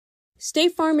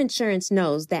State Farm Insurance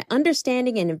knows that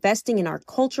understanding and investing in our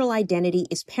cultural identity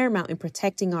is paramount in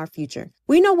protecting our future.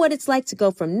 We know what it's like to go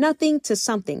from nothing to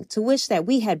something, to wish that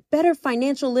we had better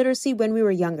financial literacy when we were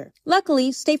younger.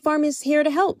 Luckily, State Farm is here to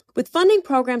help with funding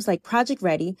programs like Project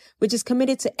Ready, which is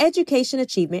committed to education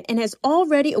achievement and has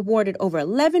already awarded over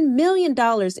 $11 million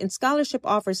in scholarship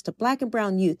offers to Black and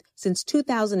brown youth since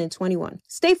 2021.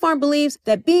 State Farm believes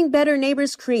that being better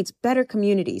neighbors creates better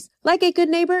communities. Like a good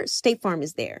neighbor, State Farm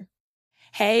is there.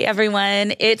 Hey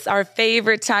everyone, it's our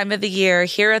favorite time of the year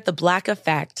here at The Black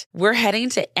Effect. We're heading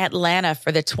to Atlanta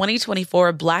for the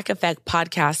 2024 Black Effect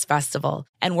Podcast Festival,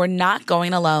 and we're not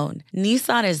going alone.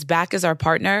 Nissan is back as our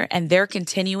partner, and they're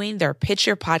continuing their Pitch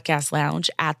Your Podcast Lounge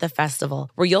at the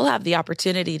festival, where you'll have the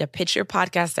opportunity to pitch your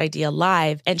podcast idea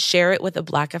live and share it with the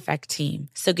Black Effect team.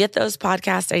 So get those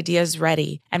podcast ideas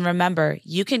ready. And remember,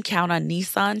 you can count on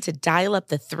Nissan to dial up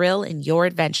the thrill in your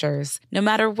adventures, no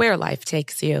matter where life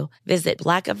takes you. Visit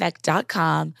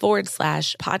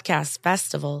blackeffect.com/podcast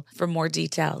festival for more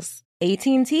details.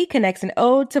 AT&T connects an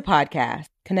ode to podcast.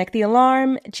 Connect the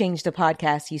alarm, change the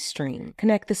podcast you stream.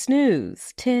 Connect the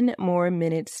snooze, 10 more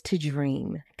minutes to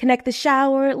dream. Connect the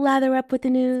shower, lather up with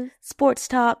the news, sports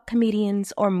talk,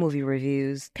 comedians, or movie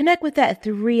reviews. Connect with that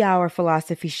 3-hour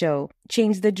philosophy show.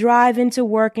 Change the drive into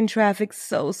work and traffic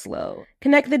so slow.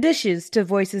 Connect the dishes to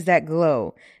voices that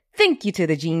glow. Thank you to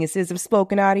the geniuses of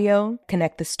spoken audio.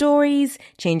 Connect the stories,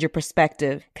 change your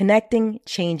perspective. Connecting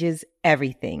changes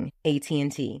everything.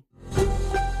 AT&T.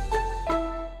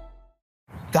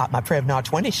 Got my Prevnar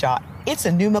 20 shot. It's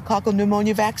a pneumococcal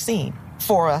pneumonia vaccine.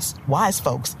 For us, wise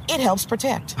folks, it helps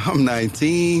protect. I'm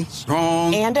 19,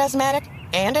 strong. And asthmatic,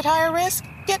 and at higher risk.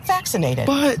 Get vaccinated.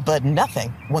 But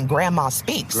nothing when grandma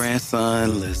speaks.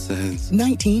 Grandson listens.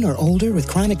 19 or older with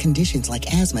chronic conditions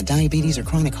like asthma, diabetes, or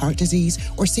chronic heart disease,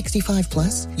 or 65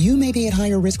 plus, you may be at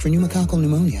higher risk for pneumococcal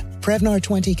pneumonia. Prevnar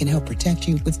 20 can help protect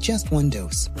you with just one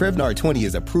dose. Prevnar 20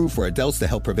 is approved for adults to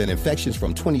help prevent infections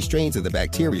from 20 strains of the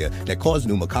bacteria that cause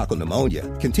pneumococcal pneumonia.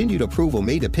 Continued approval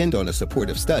may depend on a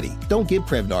supportive study. Don't get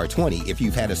Prevnar 20 if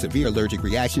you've had a severe allergic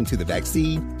reaction to the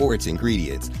vaccine or its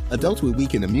ingredients. Adults with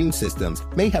weakened immune systems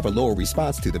may have a lower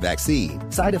response to the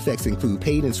vaccine. Side effects include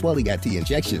pain and swelling at the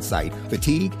injection site,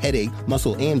 fatigue, headache,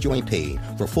 muscle, and joint pain.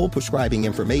 For full prescribing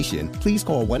information, please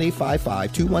call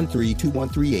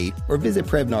 1-855-213-2138 or visit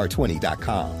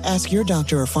Prevnar20.com. Ask your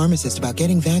doctor or pharmacist about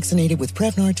getting vaccinated with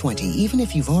Prevnar 20, even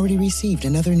if you've already received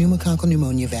another pneumococcal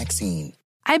pneumonia vaccine.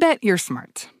 I bet you're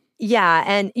smart. Yeah,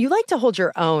 and you like to hold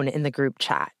your own in the group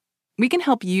chat. We can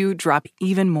help you drop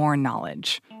even more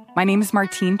knowledge. My name is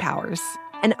Martine Powers.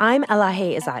 And I'm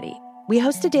Elahe Izadi. We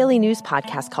host a daily news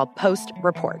podcast called Post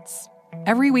Reports.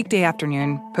 Every weekday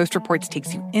afternoon, Post Reports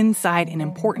takes you inside an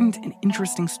important and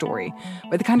interesting story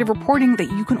with the kind of reporting that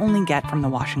you can only get from the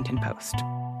Washington Post.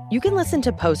 You can listen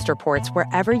to Post Reports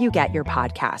wherever you get your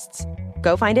podcasts.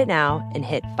 Go find it now and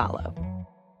hit follow.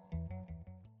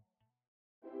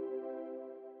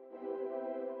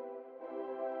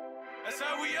 That's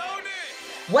how we own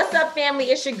it. What's up, family?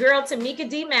 It's your girl, Tamika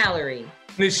D. Mallory.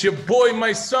 And it's your boy,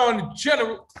 my son,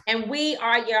 General. And we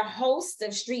are your hosts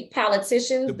of Street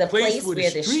Politicians, the place where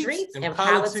the streets and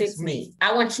politics meet.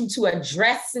 I want you to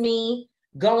address me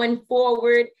going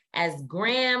forward as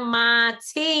Grandma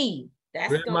T. That's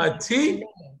Grandma T?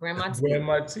 Grandma T.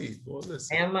 Grandma T. Boy,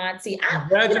 listen. Grandma T.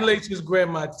 Congratulations,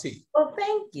 Grandma T. Well,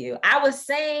 thank you. I was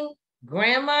saying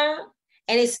Grandma,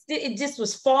 and it just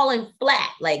was falling flat,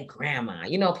 like grandma.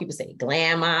 You know, people say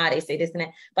grandma, they say this and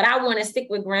that, but I want to stick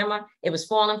with grandma. It was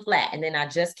falling flat. And then I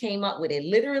just came up with it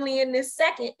literally in this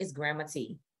second is Grandma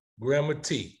T. Grandma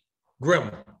T.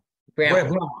 Grandma.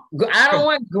 Grandma. I don't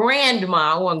want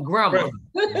grandma, I want grandma.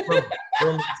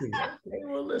 Grandma T. Okay,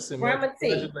 well, listen, Grandma man, T.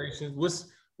 Congratulations.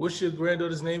 What's your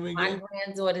granddaughter's name again? My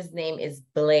granddaughter's name is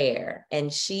Blair,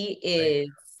 and she is,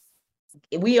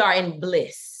 we are in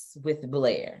bliss with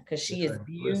Blair because she is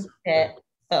beautiful.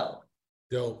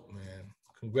 Dope, man.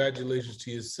 Congratulations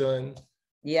to your son.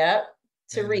 Yep.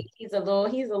 Tariq, he's a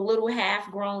little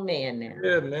half-grown man now.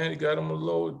 Yeah, man. He got him a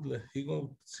little, he gonna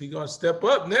step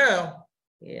up now.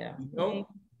 Yeah. You know,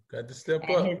 got to step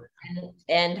up.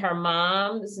 And her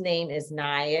mom's name is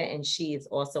Naya, and she is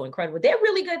also incredible. They're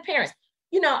really good parents.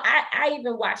 You know, I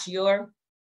even watch your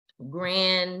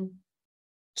grandson's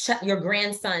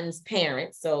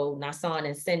parents, so Nasan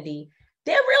and Cindy,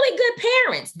 they're really good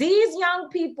parents. These young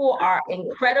people are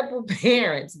incredible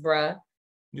parents, bruh.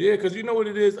 Yeah, because you know what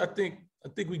it is? I think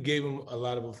we gave them a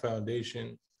lot of a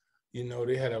foundation. You know,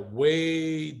 they had a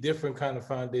way different kind of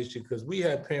foundation because we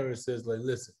had parents says like,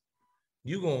 listen,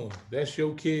 that's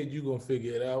your kid, you're gonna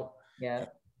figure it out. Yeah.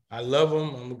 I love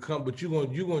them, I'm gonna come, but you're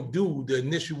gonna do the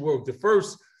initial work. The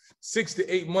first 6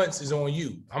 to 8 months is on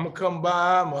you. I'm gonna come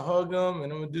by, I'm gonna hug them,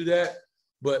 and I'm gonna do that.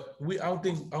 But I don't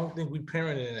think we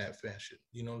parented in that fashion.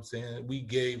 You know what I'm saying? We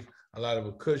gave a lot of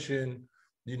a cushion.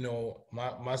 You know,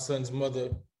 my son's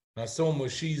mother, Nasoma,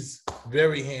 she's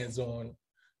very hands-on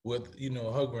with, you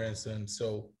know, her grandson.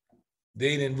 So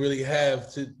they didn't really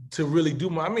have to really do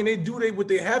they do what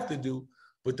they have to do,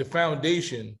 but the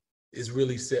foundation is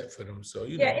really set for them. So,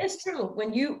 you know. It's true.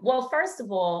 First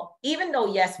of all, even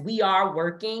though, yes, we are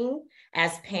working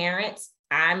as parents,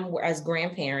 as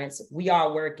grandparents, we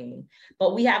are working,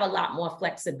 but we have a lot more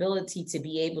flexibility to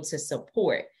be able to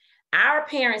support. Our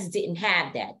parents didn't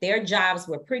have that. Their jobs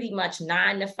were pretty much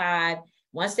 9 to 5.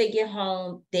 Once they get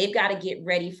home, they've got to get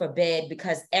ready for bed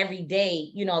because every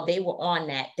day, you know, they were on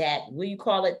that, what do you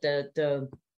call it? The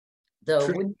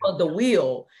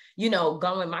wheel, you know,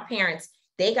 going. My parents,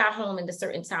 they got home at a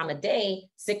certain time of day,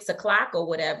 6 o'clock or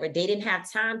whatever. They didn't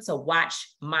have time to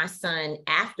watch my son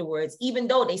afterwards, even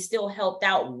though they still helped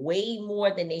out way more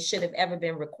than they should have ever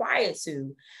been required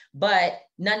to. But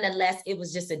nonetheless, it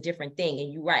was just a different thing.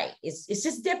 And you're right. It's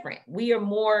just different. We are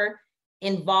more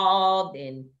involved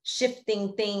in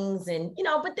shifting things and, you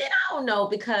know, but then I don't know,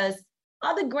 because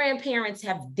other grandparents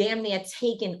have damn near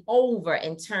taken over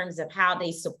in terms of how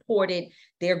they supported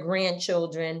their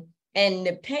grandchildren. And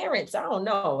the parents, I don't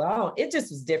know. It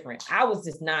just was different. I was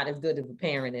just not as good of a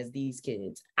parent as these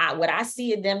kids. What I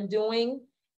see them doing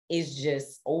is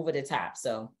just over the top.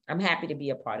 So I'm happy to be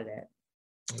a part of that.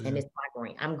 Yeah. And it's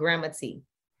I'm Grandma T.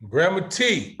 Grandma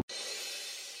T.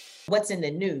 What's in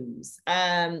the news?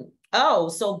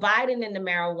 So Biden and the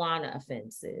marijuana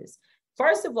offenses.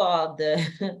 First of all,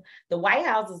 the White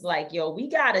House is like, yo, we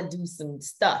got to do some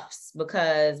stuffs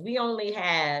because we only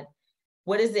have,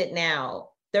 what is it now?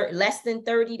 Less than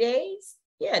 30 days.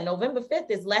 Yeah, November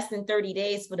 5th is less than 30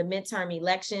 days for the midterm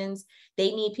elections.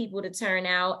 They need people to turn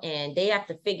out and they have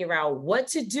to figure out what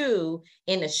to do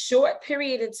in a short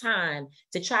period of time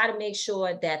to try to make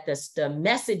sure that the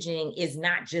messaging is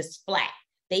not just flat.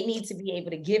 They need to be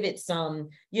able to give it some,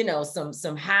 you know,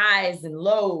 some highs and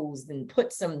lows and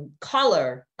put some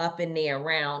color up in there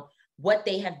around what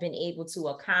they have been able to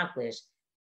accomplish.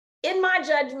 In my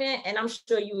judgment, and I'm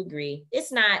sure you agree,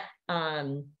 it's not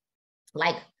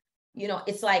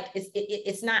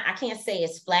it's not, I can't say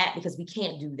it's flat because we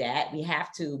can't do that. We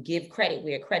have to give credit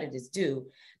where credit is due,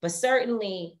 but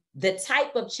certainly the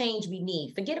type of change we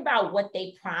need, forget about what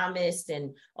they promised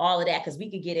and all of that, because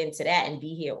we could get into that and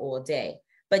be here all day,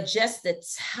 but just the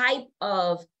type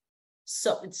of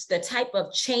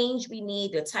change we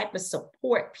need, the type of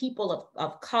support people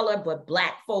of color, but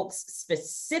Black folks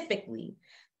specifically,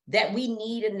 that we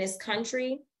need in this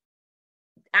country.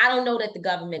 I don't know that the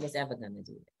government is ever going to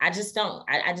do it. I just don't.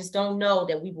 I just don't know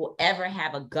that we will ever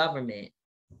have a government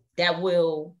that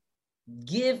will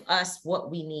give us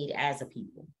what we need as a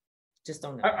people. Just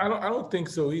don't know. I don't think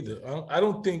so either. I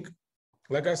don't think,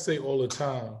 like I say all the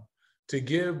time, to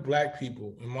give Black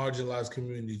people in marginalized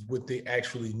communities what they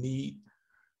actually need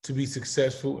to be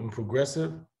successful and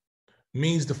progressive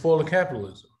means the fall of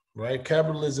capitalism, right?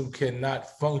 Capitalism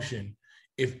cannot function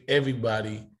if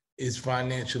everybody is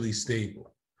financially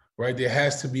stable, right? There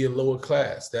has to be a lower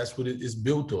class. That's what it is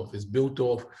built off. It's built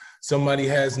off somebody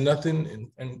has nothing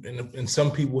and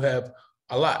some people have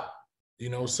a lot, you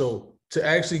know? So to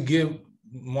actually give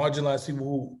marginalized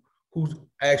people who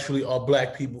actually are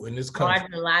Black people in this country.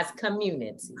 Marginalized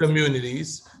communities,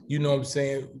 you know what I'm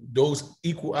saying? Those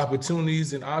equal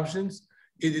opportunities and options,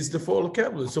 it is the fall of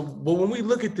capitalism. So, but when we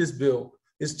look at this bill,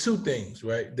 it's two things,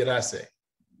 right, that I say.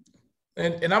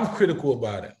 And I'm critical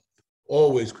about it,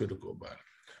 always critical about it.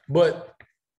 But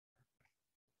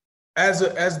as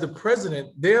the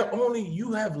president,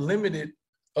 you have limited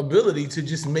ability to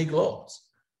just make laws,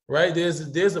 right?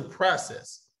 There's a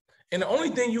process. And the only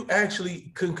thing you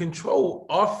actually can control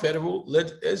are federal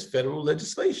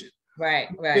legislation. Right.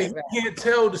 You can't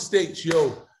tell the states,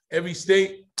 yo, every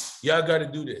state, y'all got to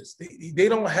do this. They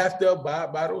don't have to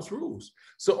abide by those rules.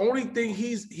 So only thing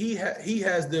he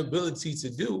has the ability to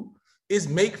do is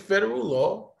make federal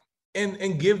law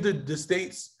and give the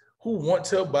states who want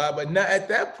to abide by. Now, at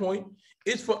that point,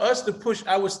 it's for us to push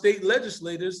our state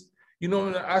legislators, you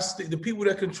know, the people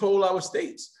that control our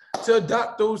states, to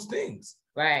adopt those things.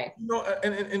 Right. You know,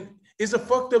 and it's a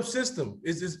fucked up system.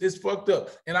 It's fucked up.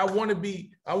 And I want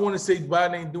to say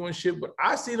Biden ain't doing shit, but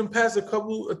I see them pass a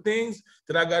couple of things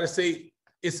that I got to say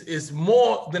it's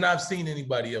more than I've seen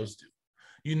anybody else do.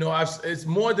 You know, it's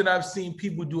more than I've seen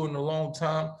people do in a long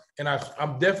time. And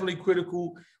I'm definitely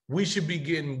critical. We should be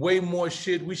getting way more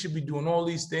shit. We should be doing all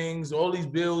these things, all these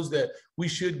bills that we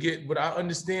should get. But I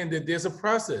understand that there's a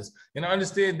process. And I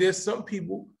understand there's some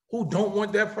people who don't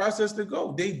want that process to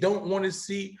go. They don't want to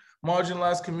see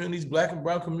marginalized communities, Black and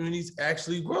brown communities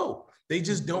actually grow. They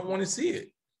just don't want to see it,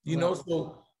 you know?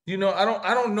 So, you know,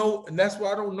 I don't know. And that's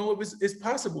why I don't know if it's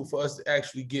possible for us to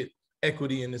actually get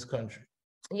equity in this country.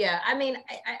 Yeah, I mean,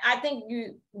 I think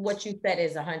what you said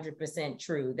is 100%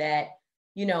 true, that,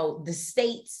 you know, the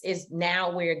states is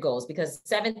now where it goes, because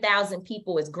 7,000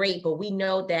 people is great, but we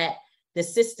know that the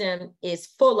system is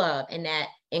full of, and that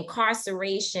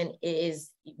incarceration is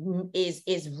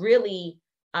really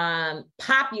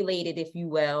populated, if you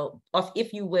will,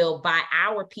 by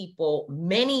our people,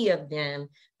 many of them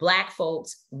Black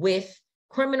folks with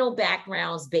criminal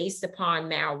backgrounds based upon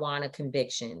marijuana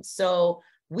convictions. So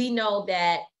we know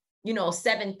that, you know,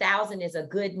 7,000 is a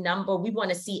good number. We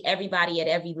want to see everybody at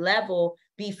every level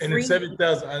be free. And the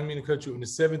 7,000, I didn't mean to cut you, and the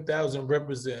 7,000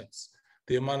 represents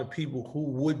the amount of people who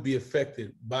would be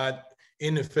affected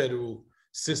in the federal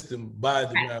system by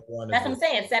the marijuana. That's what I'm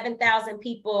saying, 7,000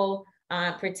 people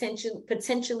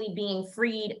potentially being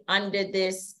freed under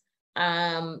this,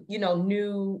 you know,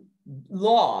 new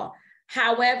law.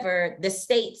 However, the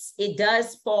states, it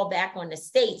does fall back on the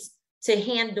states to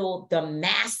handle the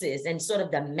masses and sort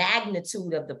of the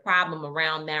magnitude of the problem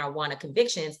around marijuana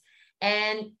convictions.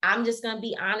 And I'm just going to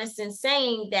be honest in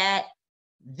saying that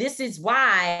this is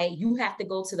why you have to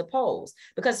go to the polls.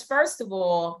 Because first of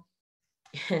all,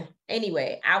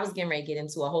 anyway, I was getting ready to get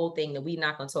into a whole thing that we're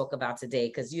not going to talk about today,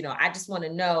 because, you know, I just want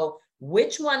to know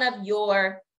which one of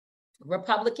your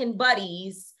Republican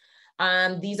buddies,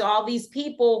 all these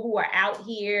people who are out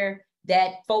here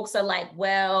that folks are like,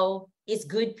 well, it's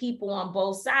good people on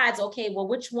both sides. Okay, well,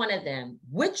 which one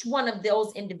of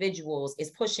those individuals is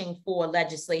pushing for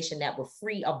legislation that will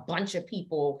free a bunch of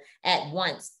people at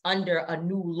once under a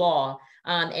new law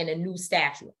and a new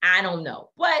statute? I don't know,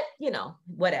 but, you know,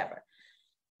 whatever.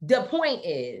 The point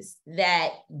is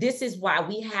that this is why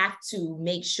we have to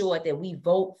make sure that we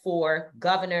vote for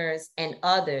governors and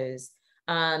others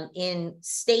in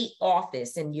state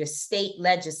office, in your state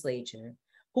legislature,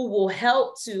 who will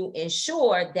help to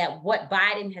ensure that what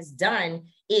Biden has done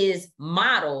is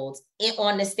modeled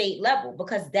on the state level,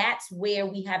 because that's where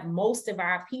we have most of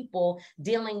our people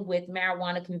dealing with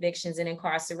marijuana convictions and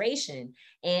incarceration.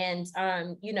 And,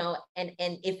 you know, and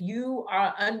if you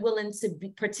are unwilling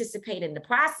to participate in the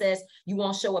process, you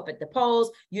won't show up at the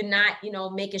polls. You're not, you know,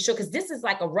 making sure, because this is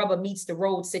like a rubber meets the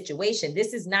road situation.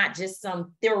 This is not just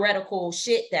some theoretical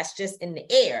shit that's just in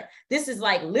the air. This is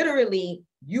like literally,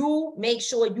 you make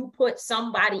sure you put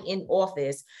somebody in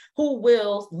office who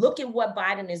will look at what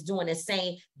Biden is doing and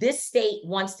saying, this state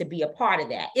wants to be a part of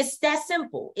that. It's that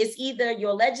simple. It's either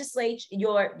your legislature,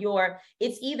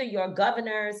 it's either your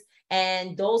governors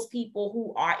and those people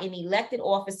who are in elected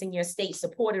office in your state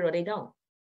support it, or they don't.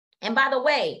 And by the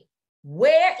way,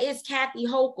 where is Kathy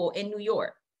Hochul in New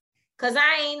York? Because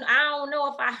I don't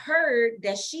know if I heard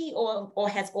that she or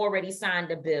has already signed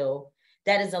a bill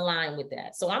that is aligned with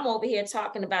that. So I'm over here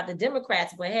talking about the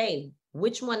Democrats, but hey,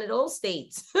 which one of those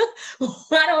states?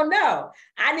 I don't know.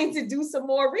 I need to do some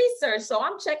more research. So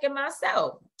I'm checking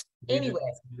myself. Anyway,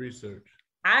 research.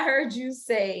 I heard you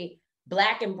say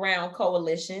Black and Brown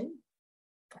Coalition,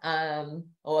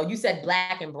 or you said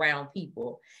Black and Brown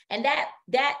people. And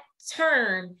that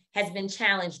term has been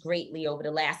challenged greatly over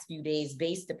the last few days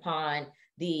based upon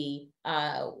the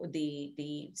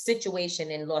situation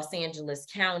in Los Angeles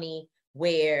County,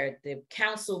 where the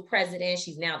council president,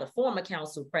 she's now the former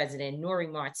council president, Nury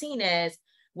Martinez,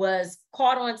 was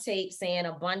caught on tape saying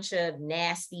a bunch of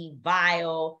nasty,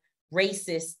 vile,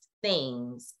 racist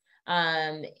things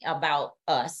about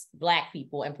us, Black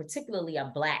people, and particularly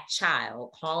a Black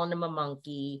child, calling him a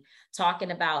monkey,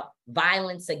 talking about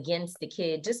violence against the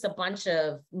kid, just a bunch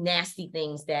of nasty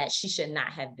things that she should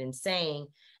not have been saying.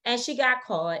 And she got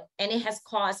caught, and it has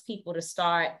caused people to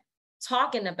start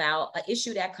talking about an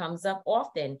issue that comes up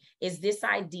often, is this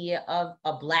idea of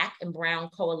a Black and Brown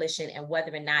coalition and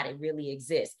whether or not it really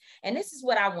exists. And this is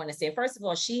what I want to say. First of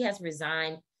all, she has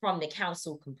resigned from the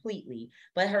council completely,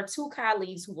 but her two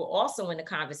colleagues who were also in the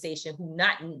conversation, who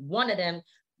not one of them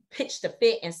pitched a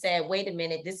fit and said, wait a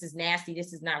minute, this is nasty,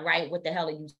 this is not right, what the hell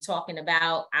are you talking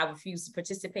about? I refuse to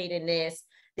participate in this.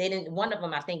 They didn't, one of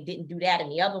them, I think, didn't do that. And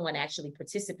the other one actually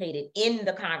participated in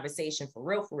the conversation for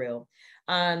real.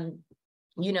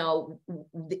 You know,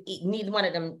 neither one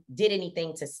of them did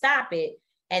anything to stop it.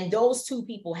 And those two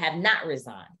people have not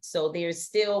resigned. So there's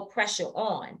still pressure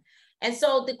on. And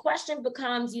so the question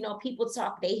becomes, people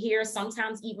talk, they hear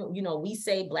sometimes even, we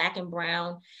say Black and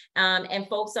brown, and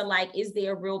folks are like, is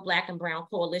there a real Black and brown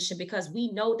coalition? Because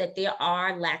we know that there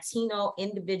are Latino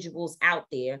individuals out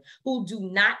there who do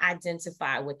not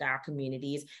identify with our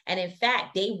communities. And in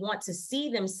fact, they want to see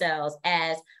themselves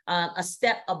as a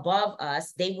step above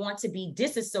us. They want to be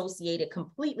disassociated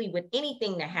completely with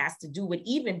anything that has to do with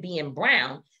even being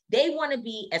brown. They want to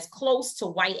be as close to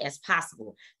white as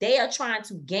possible. They are trying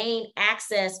to gain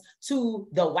access to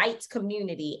the white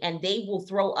community, and they will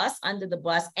throw us under the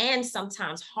bus and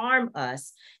sometimes harm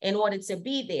us in order to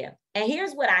be there. And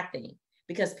here's what I think,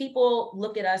 because people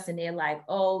look at us and they're like,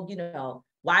 oh,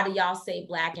 why do y'all say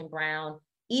Black and brown?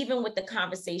 Even with the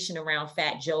conversation around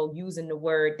Fat Joe using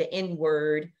the N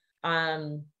word,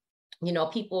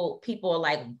 people are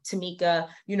like, Tamika,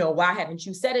 why haven't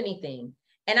you said anything?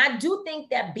 And I do think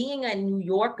that being a New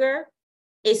Yorker,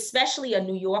 especially a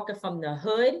New Yorker from the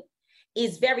hood,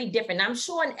 is very different. I'm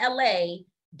sure in LA,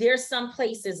 there's some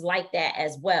places like that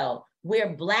as well, where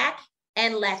Black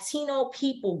and Latino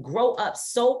people grow up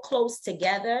so close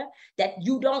together that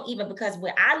you don't even, because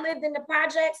when I lived in the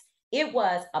projects, it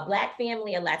was a Black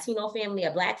family, a Latino family,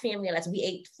 a Black family. We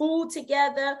ate food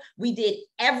together. We did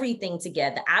everything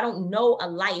together. I don't know a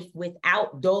life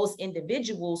without those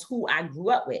individuals who I grew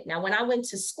up with. Now, when I went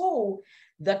to school,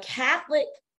 the Catholic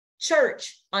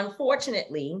Church,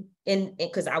 unfortunately,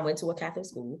 because I went to a Catholic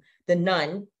school, the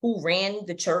nun who ran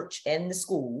the church and the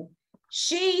school,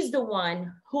 she's the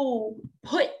one who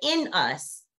put in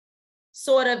us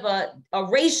sort of a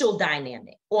racial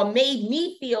dynamic, or made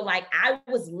me feel like I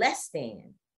was less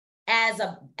than as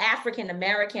an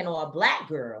African-American or a Black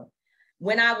girl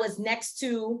when I was next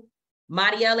to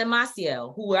Mariel and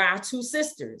Maciel, who are our two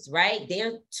sisters, right?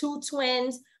 They're two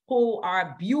twins who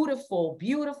are beautiful,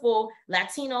 beautiful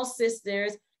Latino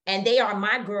sisters, and they are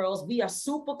my girls. We are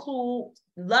super cool,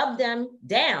 love them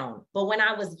down. But when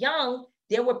I was young,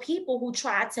 there were people who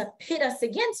tried to pit us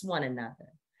against one another.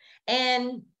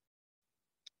 And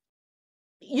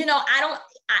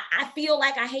I feel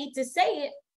like, I hate to say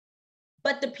it,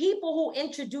 but the people who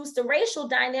introduced the racial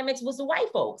dynamics was the white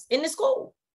folks in the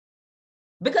school.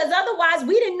 Because otherwise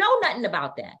we didn't know nothing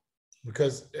about that.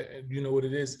 Because you know what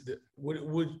it is,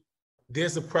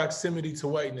 there's a proximity to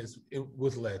whiteness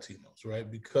with Latinos, right?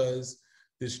 Because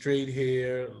the straight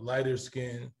hair, lighter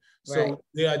skin, so right.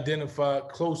 They identify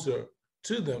closer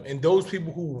to them. And those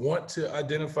people who want to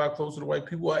identify closer to white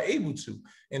people are able to.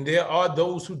 And there are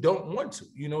those who don't want to.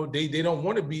 They don't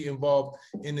want to be involved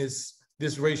in this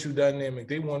racial dynamic.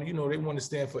 They want, they want to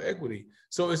stand for equity.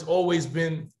 So it's always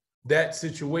been that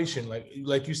situation.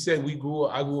 Like you said, I grew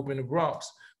up in the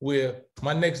Bronx, where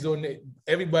my next door,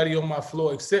 everybody on my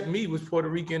floor except me was Puerto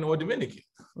Rican or Dominican.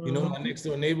 My next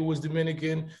door neighbor was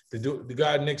Dominican. The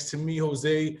guy next to me,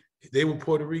 Jose, they were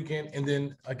Puerto Rican, and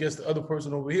then I guess the other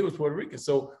person over here was Puerto Rican.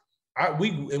 So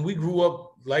we grew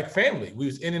up like family. We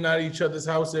was in and out of each other's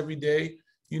house every day,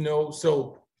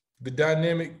 so the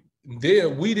dynamic there,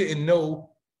 we didn't know.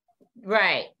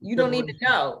 Right. You don't even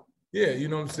know. Yeah, you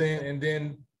know what I'm saying? And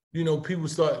then, people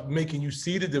start making you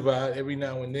see the divide every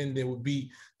now and then. There would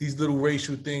be these little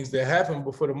racial things that happen,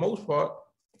 but for the most part,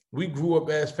 we grew up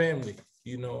as family,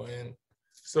 and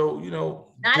so,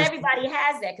 not everybody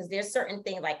has that, because there's certain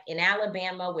things like in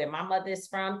Alabama, where my mother is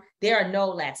from, there are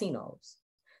no Latinos.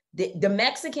 The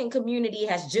Mexican community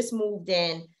has just moved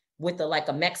in with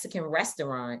a Mexican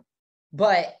restaurant.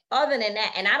 But other than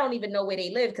that, and I don't even know where they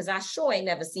live, because I sure ain't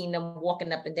never seen them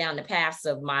walking up and down the paths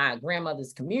of my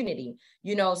grandmother's community,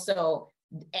 so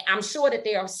I'm sure that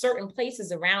there are certain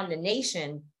places around the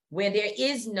nation where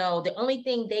the only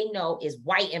thing they know is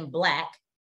white and Black,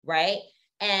 right?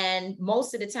 And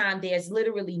most of the time, there's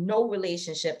literally no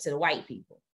relationship to the white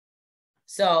people.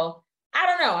 So I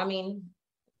don't know. I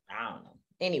don't know.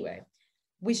 Anyway,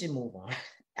 we should move on.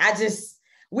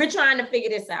 We're trying to figure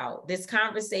this out. This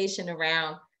conversation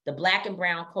around the Black and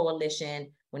Brown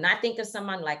Coalition. When I think of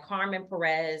someone like Carmen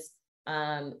Perez,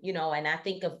 and I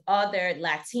think of other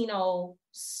Latino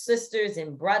sisters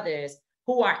and brothers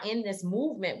who are in this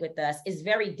movement with us, it's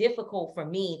very difficult for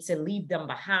me to leave them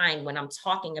behind when I'm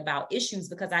talking about issues,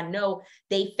 because I know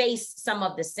they face some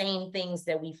of the same things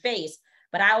that we face.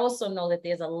 But I also know that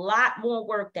there's a lot more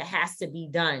work that has to be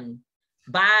done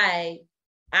by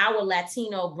our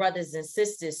Latino brothers and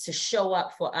sisters to show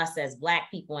up for us as Black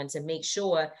people, and to make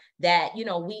sure that,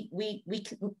 we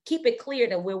keep it clear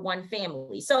that we're one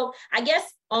family. So I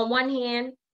guess on one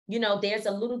hand, there's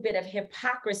a little bit of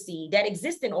hypocrisy that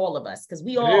exists in all of us, because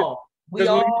we all. When you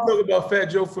talk about Fat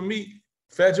Joe, for me,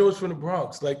 Fat Joe is from the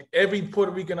Bronx. Like every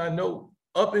Puerto Rican I know,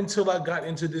 up until I got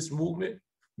into this movement,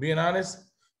 being honest,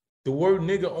 the word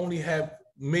nigga only have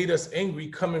made us angry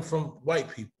coming from white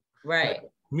people. Right.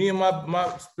 Like, me and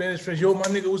my Spanish friends, yo, my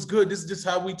nigga was good. This is just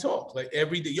how we talk. Like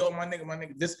every day, yo, my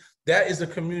nigga. That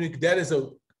is a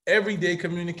everyday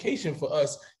communication for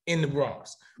us in the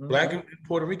Bronx. Mm-hmm. Black and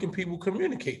Puerto Rican people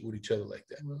communicate with each other like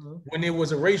that. Mm-hmm. When there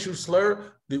was a racial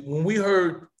slur, when we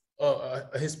heard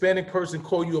a Hispanic person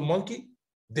call you a monkey,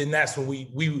 then that's when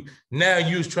we now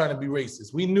you was trying to be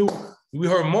racist. We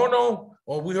heard mono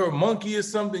or we heard monkey or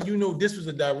something, this was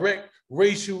a direct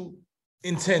racial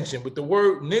intention, but the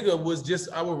word nigga was just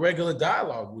our regular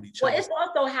dialogue with each other. Well, it's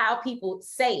also how people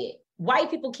say it. White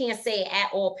people can't say it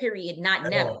at all, period, not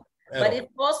never. But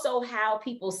it's also how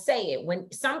people say it. When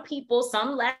some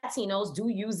Latinos do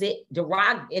use it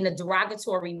in a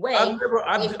derogatory way. I've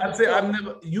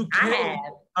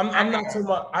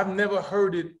never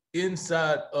heard it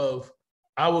inside of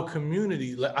our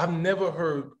community. Like I've never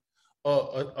heard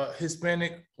a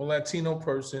Hispanic or Latino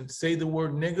person say the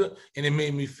word nigga, and it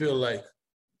made me feel like.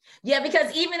 Yeah,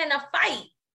 because even in a fight,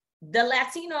 the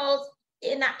Latinos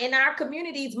in our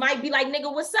communities might be like,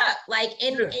 nigga, what's up? Like,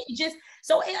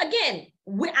 so again,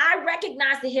 I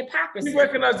recognize the hypocrisy. We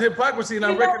recognize the hypocrisy, and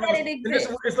I recognize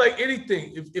it's like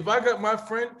anything. If I got my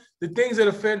friend, the things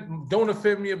that don't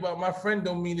offend me about my friend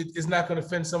don't mean it's not going to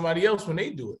offend somebody else when they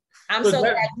do it. I'm so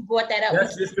glad you brought that up.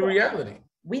 That's just the reality.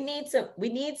 We need to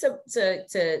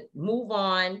move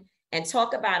on and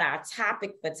talk about our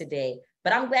topic for today.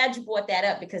 But I'm glad you brought that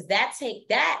up because that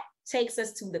takes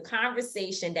us to the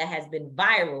conversation that has been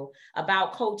viral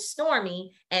about Coach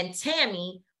Stormy and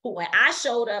Tammy, who when I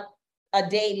showed up a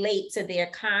day late to their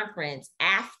conference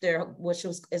after, which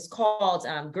is called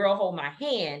Girl Hold My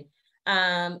Hand.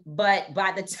 But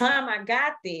by the time I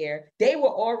got there, they were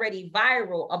already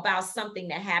viral about something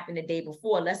that happened the day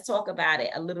before. Let's talk about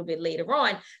it a little bit later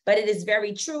on. But it is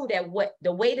very true that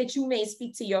the way that you may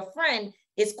speak to your friend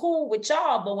is cool with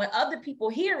y'all, but when other people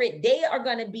hear it,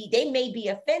 they may be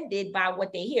offended by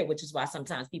what they hear, which is why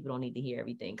sometimes people don't need to hear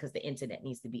everything because the internet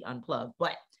needs to be unplugged.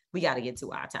 But we got to get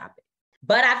to our topic.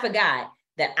 But I forgot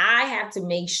that I have to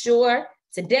make sure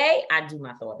today I do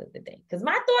my thought of the day, because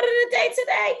my thought of the day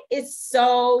today is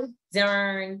so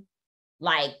darn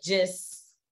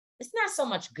it's not so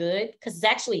much good, because it's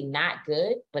actually not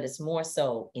good, but it's more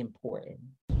so important.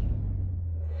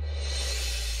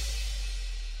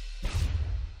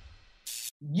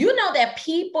 You know that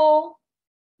people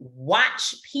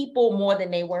watch people more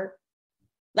than they work?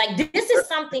 Like, this is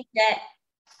something that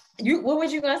what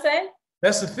was you gonna say?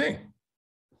 That's the thing.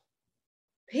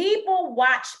 People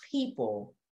watch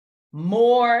people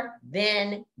more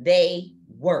than they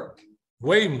work.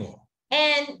 Way more.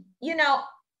 And,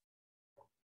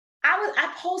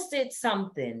 I posted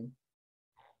something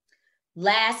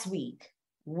last week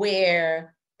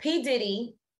where P.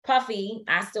 Diddy, Puffy,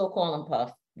 I still call him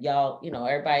Puff. Y'all,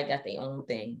 everybody got their own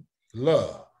thing.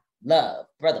 Love,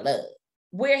 brother love.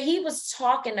 Where he was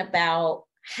talking about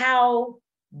how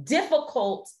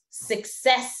difficult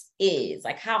success is,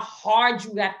 like how hard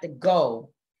you have to go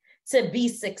to be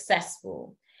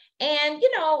successful. And,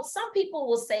 some people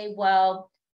will say, well,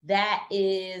 that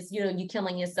is, you're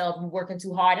killing yourself, you're working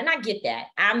too hard. And I get that.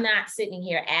 I'm not sitting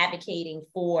here advocating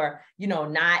for,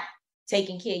 not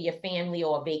taking care of your family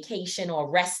or vacation or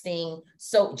resting,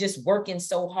 so just working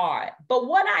so hard. But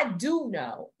what I do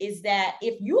know is that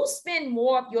if you spend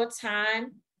more of your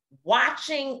time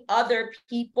watching other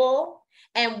people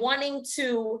and wanting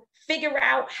to figure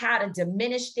out how to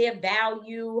diminish their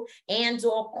value and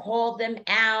or call them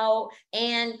out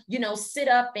and, sit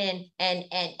up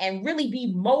and really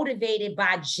be motivated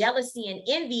by jealousy and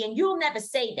envy. And you'll never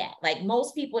say that. Like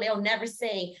most people, they'll never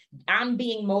say, I'm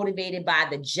being motivated by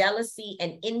the jealousy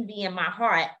and envy in my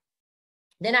heart.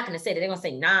 They're not going to say that. They're going to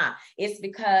say, nah, it's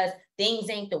because things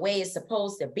ain't the way it's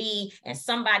supposed to be. And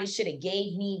somebody should have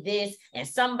gave me this. And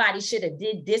somebody should have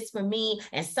did this for me.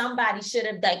 And somebody should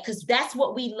have because that's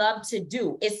what we love to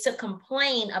do, is to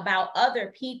complain about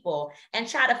other people and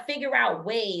try to figure out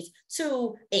ways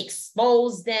to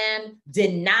expose them,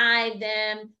 deny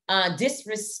them,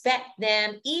 disrespect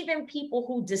them, even people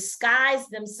who disguise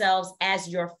themselves as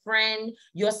your friend,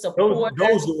 your supporter.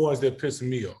 Those are the ones that piss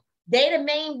me off. They're the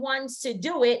main ones to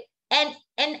do it. And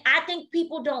I think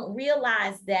people don't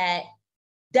realize that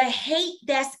the hate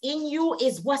that's in you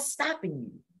is what's stopping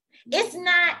you. It's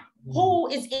not who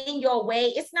is in your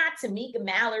way. It's not Tamika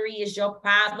Mallory is your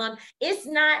problem. It's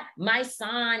not my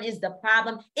son is the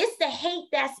problem. It's the hate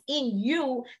that's in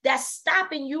you that's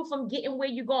stopping you from getting where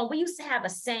you're going. We used to have a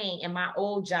saying in my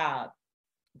old job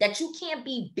that you can't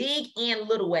be big and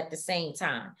little at the same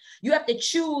time. You have to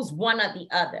choose one or the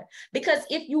other, because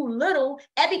if you little,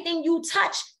 everything you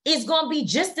touch is going to be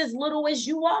just as little as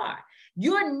you are.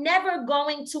 You're never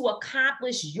going to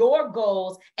accomplish your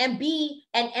goals and be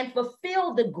and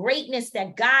fulfill the greatness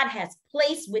that God has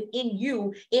placed within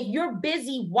you if you're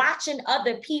busy watching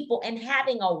other people and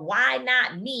having a why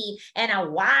not me and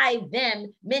a why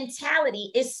them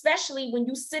mentality, especially when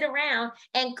you sit around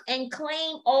and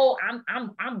claim, oh,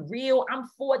 I'm real, I'm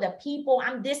for the people,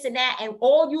 I'm this and that, and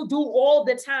all you do all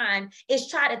the time is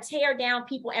try to tear down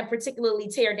people, and particularly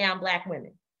tear down Black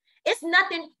women. It's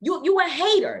nothing, you a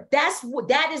hater.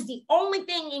 That is the only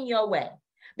thing in your way.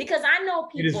 Because I know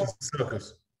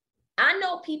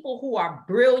people who are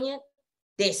brilliant,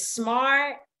 they're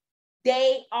smart,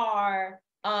 they are,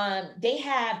 they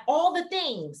have all the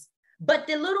things, but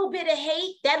the little bit of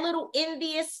hate, that little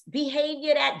envious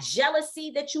behavior, that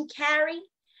jealousy that you carry,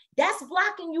 that's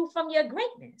blocking you from your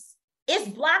greatness. It's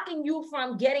blocking you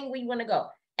from getting where you want to go.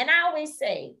 And I always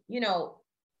say,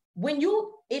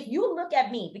 if you look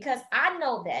at me, because I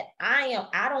know that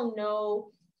I don't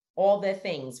know all the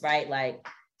things, right? Like,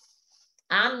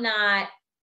 I'm not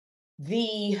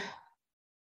the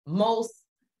most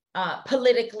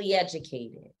politically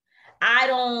educated. I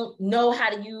don't know how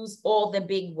to use all the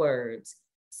big words.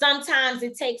 Sometimes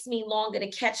it takes me longer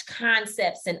to catch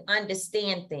concepts and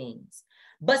understand things.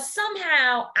 But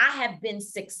somehow I have been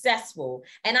successful,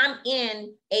 and I'm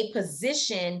in a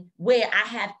position where I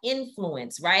have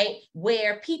influence, right?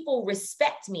 Where people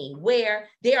respect me, where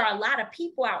there are a lot of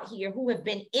people out here who have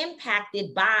been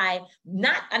impacted by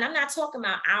and I'm not talking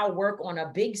about our work on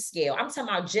a big scale. I'm talking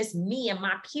about just me and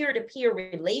my peer-to-peer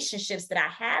relationships that I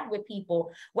have with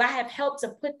people, where I have helped to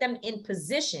put them in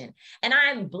position. And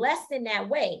I'm blessed in that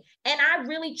way. And I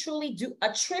really, truly do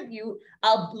attribute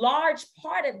a large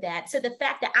part of that to the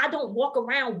fact that I don't walk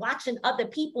around watching other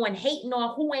people and hating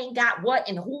on who ain't got what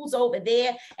and who's over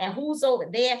there and who's over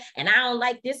there. And I don't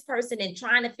like this person, and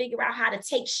trying to figure out how to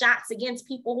take shots against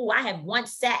people who I have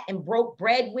once sat and broke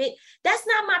bread with. That's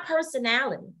not my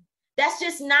personality. That's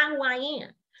just not who I am.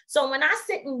 So when I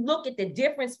sit and look at the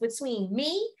difference between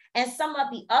me and some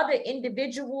of the other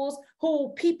individuals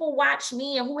who people watch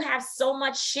me and who have so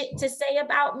much shit to say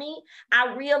about me,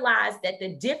 I realize that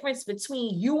the difference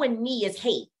between you and me is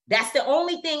hate. That's the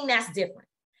only thing that's different.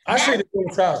 I say that all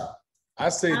the time.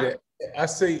 I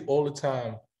say all the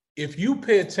time, if you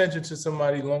pay attention to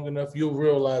somebody long enough, you'll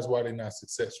realize why they're not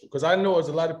successful. Because I know there's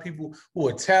a lot of people who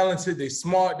are talented, they're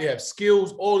smart, they have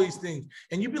skills, all these things.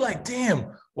 And you'd be like,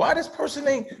 damn, why this person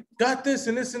ain't got this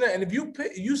and this and that? And if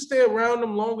you stay around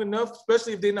them long enough,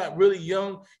 especially if they're not really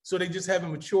young, so they just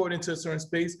haven't matured into a certain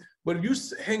space. But if you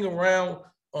hang around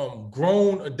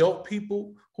grown adult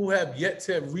people who have yet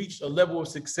to have reached a level of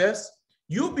success,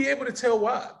 you'll be able to tell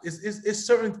why. It's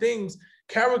certain things,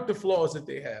 character flaws that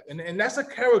they have. And that's a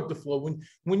character flaw.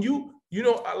 When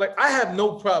I have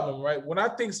no problem, right? When I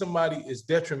think somebody is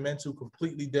detrimental,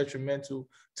 completely detrimental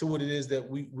to what it is that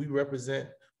we represent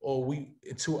or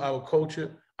to our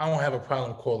culture, I don't have a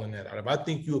problem calling that out. If I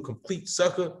think you're a complete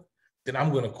sucker, then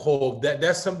I'm going to call that.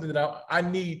 That's something that I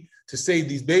need to save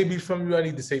these babies from you. I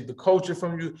need to save the culture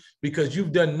from you, because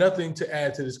you've done nothing to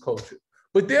add to this culture.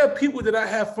 But there are people that I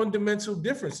have fundamental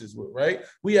differences with, right?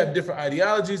 We have different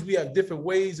ideologies. We have different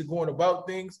ways of going about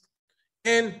things.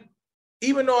 And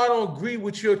even though I don't agree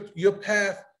with your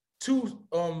path to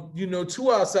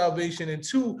our salvation and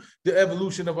to the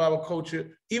evolution of our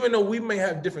culture, even though we may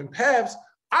have different paths,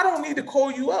 I don't need to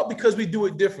call you out because we do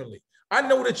it differently. I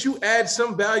know that you add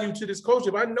some value to this culture.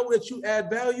 If I know that you add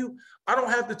value, I don't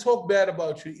have to talk bad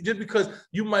about you just because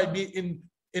you might be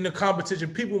in a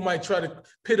competition. People might try to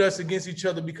pit us against each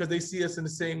other because they see us in the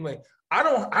same lane. I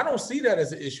don't see that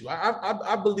as an issue.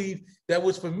 I believe that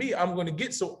was for me, I'm going to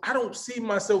get. So I don't see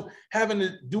myself having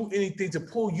to do anything to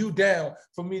pull you down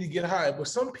for me to get higher. But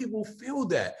some people feel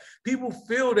that. People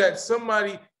feel that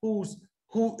somebody who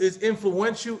is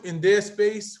influential in their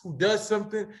space, who does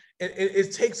something, and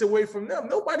it takes away from them.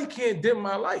 Nobody can dim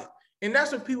my light. And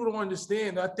that's what people don't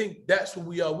understand. I think that's what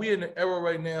we are. We're in an era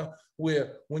right now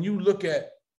where when you look at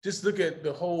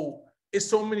the whole, it's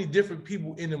so many different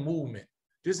people in the movement,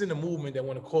 just in the movement that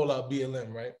want to call out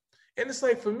BLM, right? And it's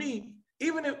like, for me,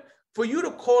 even if, for you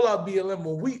to call out BLM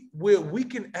where we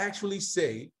can actually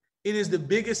say it is the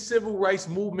biggest civil rights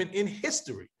movement in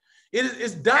history.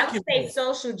 It's documented. I would say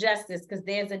social justice, because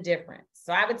there's a difference.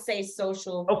 So I would say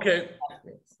social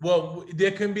justice. Well,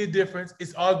 there can be a difference.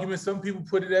 It's argument. Some people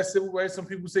put it as civil rights. Some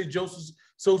people say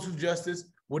social justice,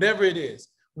 whatever it is.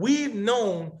 We've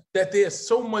known that there's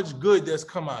so much good that's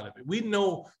come out of it. We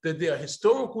know that there are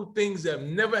historical things that have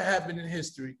never happened in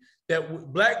history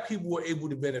that Black people were able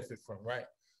to benefit from, right?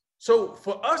 So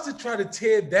for us to try to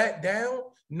tear that down,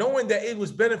 knowing that it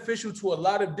was beneficial to a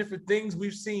lot of different things,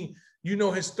 we've seen,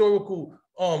 historical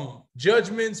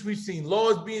judgments, we've seen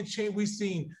laws being changed, we've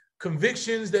seen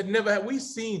convictions that never had, we've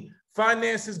seen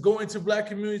finances go into Black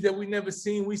communities that we never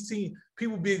seen, we've seen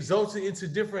people be exalted into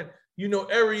different,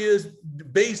 areas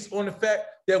based on the fact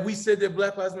that we said that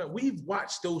Black Lives Matter. We've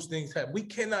watched those things happen. We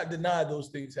cannot deny those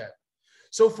things happen.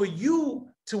 So for you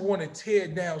to want to tear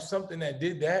down something that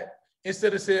did that,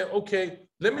 instead of saying, okay,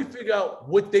 let me figure out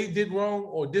what they did wrong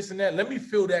or this and that. Let me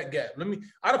fill that gap.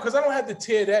 Because I don't have to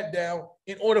tear that down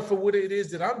in order for what it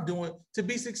is that I'm doing to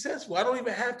be successful. I don't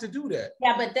even have to do that.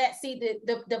 Yeah, but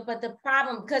the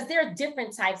problem, because there are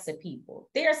different types of people.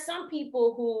 There are some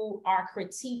people who are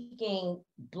critiquing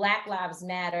Black Lives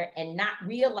Matter and not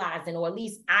realizing, or at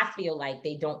least I feel like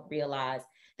they don't realize,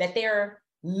 that they're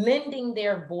lending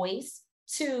their voice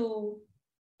to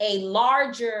a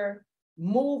larger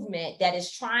movement that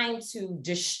is trying to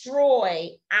destroy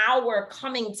our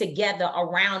coming together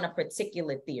around a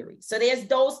particular theory. So there's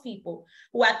those people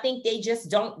who I think they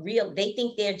just they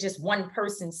think they're just one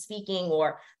person speaking,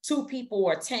 or 2 people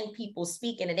or 10 people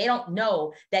speaking, and they don't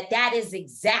know that that is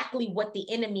exactly what the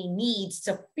enemy needs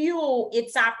to fuel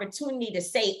its opportunity to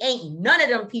say, ain't none of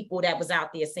them people that was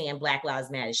out there saying Black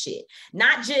Lives Matter shit.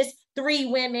 Not just 3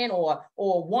 women or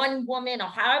 1 woman, or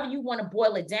however you want to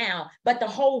boil it down, but the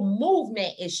whole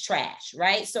movement is trash,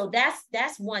 right? So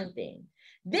that's one thing.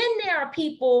 Then there are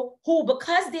people who,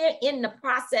 because they're in the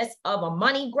process of a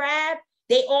money grab,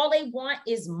 all they want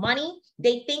is money.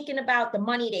 They thinking about the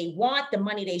money they want, the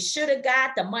money they should have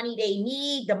got, the money they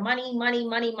need, the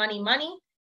money.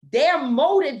 They're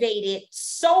motivated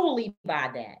solely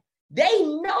by that. They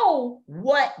know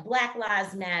what Black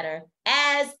Lives Matter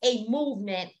as a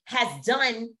movement has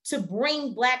done to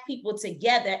bring Black people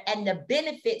together and the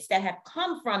benefits that have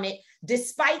come from it,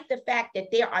 despite the fact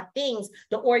that there are things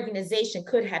the organization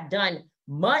could have done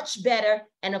much better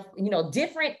and,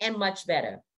 different and much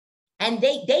better. And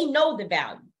they know the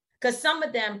value, because some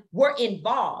of them were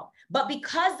involved. But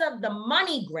because of the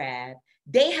money grab,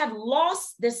 they have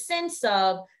lost the sense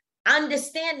of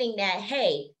understanding that,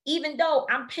 hey, even though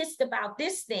I'm pissed about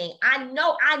this thing, I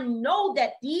know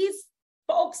that these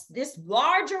folks, this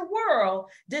larger world,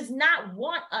 does not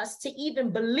want us to even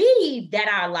believe that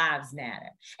our lives matter.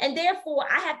 And therefore,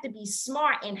 I have to be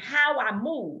smart in how I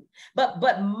move.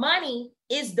 But money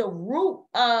is the root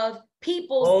of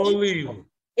people's evil.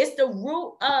 It's the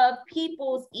root of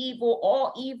people's evil,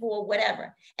 all evil, or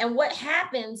whatever. And what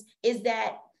happens is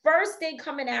that first they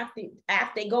coming after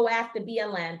they go after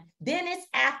BLM, then it's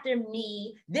after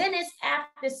me, then it's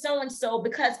after so-and-so,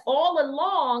 because all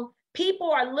along,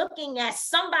 people are looking at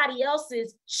somebody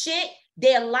else's shit,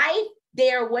 their life,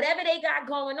 their whatever they got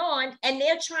going on, and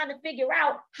they're trying to figure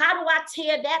out, how do I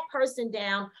tear that person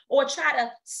down, or try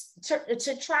to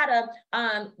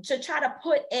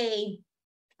put a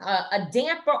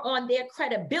damper on their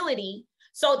credibility,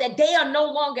 so that they are no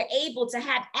longer able to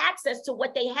have access to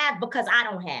what they have because I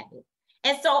don't have it.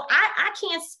 And so I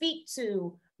can't speak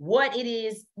to what it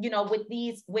is,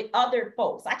 with other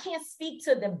folks. I can't speak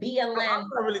to the BLM. I'm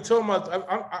not really talking about.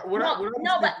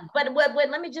 But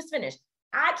let me just finish.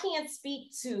 I can't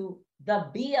speak to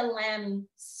the BLM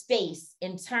space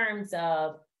in terms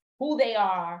of who they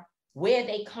are, where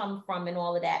they come from, and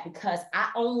all of that, because I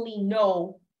only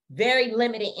know very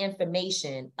limited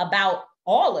information about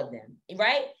all of them,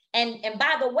 right? And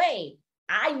by the way,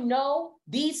 I know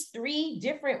these 3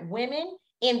 different women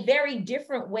in very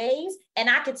different ways, and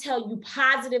I could tell you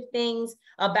positive things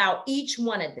about each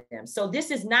one of them. So this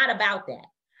is not about that.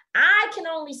 I can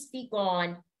only speak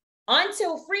on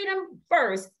Until Freedom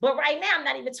first, but right now I'm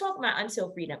not even talking about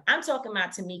Until Freedom. I'm talking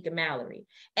about Tamika Mallory.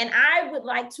 And I would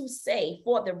like to say,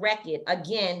 for the record,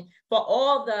 again, for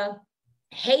all the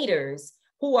haters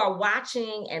who are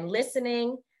watching and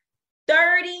listening,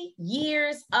 30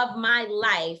 years of my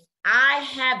life, I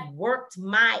have worked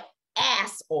my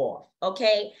ass off,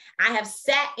 okay? I have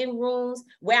sat in rooms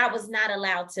where I was not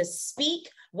allowed to speak,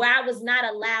 where I was not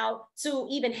allowed to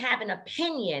even have an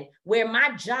opinion, where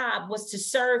my job was to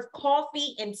serve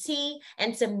coffee and tea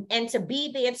and to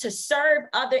be there to serve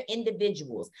other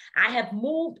individuals. I have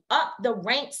moved up the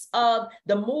ranks of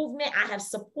the movement. I have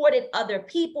supported other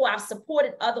people. I've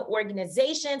supported other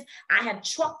organizations. I have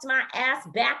trucked my ass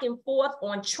back and forth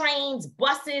on trains,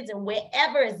 buses, and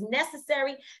wherever is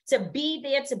necessary to be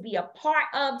there, to be a part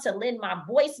of, to lend my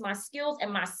voice, my skills,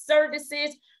 and my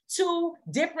services to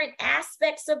different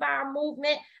aspects of our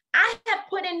movement. I have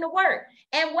put in the work.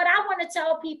 And what I want to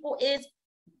tell people is,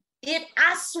 if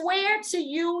I swear to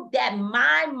you that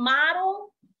my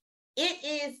model It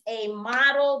is a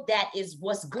model that is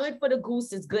what's good for the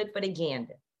goose is good for the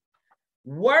gander.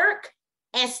 Work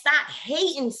and stop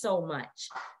hating so much.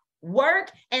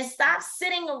 Work and stop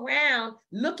sitting around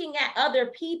looking at other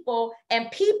people and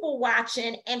people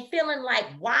watching and feeling like,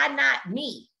 why not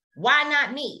me? Why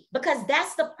not me? Because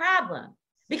that's the problem.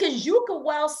 Because you could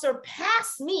well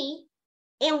surpass me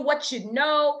in what you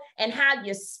know and how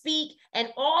you speak and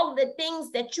all the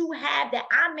things that you have that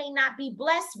I may not be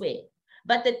blessed with.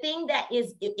 But the thing that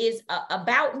is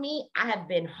about me, I have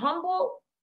been humble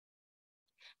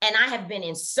and I have been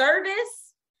in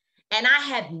service and I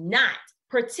have not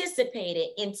participated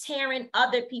in tearing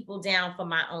other people down for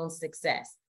my own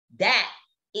success. That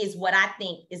is what I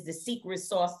think is the secret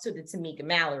sauce to the Tamika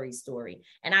Mallory story.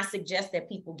 And I suggest that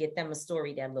people get them a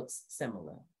story that looks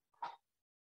similar.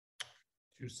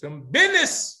 Do some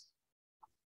business.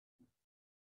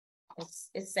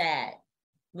 It's sad.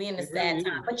 We in a sad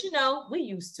time, but you know, we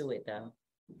used to it though.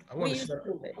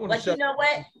 But you know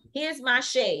what? Here's my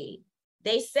shade.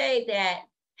 They say that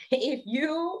if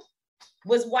you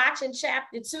was watching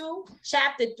chapter 2,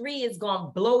 chapter 3 is going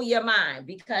to blow your mind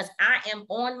because I am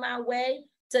on my way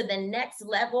to the next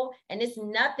level. And it's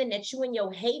nothing that you and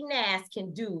your hating ass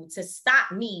can do to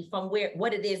stop me from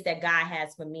what it is that God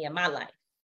has for me in my life.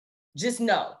 Just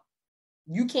know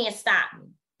you can't stop me,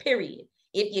 period.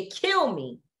 If you kill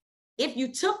me, if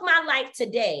you took my life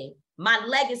today, my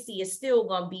legacy is still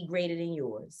going to be greater than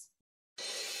yours.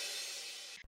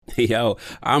 Yo,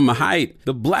 I'm hyped.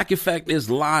 The Black Effect is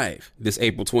live. This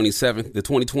April 27th, the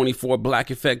 2024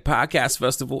 Black Effect Podcast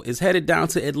Festival is headed down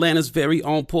to Atlanta's very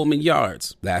own Pullman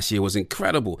Yards. Last year was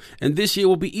incredible, and this year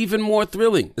will be even more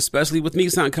thrilling, especially with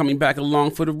Nissan coming back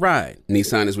along for the ride.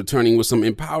 Nissan is returning with some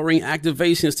empowering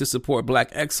activations to support Black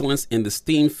excellence in the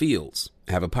STEAM fields.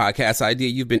 Have a podcast idea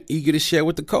you've been eager to share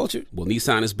with the culture? Well,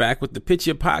 Nissan is back with the Pitch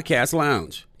Your Podcast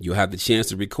Lounge. You'll have the chance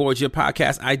to record your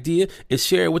podcast idea and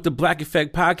share it with the Black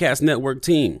Effect Podcast Network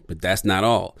team. But that's not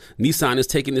all. Nissan is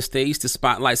taking the stage to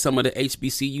spotlight some of the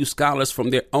HBCU scholars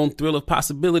from their own Thrill of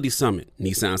Possibility Summit,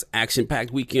 Nissan's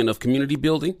action-packed weekend of community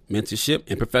building, mentorship,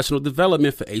 and professional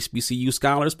development for HBCU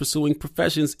scholars pursuing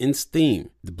professions in STEAM.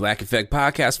 The Black Effect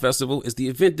Podcast Festival is the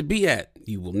event to be at.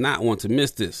 You will not want to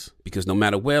miss this, because no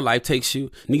matter where life takes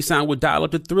you, Nissan will dial up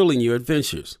the thrill in your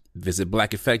adventures. Visit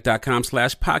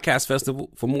blackeffect.com/podcast festival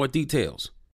for more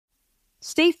details.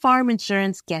 State Farm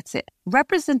Insurance gets it.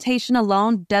 Representation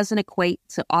alone doesn't equate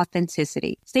to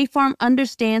authenticity. State Farm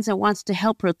understands and wants to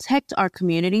help protect our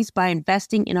communities by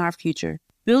investing in our future,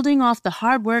 building off the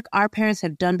hard work our parents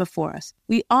have done before us.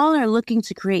 We all are looking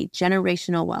to create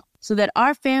generational wealth so that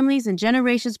our families and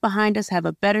generations behind us have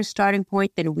a better starting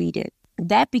point than we did.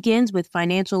 That begins with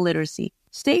financial literacy.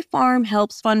 State Farm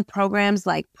helps fund programs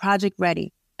like Project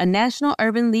Ready, a National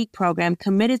Urban League program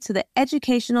committed to the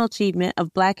educational achievement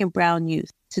of Black and Brown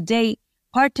youth. To date,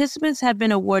 participants have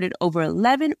been awarded over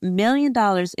 $11 million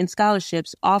in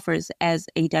scholarships offers as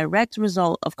a direct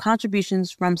result of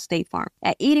contributions from State Farm.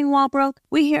 At Eating While Broke,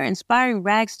 we hear inspiring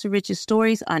rags to riches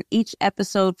stories on each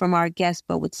episode from our guests,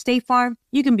 but with State Farm,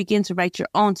 you can begin to write your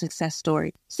own success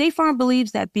story. State Farm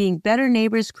believes that being better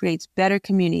neighbors creates better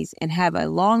communities and have a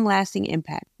long-lasting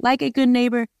impact. Like a good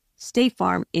neighbor, State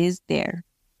Farm is there.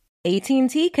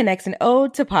 AT&T connects an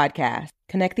ode to podcast.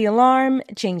 Connect the alarm,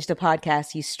 change the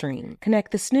podcast you stream.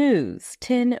 Connect the snooze,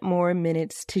 10 more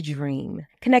minutes to dream.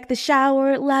 Connect the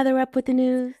shower, lather up with the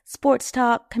news, sports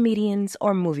talk, comedians,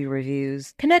 or movie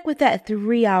reviews. Connect with that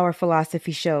 3-hour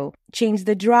philosophy show. Change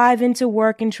the drive into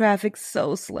work and traffic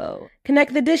so slow.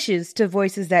 Connect the dishes to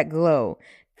voices that glow.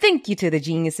 Thank you to the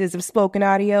geniuses of spoken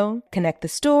audio. Connect the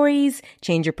stories,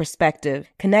 change your perspective.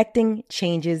 Connecting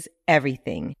changes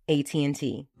everything.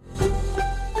 AT&T.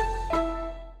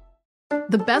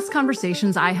 The best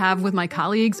conversations I have with my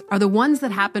colleagues are the ones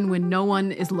that happen when no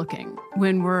one is looking,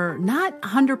 when we're not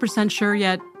 100% sure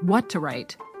yet what to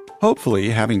write. Hopefully,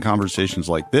 having conversations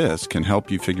like this can help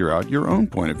you figure out your own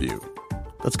point of view.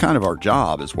 That's kind of our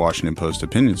job as Washington Post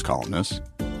opinions columnists.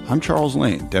 I'm Charles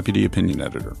Lane, Deputy Opinion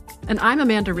Editor. And I'm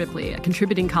Amanda Ripley, a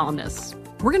contributing columnist.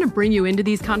 We're going to bring you into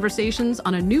these conversations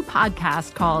on a new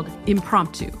podcast called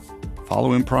Impromptu.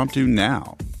 Follow Impromptu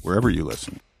now, wherever you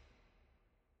listen.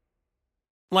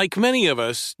 Like many of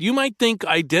us, you might think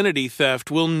identity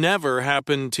theft will never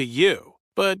happen to you.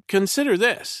 But consider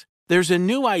this. There's a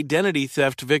new identity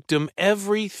theft victim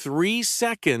every 3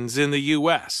 seconds in the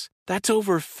U.S. That's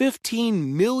over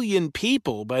 15 million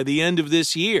people by the end of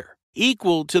this year,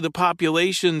 equal to the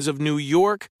populations of New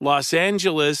York, Los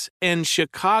Angeles, and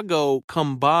Chicago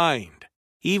combined.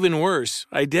 Even worse,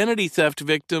 identity theft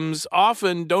victims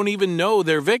often don't even know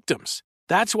they're victims.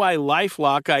 That's why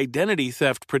LifeLock Identity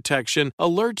Theft Protection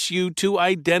alerts you to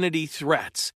identity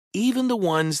threats, even the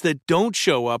ones that don't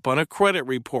show up on a credit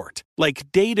report, like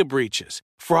data breaches,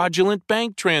 fraudulent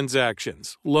bank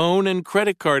transactions, loan and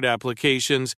credit card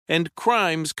applications, and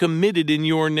crimes committed in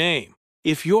your name.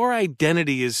 If your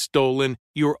identity is stolen,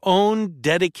 your own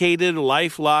dedicated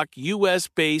LifeLock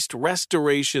U.S.-based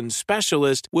restoration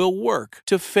specialist will work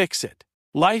to fix it.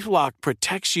 LifeLock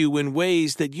protects you in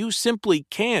ways that you simply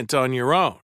can't on your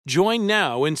own. Join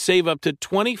now and save up to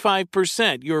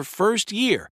 25% your first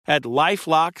year at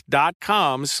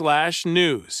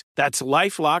LifeLock.com/news. That's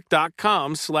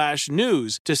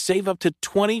LifeLock.com/news to save up to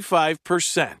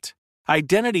 25%.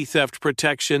 Identity theft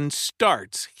protection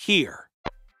starts here.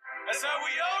 That's how we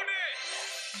own it.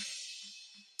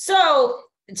 So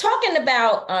talking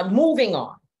about moving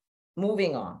on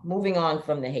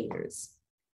from the haters.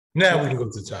 Now we can go to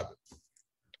the topic.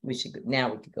 We could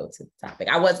go to the topic.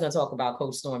 I was going to talk about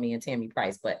Coach Stormy and Tammy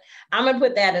Price, but I'm going to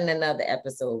put that in another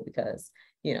episode because,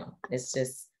 it's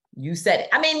just, you said it.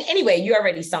 I mean, anyway, you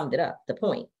already summed it up. The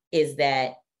point is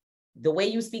that the way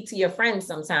you speak to your friends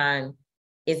sometimes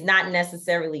is not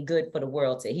necessarily good for the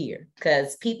world to hear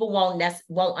because people won't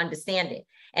understand it.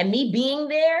 And me being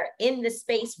there in the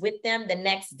space with them the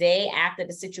next day after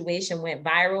the situation went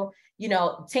viral,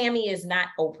 Tammy is not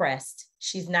oppressed.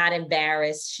 She's not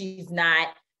embarrassed. She's not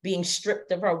being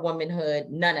stripped of her womanhood,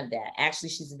 none of that. Actually,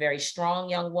 she's a very strong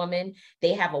young woman.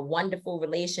 They have a wonderful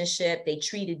relationship. They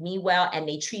treated me well and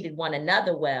they treated one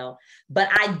another well. But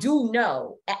I do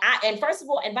know, and first of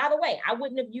all, and by the way, I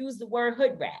wouldn't have used the word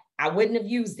hood rat. I wouldn't have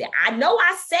used it. I know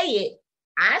I say it,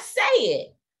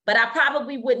 but I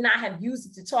probably would not have used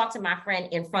it to talk to my friend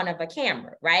in front of a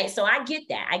camera, right? So I get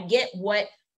that. I get what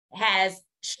has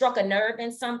struck a nerve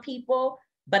in some people,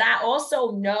 but I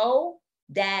also know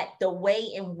that the way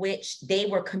in which they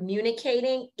were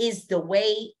communicating is the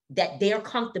way that they're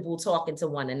comfortable talking to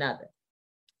one another.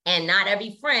 And not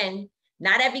every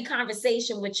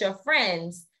conversation with your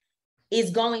friends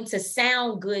is going to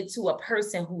sound good to a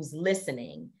person who's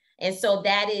listening. And so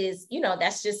that is,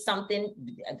 that's just something,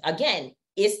 again,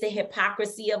 it's the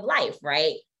hypocrisy of life,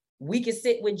 right? We could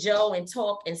sit with Joe and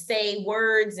talk and say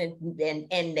words and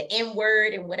the N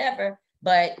word and whatever,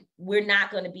 but we're not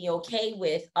going to be okay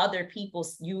with other people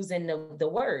using the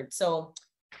word. So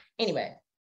anyway,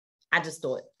 I just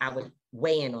thought I would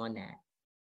weigh in on that.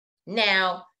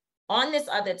 Now, on this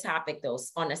other topic, though,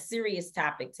 on a serious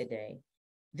topic today,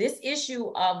 this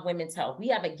issue of women's health, we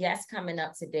have a guest coming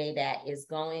up today that is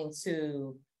going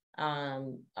to,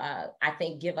 I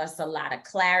think, give us a lot of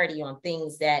clarity on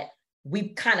things that we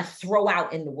kind of throw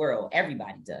out in the world.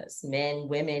 Everybody does, men,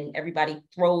 women, everybody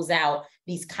throws out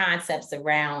these concepts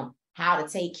around how to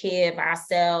take care of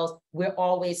ourselves. We're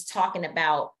always talking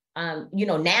about,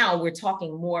 now we're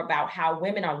talking more about how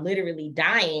women are literally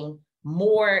dying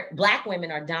more, Black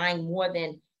women are dying more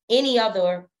than any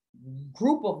other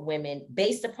group of women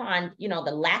based upon,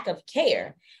 the lack of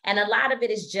care. And a lot of it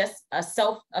is just a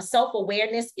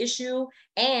self-awareness issue.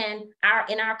 And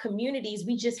in our communities,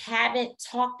 we just haven't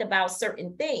talked about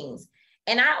certain things.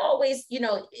 And I always,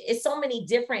 it's so many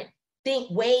different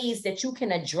ways that you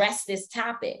can address this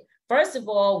topic. First of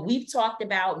all, we've talked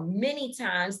about many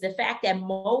times the fact that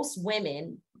most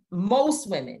women,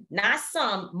 not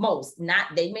some, most,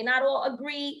 they may not all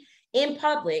agree in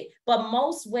public, but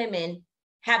most women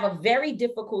have a very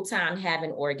difficult time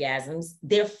having orgasms.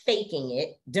 They're faking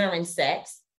it during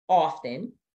sex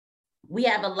often. We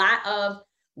have a lot of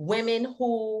women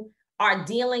who are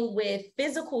dealing with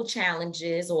physical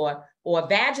challenges or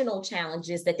vaginal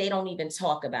challenges that they don't even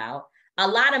talk about. A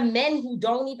lot of men who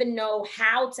don't even know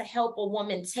how to help a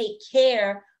woman take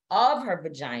care of her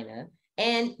vagina.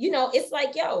 And, it's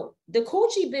like, the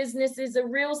coochie business is a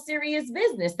real serious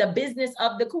business. The business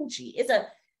of the coochie.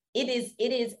 It is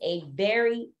a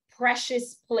very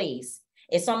precious place.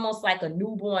 It's almost like a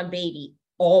newborn baby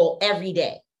every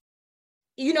day.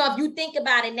 If you think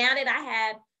about it, now that I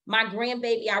have my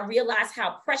grandbaby, I realize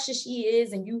how precious she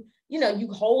is. And you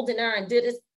holding her and did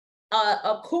this.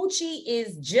 A coochie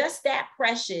is just that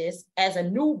precious as a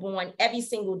newborn every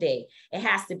single day. It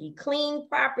has to be cleaned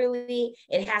properly.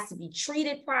 It has to be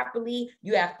treated properly.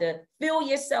 You have to fill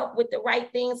yourself with the right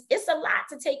things. It's a lot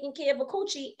to taking care of a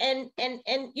coochie. And I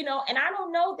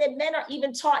don't know that men are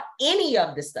even taught any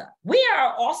of the stuff. We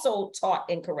are also taught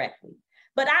incorrectly,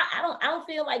 but I don't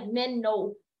feel like men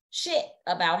know shit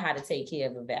about how to take care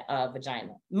of a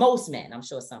vagina. Most men, I'm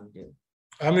sure some do.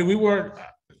 I mean, we weren't,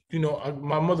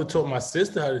 my mother taught my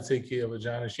sister how to take care of a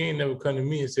vagina. She ain't never come to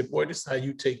me and said, boy, this is how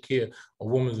you take care of a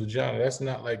woman's vagina. That's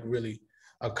not like really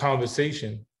a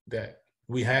conversation that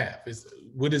we have.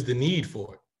 What is the need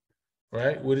for it?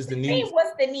 right? What is the need?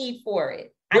 What's the need for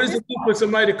it? What is the need for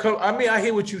somebody to come? I mean, I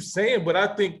hear what you're saying, but I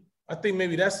think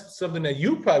maybe that's something that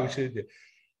you probably should do.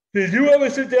 Did you ever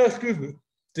sit down? Excuse me.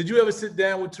 Did you ever sit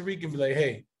down with Tariq and be like,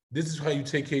 "Hey, this is how you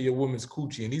take care of your woman's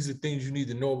coochie, and these are things you need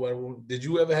to know about a woman"? Did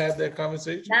you ever have that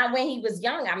conversation? Not when he was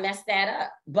young. I messed that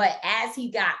up. But as he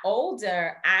got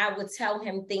older, I would tell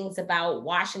him things about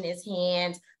washing his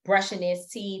hands, brushing his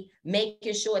teeth,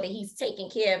 making sure that he's taking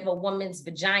care of a woman's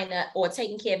vagina or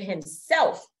taking care of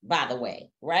himself, by the way,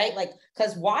 right? Like,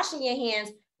 because washing your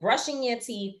hands, brushing your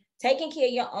teeth, taking care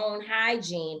of your own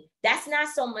hygiene, that's not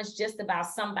so much just about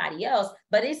somebody else,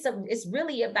 but it's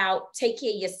really about take care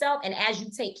of yourself. And as you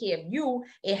take care of you,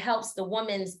 it helps the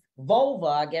woman's vulva,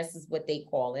 I guess is what they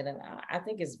call it. And I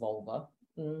think it's vulva.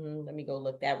 Let me go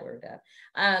look that word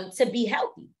up, to be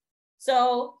healthy.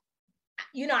 So,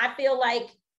 I feel like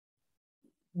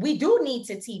we do need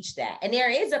to teach that. And there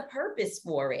is a purpose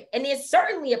for it. And there's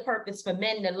certainly a purpose for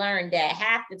men to learn that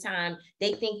half the time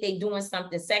they think they're doing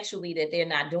something sexually that they're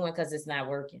not doing because it's not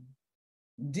working.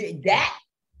 That?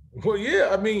 Well, yeah,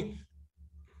 I mean,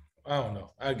 I don't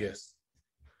know. I guess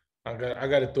I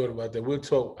got a thought about that. We'll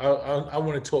talk. I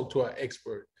want to talk to our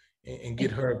expert and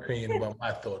get her opinion about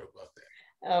my thought about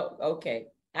that. Oh, okay.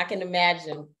 I can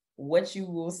imagine what you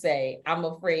will say. I'm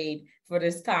afraid for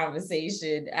this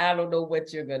conversation. I don't know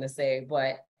what you're gonna say,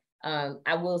 but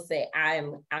I will say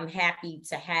I'm happy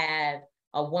to have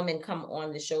a woman come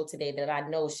on the show today that I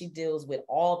know she deals with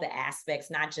all the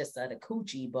aspects, not just of the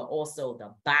coochie, but also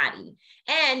the body.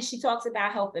 And she talks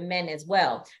about helping men as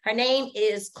well. Her name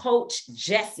is Coach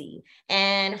Jessie,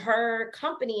 and her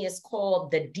company is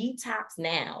called The Detox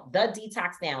Now. The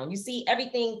Detox Now. And you see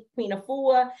everything, Queen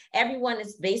Afua, everyone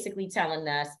is basically telling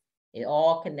us it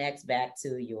all connects back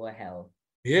to your health.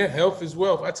 Yeah, health is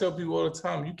wealth. I tell people all the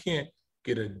time, you can't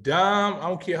get a dime. I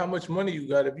don't care how much money you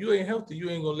got. If you ain't healthy, you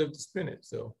ain't gonna live to spend it.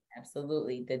 So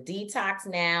absolutely. The Detox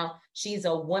Now, she's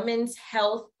a women's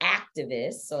health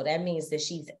activist. So that means that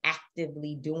she's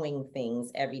actively doing things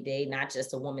every day, not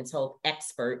just a women's health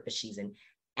expert, but she's an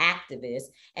activist.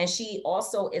 And she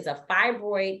also is a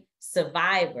fibroid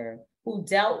survivor who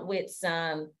dealt with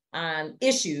some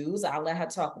issues. I'll let her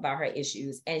talk about her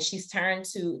issues. And she's turned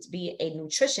to be a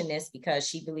nutritionist because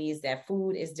she believes that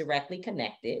food is directly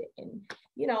connected. And,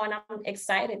 and I'm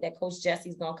excited that Coach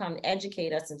Jessie's going to come and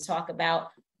educate us and talk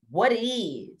about what it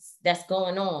is that's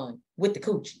going on with the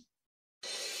coochie.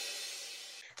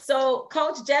 So,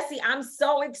 Coach Jessie, I'm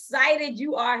so excited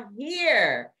you are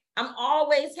here. I'm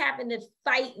always having to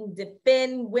fight and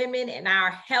defend women and our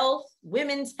health,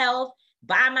 women's health,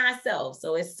 by myself.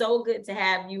 So it's so good to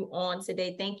have you on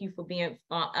today. Thank you for being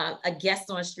a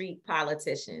guest on Street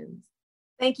Politicians.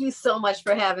 Thank you so much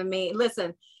for having me.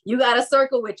 Listen, you got a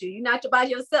circle with you. You're not by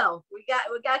yourself. We got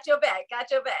your back.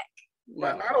 Got your back.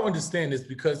 Well, I don't understand this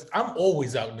because I'm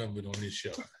always outnumbered on this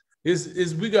show.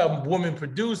 We got women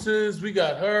producers. We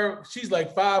got her. She's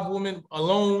like 5 women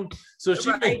alone. So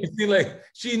she makes me feel like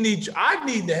I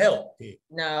need the help here.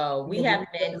 No, we have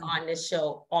been on this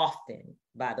show often,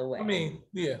 by the way. I mean,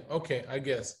 yeah, okay, I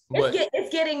guess. It's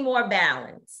getting more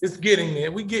balanced. It's getting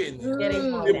there. We're getting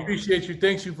there. We appreciate you.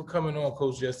 Thank you for coming on,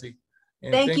 Coach Jessie.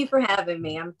 And thank you for having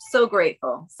me. I'm so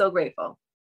grateful. So grateful.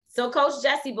 So, Coach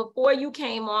Jessie, before you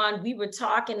came on, we were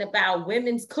talking about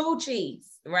women's coochies,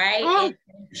 right?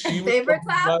 Favorite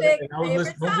topic.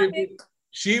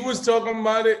 She was talking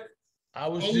about it.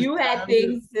 You had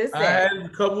things to say. I had a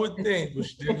couple of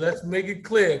things, but let's make it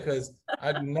clear because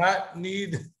I do not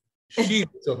need. She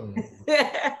was talking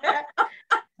about.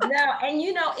 No, and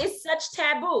it's such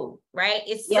taboo, right?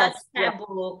 It's such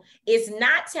taboo. It's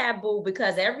not taboo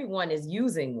because everyone is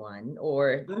using one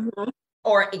or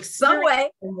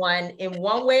experiencing one in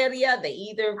one way or the other.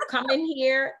 Either come in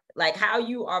here, like how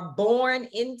you are born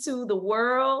into the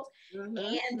world,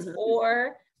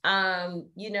 or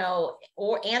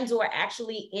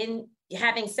actually in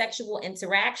having sexual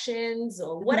interactions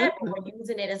or whatever, or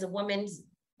using it as a woman's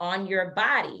on your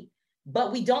body.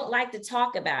 But we don't like to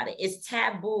talk about it. It's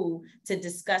taboo to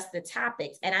discuss the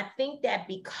topics. And I think that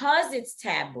because it's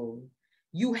taboo,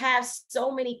 you have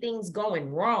so many things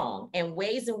going wrong and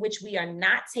ways in which we are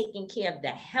not taking care of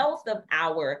the health of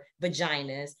our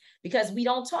vaginas because we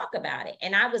don't talk about it.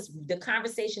 And the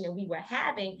conversation that we were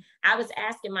having, I was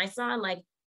asking my son, like,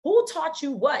 who taught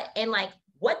you what? And like,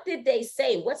 what did they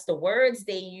say? What's the words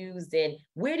they used? And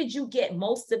where did you get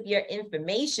most of your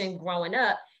information growing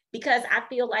up? Because I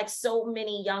feel like so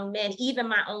many young men, even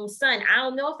my own son, I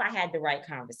don't know if I had the right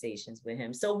conversations with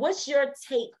him. So what's your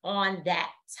take on that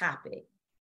topic?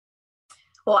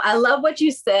 Well, I love what you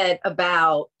said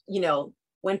about,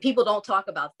 when people don't talk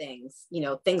about things,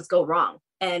 things go wrong.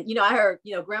 And, I heard,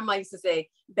 grandma used to say,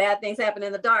 bad things happen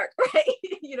in the dark, right?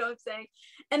 You know what I'm saying?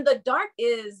 And the dark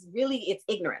is really, it's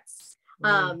ignorance.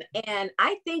 And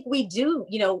I think we do,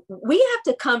 we have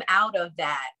to come out of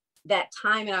that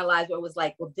time in our lives where it was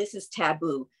like, well, this is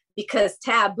taboo, because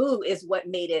taboo is what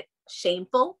made it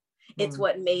shameful. It's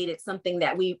what made it something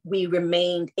that we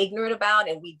remained ignorant about,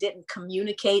 and we didn't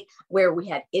communicate where we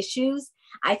had issues.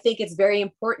 I think it's very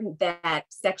important that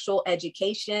sexual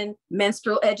education,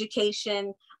 menstrual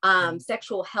education,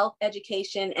 sexual health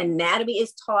education, anatomy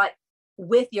is taught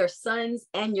with your sons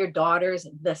and your daughters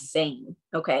the same,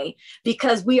 okay?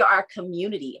 Because we are our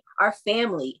community, our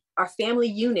family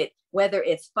unit, whether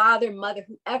it's father, mother,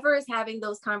 whoever is having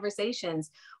those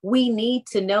conversations, we need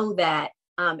to know that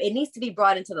it needs to be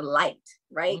brought into the light,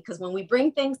 right? Because when we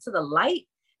bring things to the light,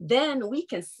 then we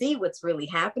can see what's really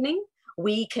happening.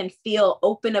 We can feel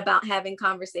open about having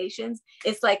conversations.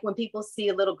 It's like when people see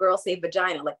a little girl say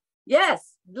vagina, like,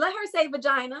 yes, let her say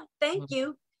vagina. Thank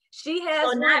you. She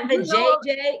has. So not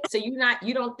vajayjay. So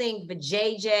you don't think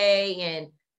vajayjay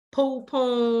and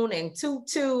poo-poon and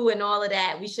tutu and all of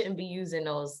that, we shouldn't be using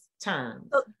those terms.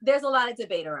 So there's a lot of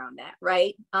debate around that,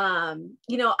 right? I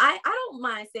don't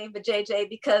mind saying vajayjay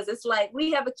because it's like we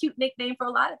have a cute nickname for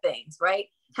a lot of things, right?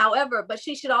 However, but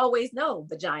she should always know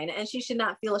vagina, and she should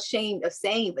not feel ashamed of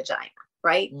saying vagina,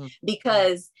 right?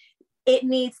 Because it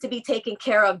needs to be taken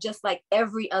care of just like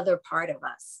every other part of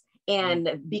us.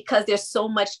 And because there's so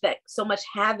much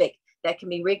havoc that can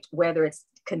be wreaked, whether it's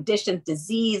conditions,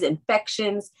 disease,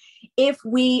 infections, if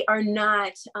we are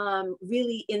not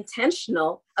really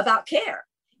intentional about care,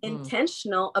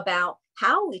 intentional about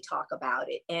how we talk about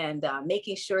it, and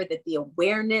making sure that the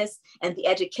awareness and the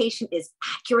education is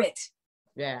accurate.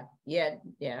 Yeah. Go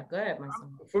ahead, my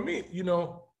son. For me,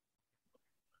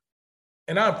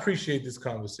 and I appreciate this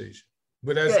conversation,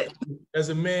 but as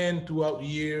a man throughout the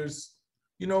years,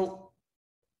 I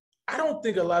don't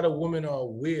think a lot of women are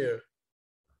aware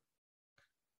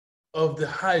of the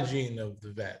hygiene of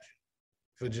the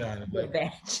vagina.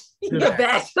 The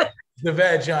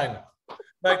vagina.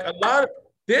 Like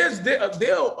there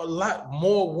are a lot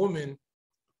more women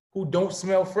who don't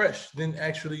smell fresh than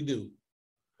actually do.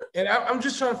 And I'm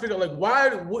just trying to figure out,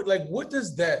 what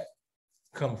does that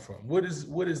come from? What does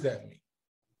that mean?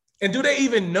 And do they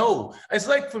even know? It's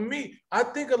like, for me, I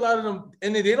think a lot of them,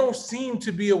 and they don't seem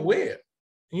to be aware.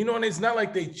 And it's not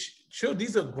like these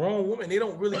are grown women. They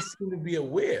don't really seem to be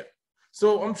aware.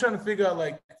 So I'm trying to figure out,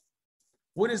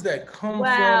 what does that come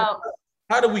from?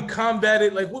 How do we combat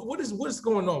it? What's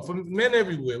going on for men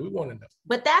everywhere? We want to know.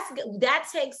 But that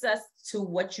takes us to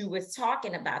what you was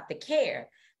talking about, the care,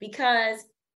 because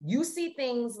you see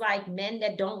things like men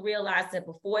that don't realize that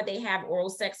before they have oral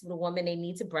sex with a woman, they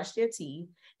need to brush their teeth.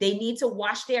 They need to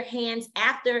wash their hands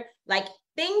after,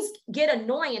 things get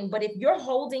annoying, but if you're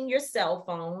holding your cell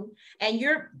phone and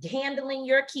you're handling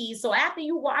your keys, so after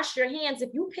you wash your hands, if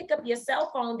you pick up your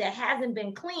cell phone that hasn't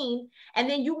been cleaned, and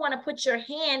then you want to put your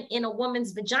hand in a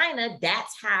woman's vagina,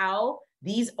 that's how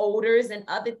these odors and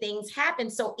other things happen.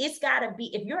 So it's got to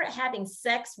be, if you're having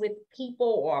sex with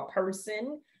people or a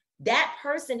person, that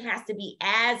person has to be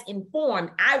as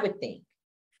informed, I would think,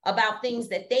 about things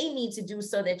that they need to do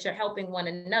so that you're helping one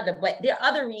another. But there are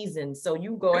other reasons. So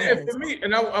you go ahead. For me,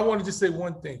 and I wanted to say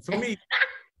one thing. For me,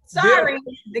 sorry,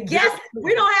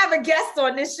 we don't have a guest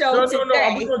on this show today. No,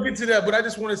 I'm going to get to that, but I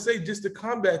just want to say, just to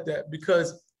combat that,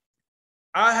 because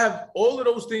I have all of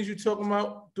those things you're talking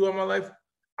about throughout my life.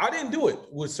 I didn't do it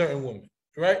with certain women,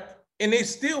 right? And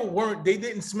they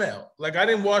didn't smell. I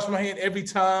didn't wash my hand every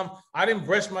time. I didn't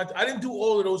I didn't do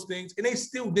all of those things, and they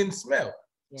still didn't smell.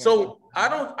 Yeah. So I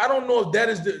don't know if that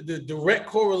is the direct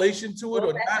correlation to it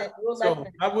or not.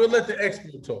 I will let the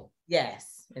expert talk.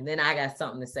 Yes, and then I got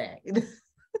something to say.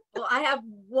 Well, I have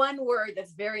one word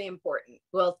that's very important.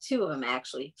 Well, two of them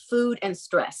actually: food and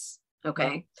stress.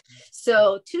 Okay,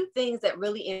 so two things that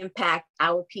really impact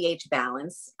our pH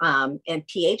balance, and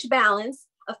pH balance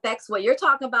affects what you're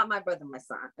talking about, my brother, my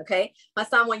son. Okay, my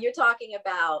son, when you're talking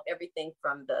about everything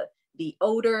from the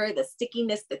odor, the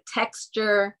stickiness, the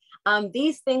texture,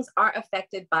 these things are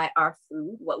affected by our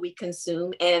food, what we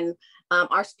consume, and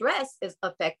our stress is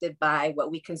affected by what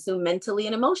we consume mentally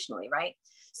and emotionally, right?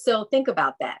 So think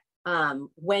about that.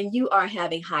 When you are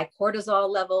having high cortisol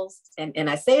levels, and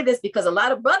I say this because a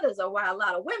lot of brothers are why a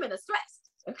lot of women are stressed,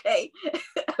 okay?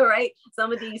 All right,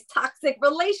 some of these toxic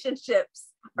relationships,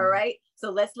 all right? So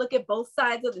let's look at both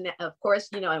sides of the net. Of course,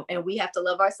 and we have to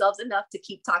love ourselves enough to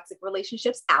keep toxic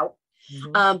relationships out.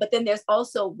 But then there's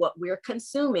also what we're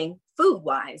consuming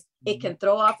food-wise. It can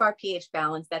throw off our pH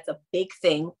balance. That's a big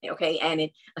thing, okay?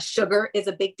 And sugar is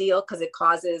a big deal because it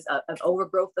causes an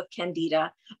overgrowth of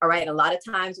candida, all right? A lot of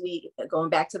times going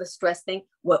back to the stress thing,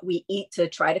 what we eat to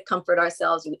try to comfort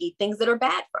ourselves, we eat things that are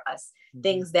bad for us,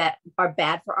 things that are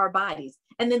bad for our bodies.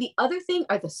 And then the other thing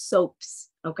are the soaps,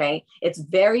 okay? It's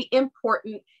very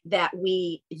important that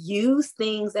we use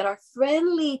things that are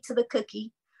friendly to the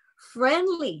cookie,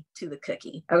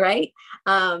 all right?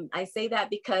 I say that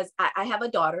because I have a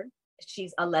daughter,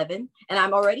 she's 11, and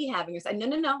I'm already having her say,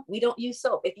 no, we don't use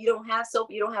soap. If you don't have soap,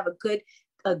 you don't have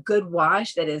a good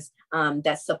wash that is,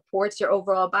 that supports your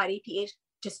overall body pH,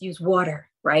 just use water,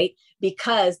 right?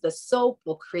 Because the soap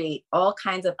will create all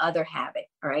kinds of other havoc,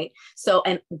 all right? So,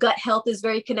 and gut health is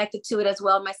very connected to it as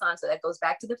well, my son. So that goes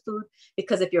back to the food,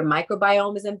 because if your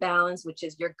microbiome is imbalanced, which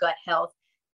is your gut health,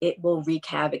 it will wreak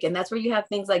havoc. And that's where you have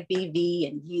things like BV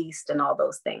and yeast and all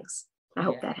those things. I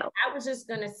hope that helps. I was just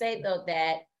going to say, though,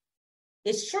 that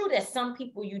it's true that some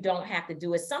people you don't have to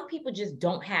do it. Some people just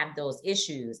don't have those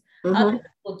issues. Other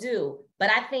people do. But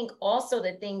I think also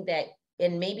the thing that,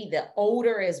 and maybe the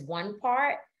odor is one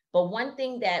part, but one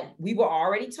thing that we were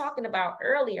already talking about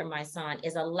earlier, my son,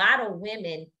 is a lot of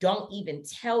women don't even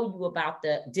tell you about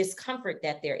the discomfort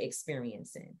that they're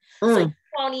experiencing. So you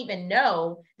don't even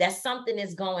know that something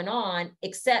is going on,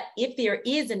 except if there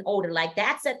is an odor. Like,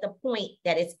 that's at the point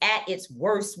that it's at its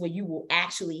worst where you will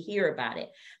actually hear about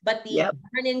it. But the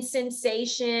burning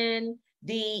sensation,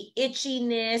 the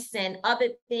itchiness and other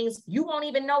things, you won't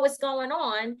even know what's going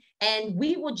on. And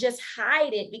we will just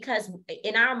hide it because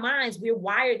in our minds, we're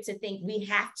wired to think we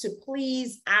have to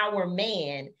please our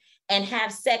man and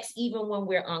have sex even when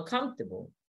we're uncomfortable.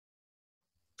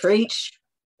 Preach.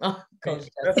 Oh, Coach.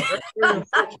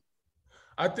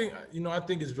 I think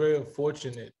it's very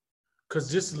unfortunate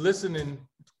because just listening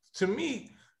to me,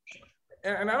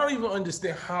 and I don't even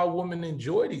understand how women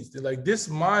enjoy these. Like, this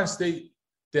mind state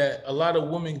that a lot of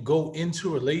women go into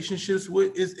relationships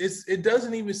with, it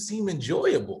doesn't even seem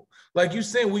enjoyable. Like you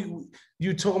saying,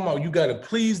 you talking about you gotta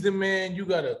please the man, you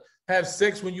gotta have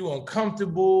sex when you're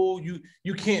uncomfortable,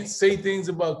 you can't say things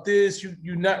about this,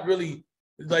 you're not really,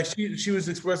 like she was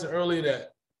expressing earlier that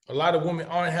a lot of women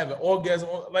aren't having orgasm.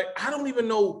 Like, I don't even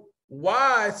know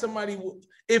why somebody would,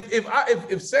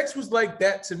 if sex was like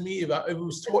that to me, if it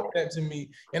was taught that to me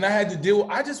and I had to deal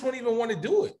with, I just wouldn't even want to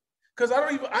do it. Because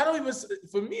I don't even,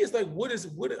 for me, it's like,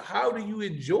 how do you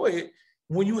enjoy it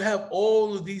when you have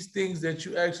all of these things that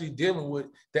you're actually dealing with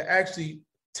that actually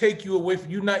take you away from,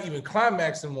 you're not even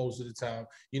climaxing most of the time.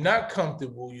 You're not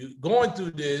comfortable. You're going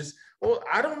through this. Well,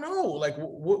 I don't know. Like,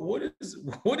 what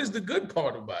is the good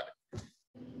part about it?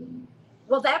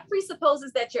 Well, that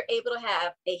presupposes that you're able to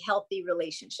have a healthy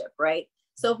relationship, right?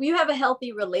 So if you have a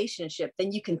healthy relationship,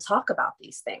 then you can talk about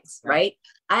these things, right?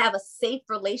 I have a safe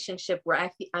relationship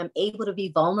where I'm able to be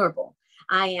vulnerable.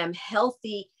 I am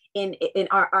healthy in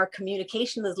our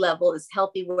communication level is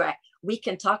healthy where we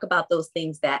can talk about those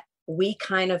things that we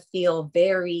kind of feel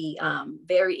very,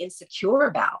 very insecure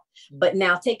about. But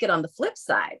now take it on the flip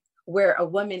side, where a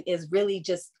woman is really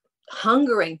just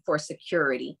hungering for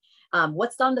security.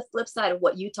 What's on the flip side of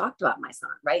what you talked about, my son,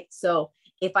 right? So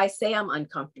if I say I'm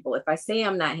uncomfortable, if I say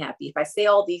I'm not happy, if I say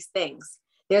all these things,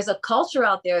 there's a culture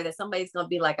out there that somebody's going to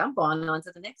be like, I'm going on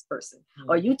to the next person,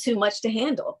 or you too much to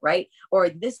handle, right? Or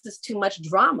this is too much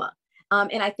drama.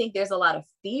 And I think there's a lot of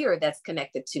fear that's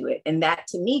connected to it. And that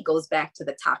to me goes back to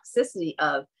the toxicity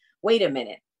of, wait a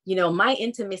minute, my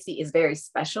intimacy is very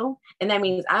special. And that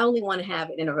means I only want to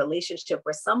have it in a relationship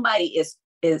where somebody is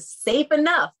safe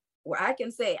enough where I can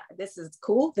say, this is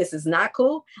cool, this is not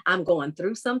cool. I'm going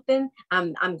through something.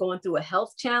 I'm going through a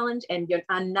health challenge, and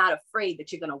I'm not afraid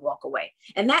that you're going to walk away.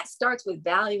 And that starts with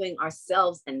valuing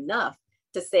ourselves enough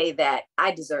to say that I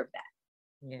deserve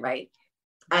that, right?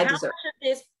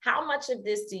 How much of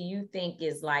this do you think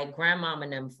is like grandmama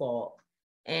and them fault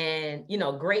and,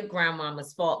 great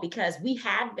grandmama's fault? Because we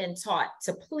have been taught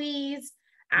to please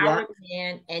our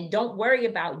man and don't worry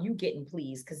about you getting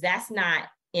pleased, because that's not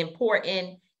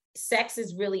important. Sex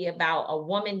is really about a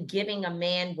woman giving a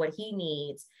man what he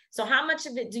needs. So how much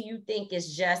of it do you think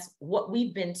is just what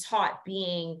we've been taught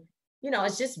being,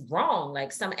 it's just wrong?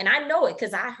 And I know it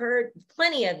because I heard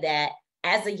plenty of that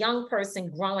as a young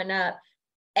person growing up.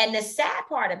 And the sad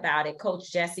part about it, Coach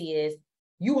Jesse, is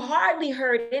you hardly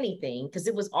heard anything because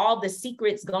it was all the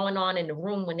secrets going on in the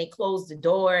room when they closed the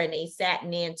door and they sat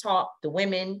in there and talked, the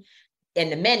women. And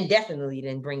the men definitely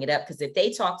didn't bring it up, because if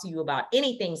they talked to you about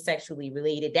anything sexually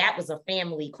related, that was a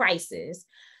family crisis.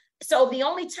 So the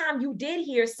only time you did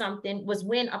hear something was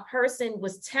when a person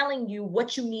was telling you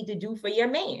what you need to do for your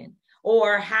man,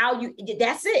 or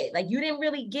that's it. Like, you didn't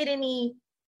really get any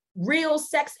real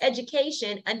sex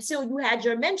education until you had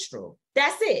your menstrual.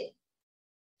 That's it.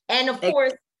 And of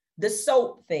course, the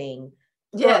soap thing.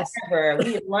 Yes. Forever,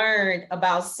 we learned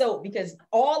about soap because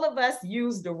all of us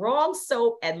used the wrong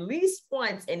soap at least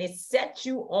once, and it set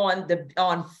you on fire.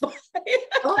 On fire.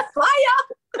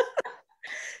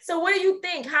 So what do you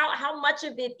think? How much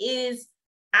of it is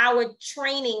our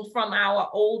training from our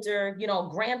older,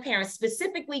 grandparents,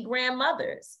 specifically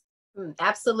grandmothers?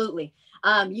 Absolutely.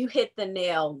 You hit the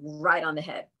nail right on the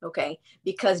head. Okay.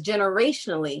 Because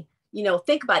generationally,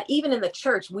 think about it, even in the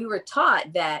church, we were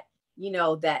taught that,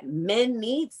 that men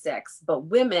need sex, but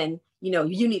women,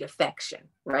 you need affection,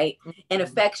 right? Mm-hmm. And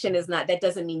affection that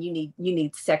doesn't mean you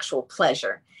need sexual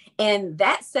pleasure. And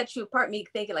that sets you apart, me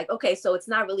thinking like, okay, so it's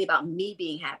not really about me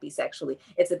being happy sexually.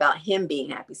 It's about him being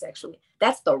happy sexually.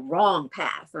 That's the wrong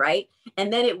path, right?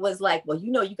 And then it was like, well,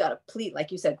 you got to please,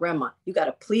 like you said, grandma, you got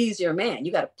to please your man.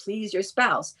 You got to please your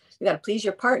spouse. You got to please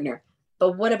your partner.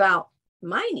 But what about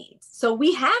my needs? So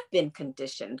we have been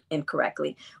conditioned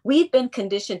incorrectly. We've been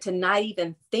conditioned to not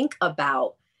even think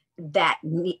about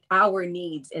our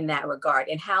needs in that regard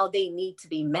and how they need to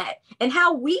be met and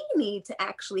how we need to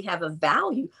actually have a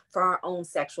value for our own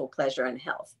sexual pleasure and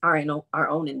health, our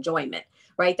own enjoyment,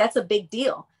 right? That's a big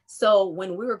deal. So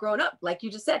when we were growing up, like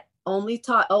you just said, only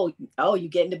taught, oh, you're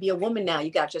getting to be a woman now. You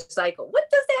got your cycle. What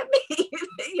does that mean?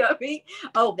 You know what I mean?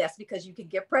 Oh, that's because you can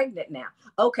get pregnant now.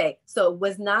 Okay. So it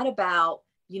was not about,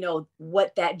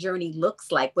 what that journey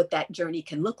looks like, what that journey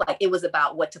can look like. It was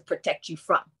about what to protect you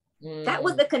from. That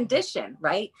was the condition,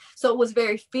 right? So it was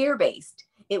very fear-based.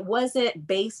 It wasn't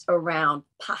based around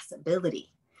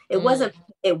possibility. It wasn't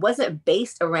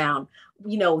based around,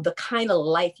 the kind of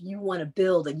life you want to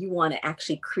build and you want to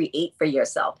actually create for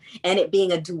yourself, and it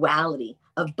being a duality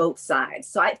of both sides.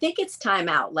 So I think it's time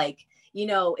out. Like,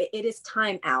 it is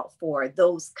time out for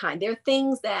those there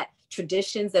are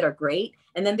traditions that are great.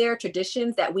 And then there are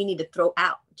traditions that we need to throw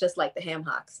out, just like the ham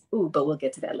hocks. Ooh, but we'll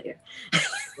get to that later.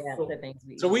 Yeah,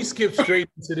 so we skipped straight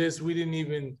into this. We didn't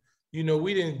even,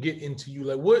 we didn't get into you.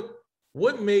 Like,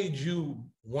 what made you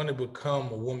want to become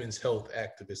a women's health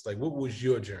activist? Like, what was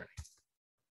your journey?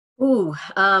 Ooh,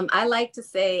 I like to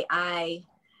say I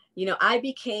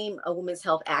became a women's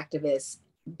health activist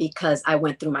because I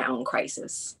went through my own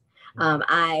crisis. At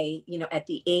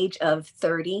the age of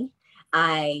 30,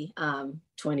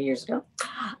 20 years ago,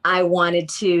 I wanted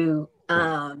to,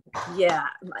 thank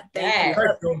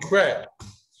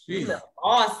you.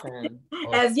 Awesome.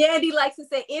 As Yandy likes to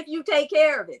say, if you take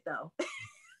care of it though.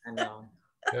 I know.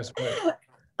 That's right.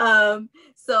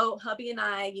 So hubby and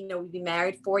I, we've been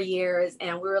married 4 years,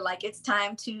 and we were like, it's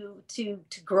time to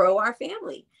grow our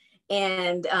family.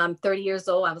 And 30 years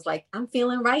old, I was like, I'm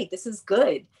feeling right. This is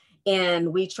good.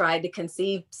 And we tried to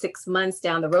conceive 6 months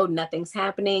down the road, nothing's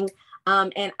happening.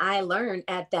 And I learned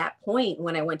at that point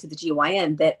when I went to the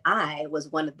GYN that I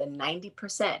was one of the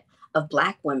 90% of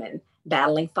Black women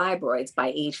battling fibroids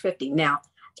by age 50. Now,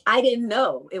 I didn't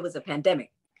know it was a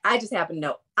pandemic. I just happened to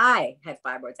know I had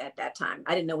fibroids at that time.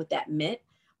 I didn't know what that meant,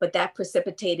 but that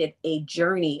precipitated a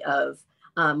journey of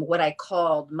what I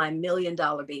called my $1 million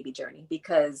baby journey,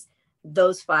 because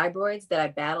those fibroids that I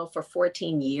battled for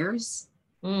 14 years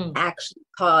actually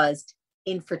caused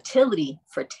infertility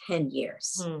for 10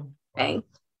 years. Okay.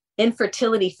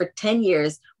 Infertility for 10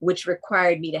 years, which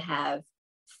required me to have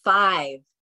 5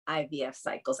 IVF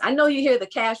cycles. I know you hear the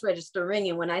cash register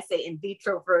ringing when I say in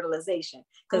vitro fertilization,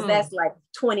 because that's like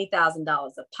 $20,000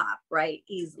 a pop, right?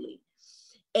 Easily.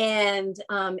 And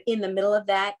in the middle of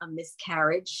that, a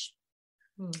miscarriage,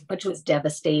 which was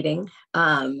devastating.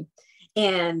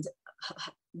 And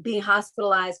being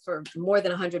hospitalized for more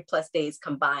than 100 plus days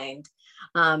combined.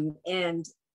 And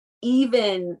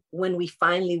even when we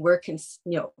finally were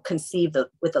conceived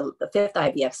with the 5th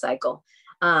IVF cycle,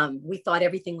 we thought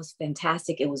everything was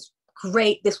fantastic. It was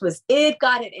great. This was it.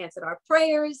 God had answered our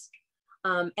prayers.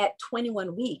 At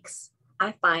 21 weeks,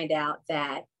 I find out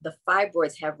that the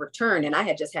fibroids have returned, and I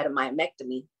had just had a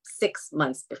myomectomy 6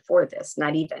 months before this,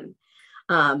 not even,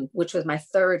 which was my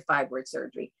 3rd fibroid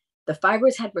surgery. The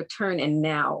fibroids had returned, and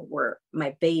now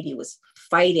my baby was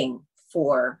fighting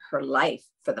for her life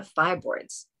for the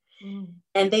fibroids.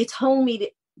 And they told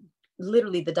me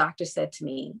literally, the doctor said to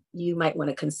me, you might want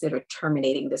to consider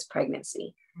terminating this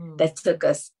pregnancy. That took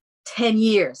us 10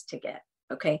 years to get,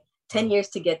 10 years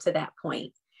to get to that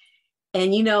point.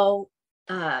 And,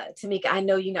 Tamika, I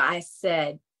know, I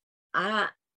said,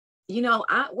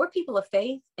 we're people of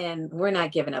faith, and we're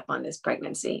not giving up on this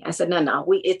pregnancy. I said, no,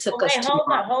 it took us.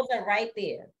 Hold it right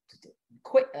there.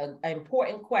 Quick, an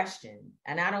important question.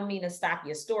 And I don't mean to stop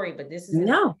your story, but this is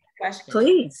a question.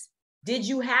 Please. Did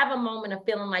you have a moment of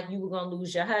feeling like you were going to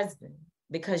lose your husband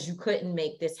because you couldn't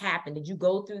make this happen? Did you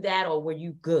go through that, or were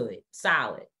you good,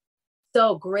 solid?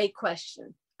 So great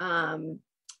question.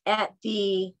 At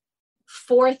the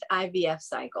 4th IVF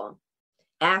cycle,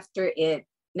 after it,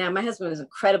 now my husband was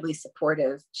incredibly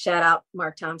supportive. Shout out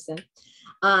Mark Thompson.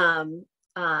 And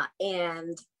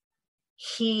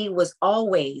he was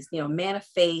always, man of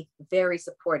faith, very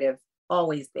supportive,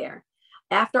 always there.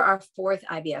 After our 4th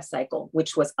IVF cycle,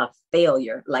 which was a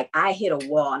failure, like I hit a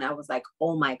wall and I was like,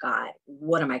 oh my God,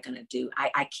 what am I going to do?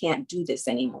 I can't do this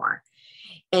anymore.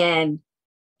 And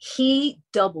he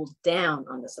doubled down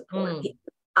on the support.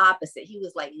 Opposite. He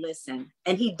was like, listen,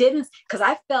 and he didn't, because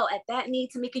I felt at that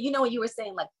need, Tamika, when you were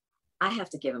saying like, I have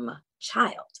to give him a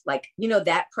child, like,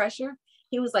 that pressure.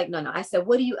 He was like, no. I said,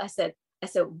 I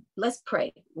said, let's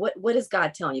pray. What is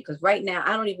God telling you? Because right now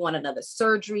I don't even want another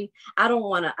surgery. I don't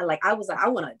want to, I was like, I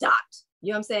want to adopt,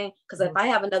 you know what I'm saying? Because if I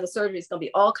have another surgery, it's going to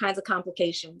be all kinds of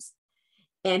complications.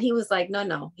 And he was like,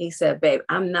 no. He said, babe,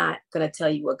 I'm not going to tell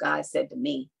you what God said to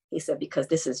me. He said, because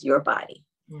this is your body.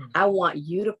 I want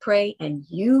you to pray and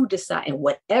you decide, and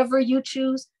whatever you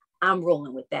choose, I'm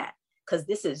rolling with that, because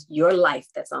this is your life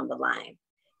that's on the line.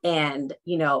 And,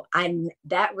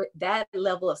 that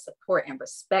level of support and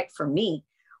respect for me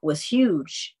was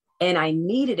huge. And I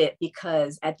needed it,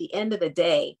 because at the end of the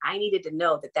day, I needed to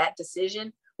know that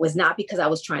decision was not because I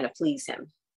was trying to please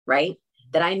him, right?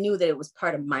 That I knew that it was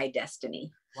part of my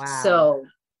destiny. Wow. So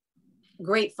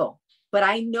grateful. But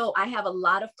I know I have a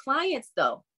lot of clients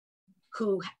though,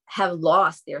 who have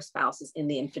lost their spouses in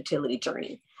the infertility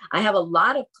journey. I have a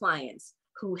lot of clients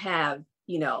who have,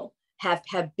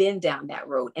 have been down that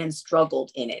road and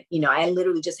struggled in it. I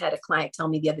literally just had a client tell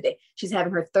me the other day, she's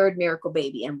having her 3rd miracle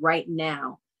baby. And right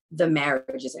now the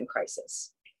marriage is in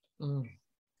crisis.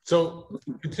 So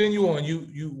continue on.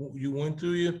 You went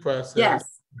through your process.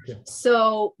 Yes. Okay.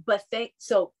 So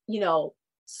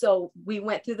we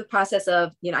went through the process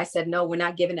of, I said, no, we're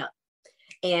not giving up.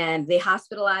 And they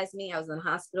hospitalized me. I was in the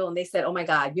hospital and they said, oh my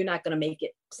God, you're not going to make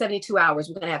it 72 hours.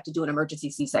 We're going to have to do an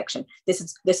emergency C-section. This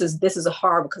is a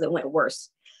horrible, because it went worse.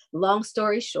 Long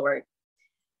story short,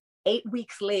 8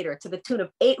 weeks later, to the tune of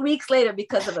 8 weeks later,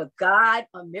 because of a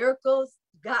miraculous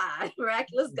God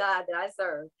that I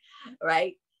serve,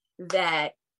 right?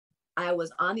 That I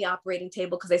was on the operating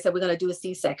table, because they said, we're going to do a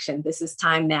C-section. This is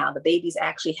time now. The baby's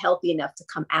actually healthy enough to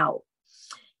come out.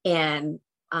 And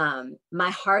my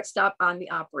heart stopped on the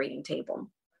operating table.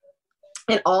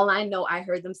 And all I know, I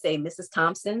heard them say, Mrs.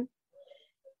 Thompson,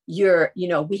 we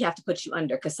have to put you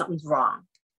under because something's wrong.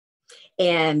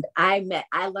 And I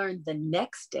learned the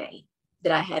next day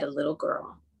that I had a little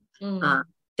girl.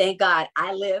 Thank God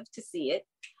I lived to see it.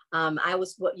 I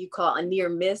was what you call a near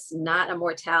miss, not a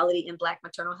mortality in Black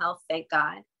maternal health. Thank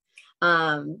God.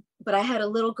 But I had a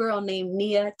little girl named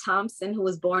Nia Thompson, who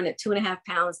was born at 2.5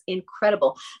 pounds.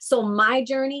 Incredible. So my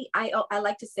journey, I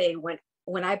like to say, when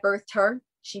I birthed her,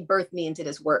 she birthed me into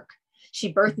this work.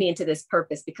 She birthed me into this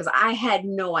purpose, because I had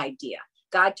no idea.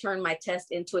 God turned my test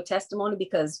into a testimony,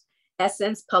 because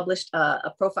Essence published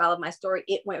a profile of my story.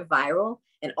 It went viral.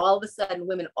 And all of a sudden,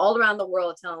 women all around the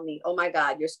world telling me, oh my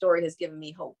God, your story has given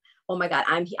me hope. Oh my God,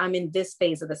 I'm in this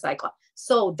phase of the cycle.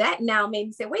 So that now made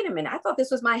me say, wait a minute, I thought this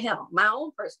was my hell, my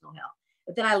own personal hell.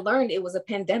 But then I learned it was a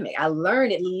pandemic. I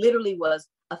learned it literally was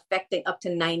affecting up to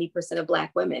 90% of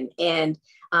Black women. And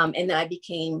then I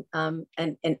became an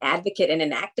advocate and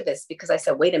an activist, because I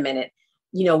said, wait a minute,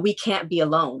 we can't be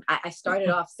alone. I started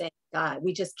off saying, God,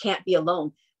 we just can't be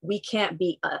alone. We can't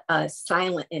be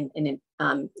silent and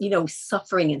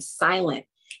suffering in silent.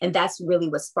 And that's really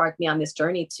what sparked me on this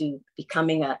journey to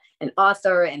becoming an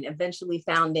author, and eventually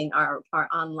founding our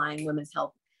online women's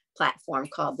health platform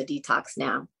called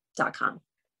thedetoxnow.com.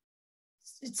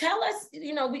 Tell us,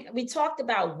 we talked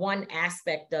about one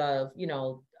aspect of,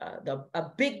 a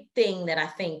big thing that I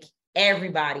think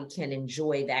everybody can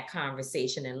enjoy that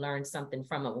conversation and learn something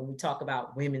from it when we talk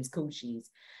about women's coochies.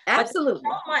 Absolutely.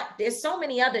 There's so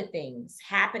many other things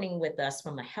happening with us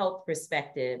from a health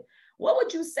perspective. What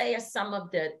would you say are some of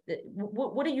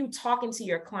what are you talking to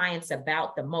your clients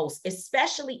about the most,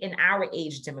 especially in our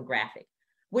age demographic,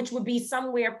 which would be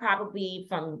somewhere probably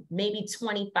from maybe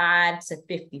 25 to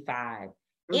 55?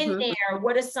 In there,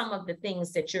 what are some of the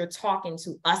things that you're talking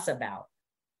to us about?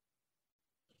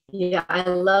 Yeah, I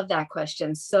love that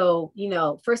question. So,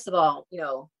 first of all,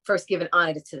 first give an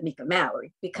honor to Tamika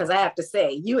Mallory, because I have to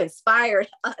say, you inspired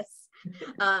us.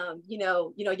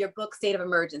 Your book, State of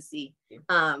Emergency,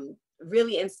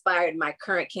 really inspired my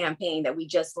current campaign that we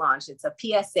just launched. It's a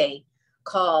PSA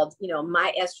called,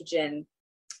 My Estrogen,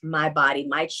 My Body,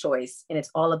 My Choice. And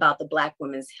it's all about the Black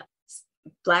women's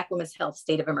Black women's health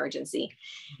state of emergency.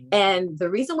 And the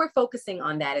reason we're focusing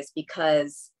on that is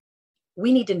because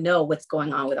we need to know what's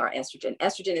going on with our estrogen.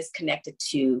 Estrogen is connected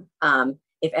to,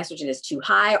 if estrogen is too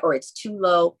high or it's too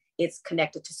low, it's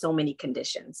connected to so many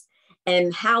conditions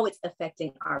and how it's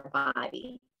affecting our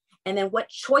body. And then what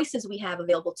choices we have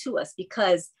available to us,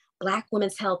 because Black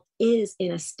women's health is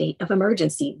in a state of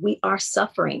emergency. We are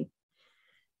suffering.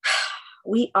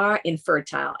 We are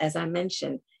infertile, as I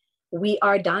mentioned. We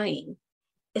are dying,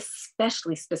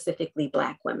 especially specifically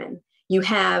Black women. You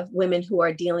have women who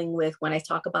are dealing with, when I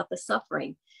talk about the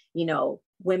suffering, you know,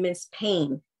 women's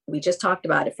pain. We just talked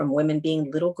about it, from women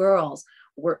being little girls,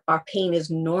 where our pain is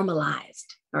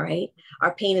normalized, all right?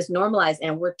 Our pain is normalized,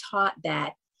 and we're taught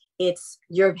that it's,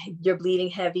 you're bleeding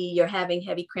heavy, you're having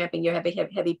heavy cramping, you're having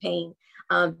heavy pain.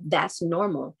 That's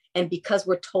normal. And because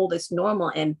we're told it's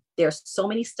normal, and there's so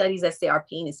many studies that say our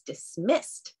pain is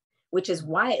dismissed, which is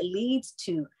why it leads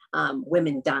to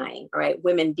women dying, right?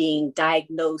 Women being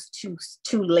diagnosed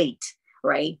too late,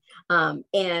 right?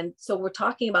 And so we're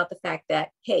talking about the fact that,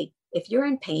 hey, if you're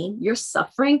in pain, you're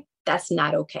suffering, that's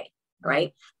not okay,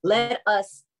 right? Let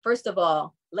us, first of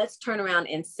all, let's turn around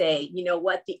and say, you know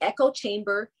what, the echo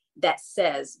chamber that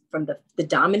says, from the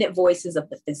dominant voices of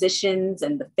the physicians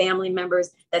and the family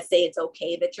members that say it's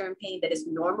okay that you're in pain, that it's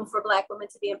normal for Black women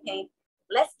to be in pain,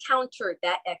 let's counter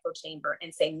that echo chamber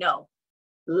and say, no,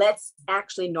 let's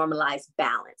actually normalize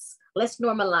balance. Let's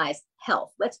normalize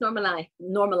health. Let's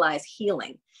normalize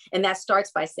healing. And that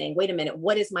starts by saying, wait a minute,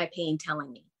 what is my pain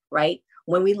telling me, right?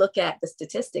 When we look at the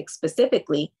statistics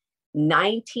specifically,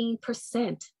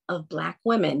 19% of Black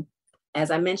women,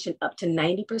 as I mentioned, up to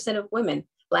 90% of women,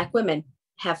 Black women,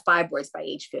 have fibroids by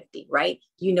age 50, right?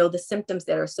 You know the symptoms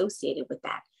that are associated with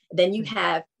that. Then you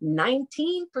have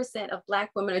 19% of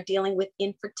Black women are dealing with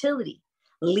infertility.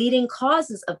 Leading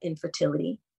causes of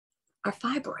infertility are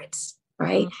fibroids,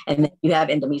 right? And then you have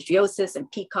endometriosis and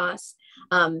PCOS.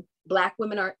 Black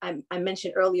women are, I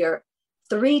mentioned earlier,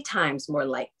 3 times more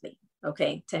likely,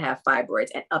 okay, to have fibroids,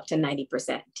 and up to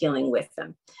 90% dealing with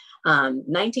them.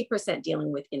 90%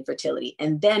 dealing with infertility.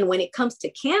 And then when it comes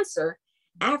to cancer,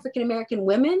 African-American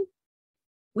women,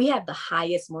 we have the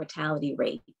highest mortality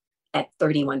rate at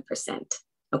 31%,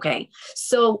 okay?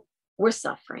 So we're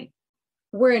suffering,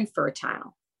 we're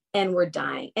infertile, and we're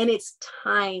dying, and it's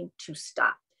time to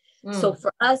stop. So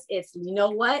for us, it's, you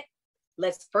know what?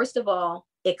 Let's first of all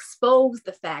expose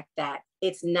the fact that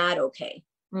it's not okay.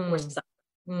 We're suffering,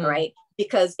 all right?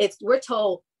 Because we're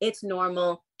told it's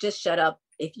normal, just shut up.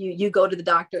 If you go to the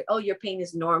doctor, oh, your pain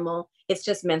is normal, it's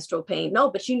just menstrual pain. No,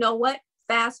 but you know what?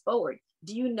 Fast forward.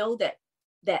 Do you know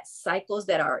that cycles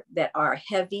that are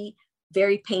heavy,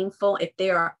 very painful, if they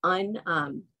are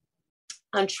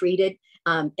untreated,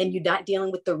 and you're not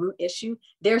dealing with the root issue,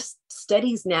 there's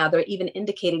studies now that are even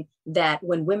indicating that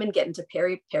when women get into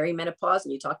perimenopause,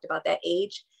 and you talked about that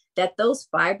age, that those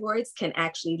fibroids can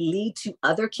actually lead to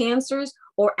other cancers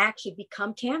or actually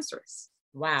become cancerous.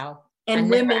 Wow. And I've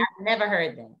women, never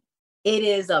heard that. It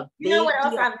is a big You know what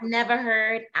else deal. I've never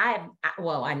heard? I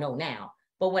know now,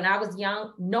 but when I was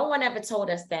young, no one ever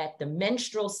told us that the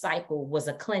menstrual cycle was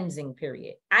a cleansing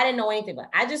period. I didn't know anything about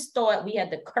it. I just thought we had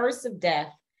the curse of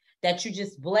death, that you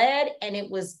just bled, and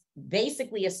it was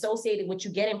basically associated with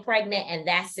you getting pregnant, and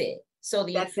that's it. So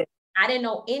that's it. I didn't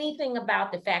know anything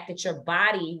about the fact that your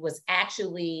body was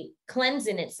actually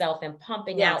cleansing itself and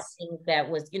pumping out things that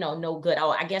was, no good.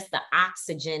 Oh, I guess the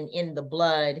oxygen in the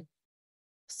blood,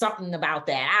 something about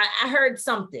that. I heard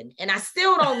something, and I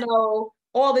still don't know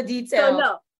all the details,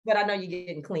 but I know you're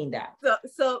getting cleaned out.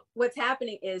 So what's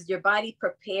happening is your body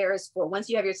prepares for, once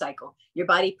you have your cycle, your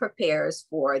body prepares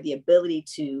for the ability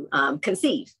to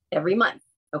conceive every month,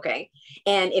 okay?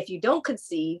 And if you don't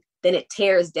conceive, then it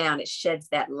tears down, it sheds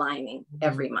that lining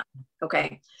every month,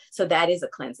 okay? So that is a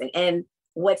cleansing. And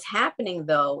what's happening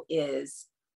though is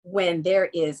when there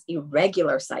is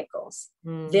irregular cycles,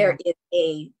 there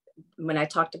is when I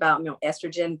talked about,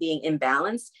 estrogen being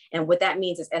imbalanced, and what that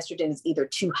means is estrogen is either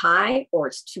too high or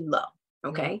it's too low,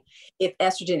 okay? If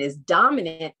estrogen is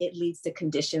dominant, it leads to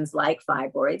conditions like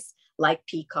fibroids, like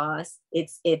PCOS.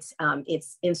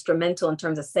 It's instrumental in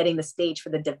terms of setting the stage for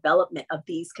the development of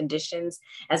these conditions,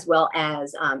 as well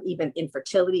as even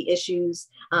infertility issues,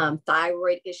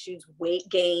 thyroid issues, weight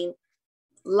gain.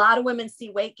 A lot of women see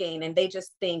weight gain and they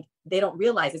just think, they don't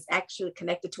realize it's actually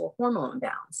connected to a hormone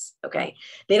imbalance, okay?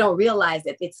 They don't realize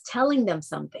that it's telling them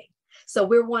something. So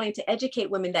we're wanting to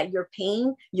educate women that your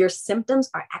pain, your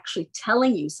symptoms are actually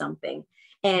telling you something.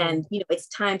 And, it's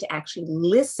time to actually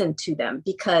listen to them,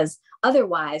 because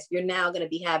otherwise you're now going to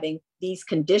be having these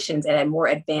conditions at more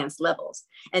advanced levels.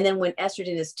 And then when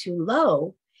estrogen is too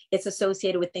low, It's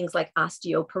associated with things like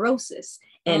osteoporosis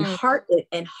and heart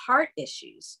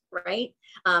issues, right?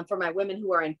 For my women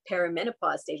who are in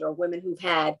perimenopause stage, or women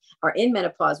are in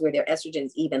menopause where their estrogen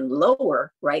is even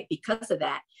lower, right? Because of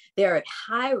that, they're at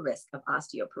high risk of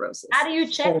osteoporosis. How do you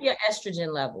check your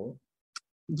estrogen level?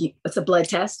 It's a blood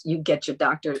test. You get your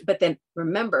doctor, but then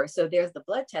remember, so there's the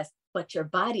blood test, but your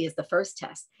body is the first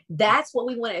test. That's what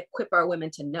we want to equip our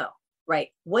women to know, right?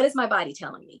 What is my body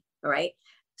telling me? All right.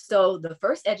 So the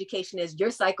first education is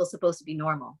your cycle is supposed to be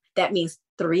normal. That means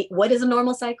what is a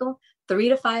normal cycle? 3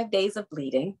 to 5 days of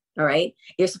bleeding. All right.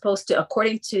 You're supposed to,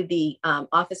 according to the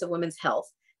Office of Women's Health,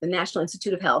 the National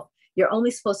Institute of Health, you're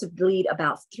only supposed to bleed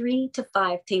about 3 to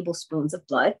 5 tablespoons of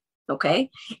blood. Okay.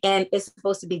 And it's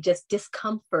supposed to be just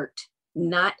discomfort,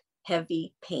 not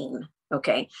heavy pain.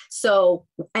 Okay. So,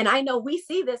 and I know we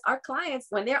see this, our clients,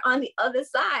 when they're on the other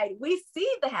side, we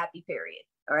see the happy period.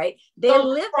 All right. They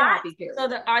live the happy period. So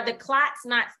are the clots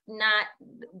not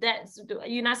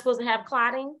you're not supposed to have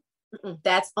clotting?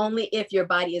 That's only if your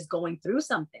body is going through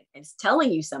something. It's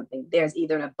telling you something. There's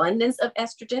either an abundance of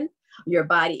estrogen, your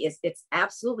body it's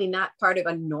absolutely not part of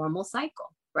a normal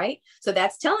cycle. Right. So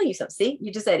that's telling you something. See,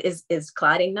 you just said, is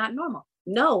clotting not normal?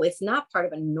 No, it's not part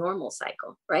of a normal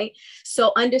cycle. Right.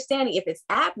 So understanding if it's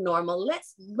abnormal,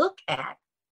 let's look at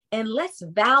and let's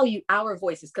value our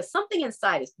voices, because something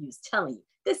inside is telling you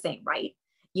this ain't right.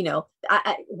 You know,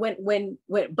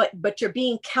 but you're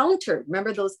being countered.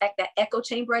 Remember that echo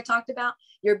chamber I talked about?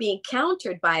 You're being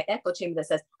countered by an echo chamber that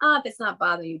says, if it's not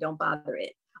bothering you, don't bother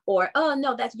it. Or, oh,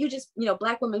 no, that's you just,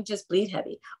 Black women just bleed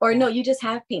heavy. Or no, you just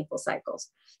have painful cycles.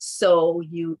 So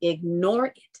you ignore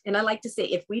it. And I like to say,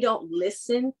 if we don't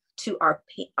listen to our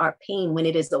pain when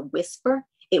it is a whisper,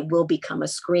 it will become a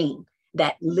scream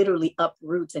that literally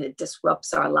uproots and it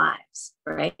disrupts our lives,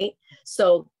 right?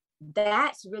 So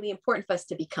that's really important for us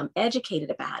to become educated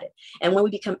about it. And when we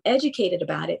become educated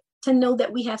about it, to know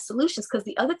that we have solutions. Because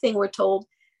the other thing we're told,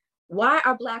 why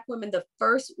are Black women the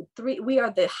first three? We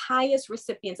are the highest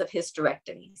recipients of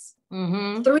hysterectomies,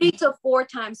 3 to 4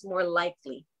 times more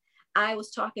likely. I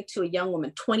was talking to a young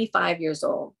woman, 25 years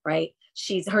old, right?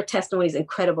 Her testimony is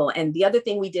incredible. And the other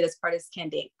thing we did as part of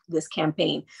this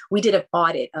campaign, we did an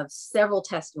audit of several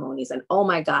testimonies. And oh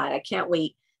my God, I can't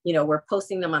wait. We're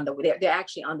posting them they're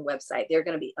actually on the website. They're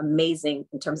going to be amazing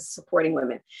in terms of supporting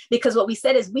women. Because what we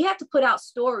said is we have to put out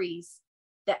stories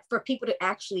that for people to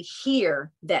actually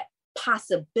hear that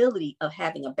possibility of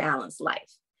having a balanced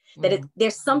life, that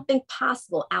there's something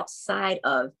possible outside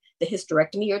of the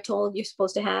hysterectomy you're told you're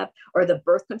supposed to have, or the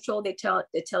birth control they tell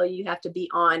you have to be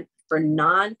on for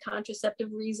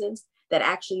non-contraceptive reasons that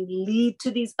actually lead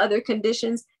to these other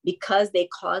conditions because they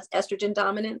cause estrogen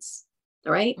dominance.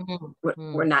 Right?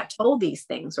 We're not told these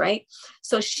things, right?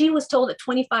 So she was told at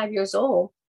 25 years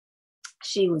old,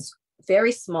 she was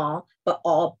very small, but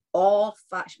all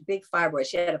big fibroids.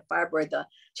 She had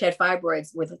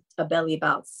fibroids with a belly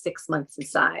about 6 months in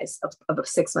size of a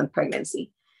 6-month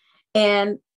pregnancy.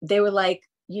 And they were like,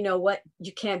 you know what?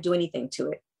 You can't do anything to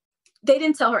it. They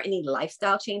didn't tell her any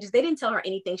lifestyle changes. They didn't tell her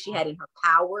anything she had in her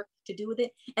power to do with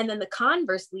it. And then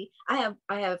conversely, I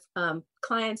have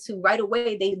clients who right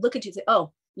away, they look at you and say,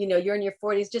 oh, you're in your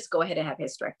 40s, just go ahead and have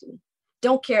hysterectomy.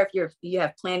 Don't care if you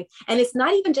have planning. And it's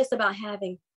not even just about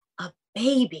having a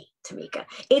baby, Tamika.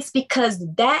 It's because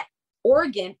that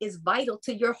organ is vital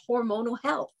to your hormonal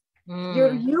health.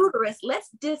 Your uterus, let's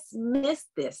dismiss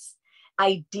this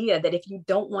idea that if you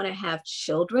don't want to have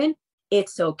children,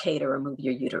 it's okay to remove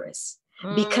your uterus,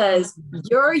 because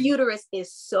your uterus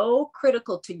is so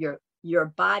critical to your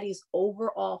body's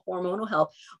overall hormonal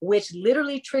health, which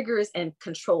literally triggers and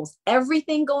controls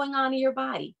everything going on in your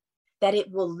body, that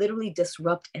it will literally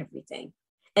disrupt everything.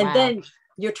 And then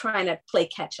you're trying to play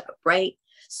catch up, right?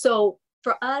 So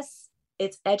for us,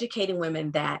 it's educating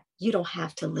women that you don't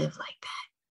have to live like that.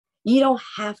 You don't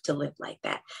have to live like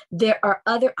that. There are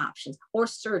other options, or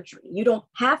surgery. You don't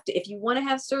have to. If you want to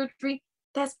have surgery,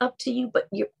 that's up to you. But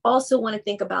you also want to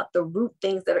think about the root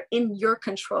things that are in your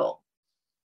control.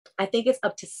 I think it's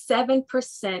up to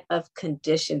 7% of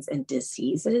conditions and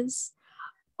diseases.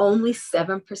 Only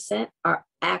 7% are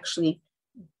actually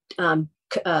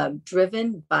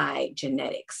driven by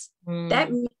genetics.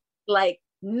 That means like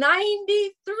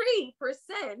 93%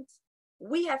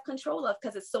 we have control of,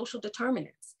 because it's social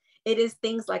determinants. It is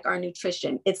things like our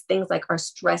nutrition. It's things like our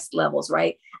stress levels,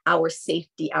 right? Our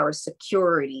safety, our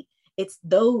security. It's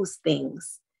those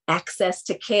things. Access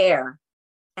to care,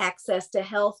 access to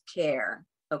health care,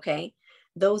 okay?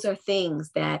 Those are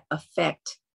things that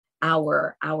affect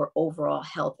our overall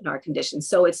health and our condition.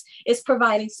 So it's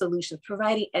providing solutions,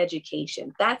 providing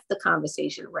education. That's the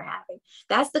conversation we're having.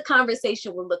 That's the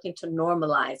conversation we're looking to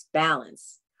normalize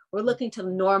balance. We're looking to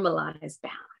normalize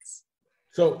balance.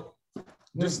 So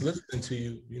just listening to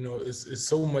you, you know, it's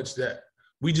so much that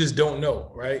we just don't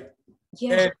know, right?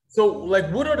 Yeah. And so, like,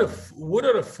 what are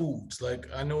the foods? Like,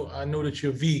 I know that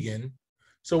you're vegan.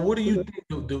 So what do you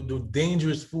think the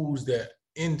dangerous foods that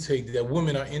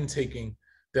women are intaking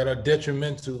that are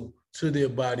detrimental to their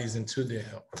bodies and to their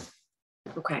health?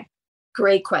 Okay,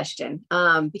 great question.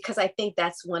 Because I think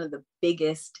that's one of the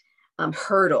biggest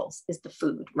hurdles is the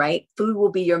food, right? Food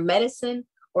will be your medicine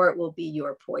or it will be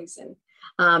your poison.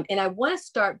 And I want to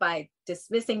start by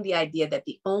dismissing the idea that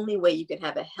the only way you can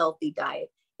have a healthy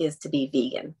diet is to be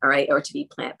vegan, all right, or to be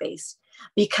plant-based,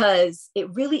 because it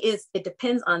really is, it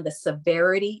depends on the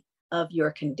severity of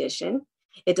your condition.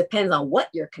 It depends on what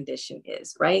your condition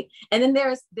is, right? And then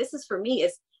this is for me,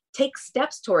 is take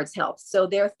steps towards health. So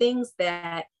there are things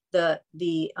that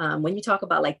when you talk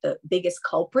about like the biggest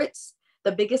culprits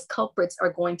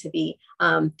are going to be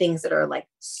things that are like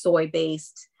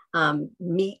soy-based,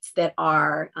 meats that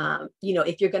are,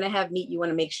 if you're going to have meat, you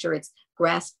want to make sure it's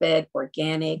grass-fed,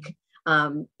 organic.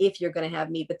 If you're going to have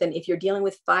meat, but then if you're dealing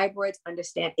with fibroids,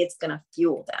 understand it's going to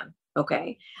fuel them.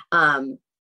 Okay.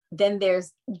 Then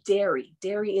there's dairy.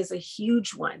 Dairy is a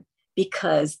huge one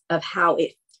because of how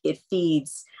it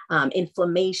feeds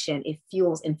inflammation. It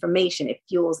fuels inflammation. It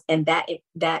fuels, and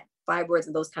that fibroids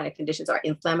and those kind of conditions are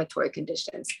inflammatory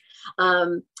conditions.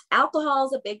 Alcohol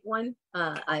is a big one.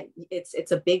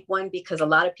 It's a big one because a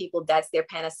lot of people, that's their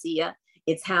panacea.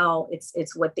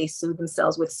 It's what they soothe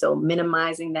themselves with. So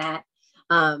minimizing that.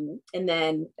 And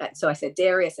then, so I said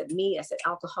dairy, I said meat, I said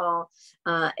alcohol.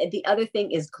 And the other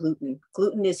thing is gluten.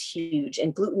 Gluten is huge,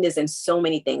 and gluten is in so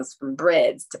many things, from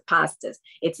breads to pastas.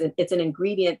 It's an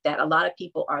ingredient that a lot of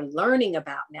people are learning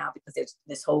about now because there's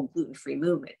this whole gluten-free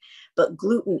movement. But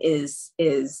gluten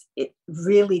it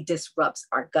really disrupts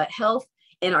our gut health,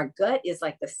 and our gut is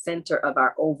like the center of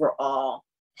our overall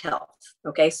health.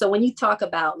 Okay. So when you talk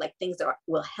about like things that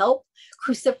will help,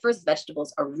 cruciferous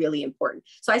vegetables are really important.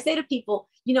 So I say to people,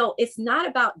 it's not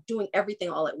about doing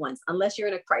everything all at once, unless you're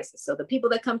in a crisis. So the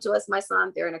people that come to us, my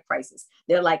son, they're in a crisis.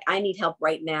 They're like, I need help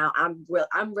right now. I'm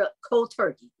real cold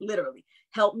turkey, literally.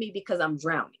 Help me because I'm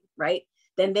drowning. Right.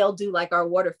 Then they'll do like our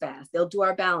water fast. They'll do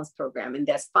our balance program, and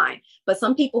that's fine. But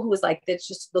some people who is like, they're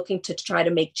just looking to try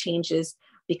to make changes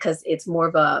because it's more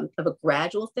of a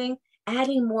gradual thing.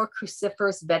 Adding more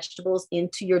cruciferous vegetables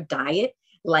into your diet,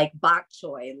 like bok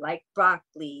choy, like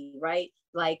broccoli, right?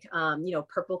 Like,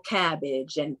 purple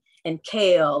cabbage and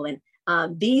kale,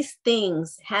 and these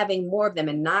things, having more of them,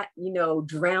 and not,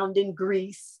 drowned in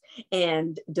grease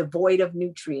and devoid of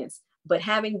nutrients, but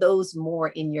having those more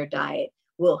in your diet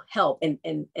will help. And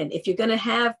if you're going to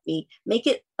have meat, make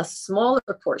it a smaller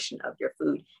portion of your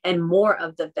food and more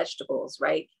of the vegetables,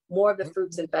 right? More of the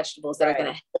fruits and vegetables that are going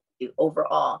to help you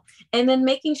overall. And then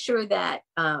making sure that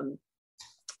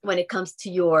when it comes to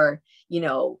your,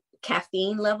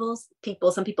 caffeine levels,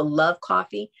 some people love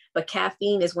coffee, but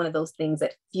caffeine is one of those things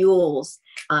that fuels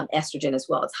estrogen as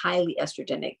well. It's highly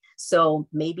estrogenic. So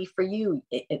maybe for you,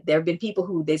 there have been people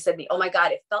who they said to me, oh my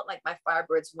God, it felt like my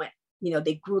fibroids went,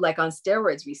 they grew like on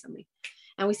steroids recently.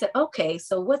 And we said, okay,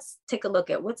 so let's take a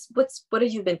look at what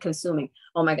have you been consuming?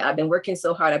 Oh my God, I've been working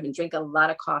so hard. I've been drinking a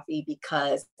lot of coffee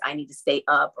because I need to stay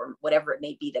up, or whatever it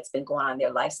may be that's been going on in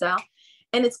their lifestyle.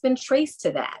 And it's been traced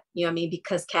to that,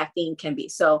 because caffeine can be.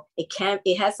 So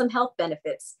it has some health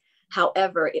benefits.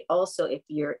 However, it also, if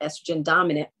you're estrogen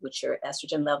dominant, which your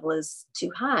estrogen level is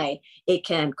too high, it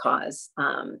can cause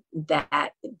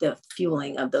the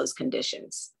fueling of those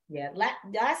conditions. Yeah.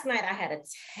 Last night I had a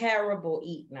terrible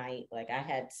eat night. Like I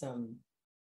had some,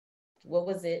 what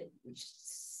was it?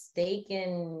 Steak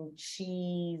and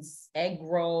cheese, egg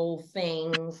roll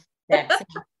thing. That's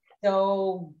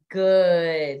so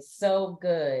good. So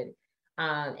good.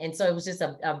 And so it was just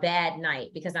a bad night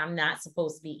because I'm not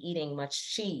supposed to be eating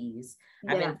much cheese.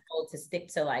 Yeah. I've been told to stick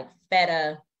to like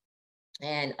feta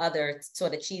and other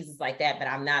sort of cheeses like that, but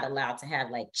I'm not allowed to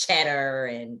have like cheddar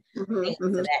and things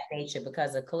of that nature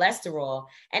because of cholesterol.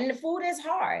 And the food is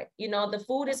hard. The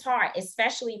food is hard,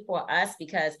 especially for us,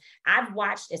 because I've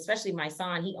watched, especially my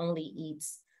son, he only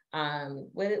eats,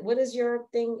 what is your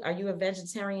thing? Are you a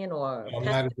vegetarian or? I'm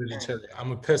not a vegetarian.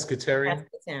 I'm a pescatarian.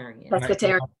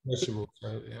 Pescatarian. Vegetables.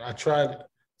 I tried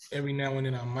every now and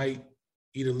then. I might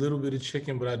eat a little bit of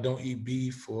chicken, but I don't eat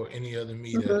beef or any other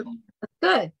meat.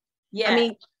 Good. Yeah. I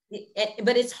mean,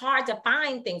 but it's hard to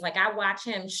find things. Like I watch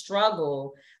him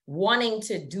struggle wanting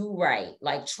to do right.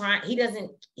 Like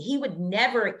he would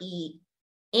never eat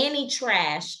any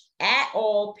trash at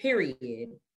all, period,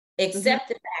 except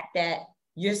the fact that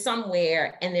you're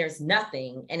somewhere and there's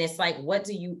nothing. And it's like, what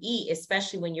do you eat?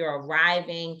 Especially when you're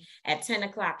arriving at 10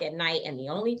 o'clock at night and the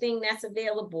only thing that's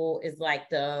available is like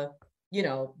the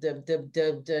what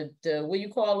do you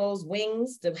call those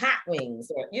wings? The hot wings,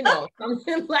 or,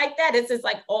 something like that. It's just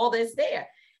like all that's there.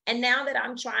 And now that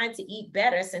I'm trying to eat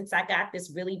better, since I got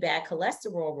this really bad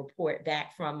cholesterol report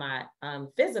back from my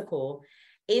physical,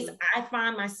 I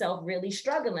find myself really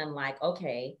struggling. Like,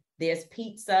 okay, there's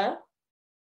pizza.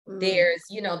 There's,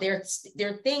 there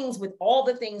are things with all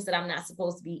the things that I'm not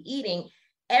supposed to be eating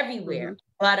everywhere.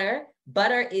 Butter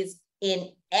is in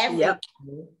everything.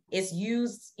 It's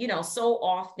used, so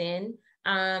often.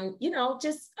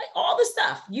 Just all the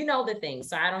stuff, the things.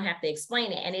 So I don't have to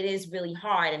explain it. And it is really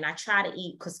hard. And I try to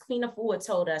eat, because Queen Afua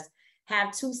told us,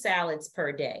 have 2 salads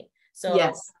per day. So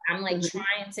I'm like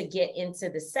trying to get into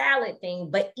the salad thing,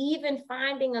 but even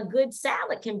finding a good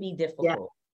salad can be difficult.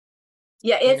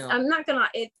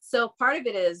 So part of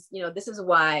it is, this is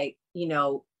why,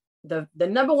 the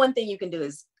number one thing you can do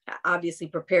is obviously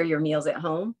prepare your meals at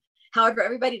home. However,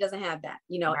 everybody doesn't have that,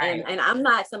 and I'm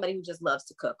not somebody who just loves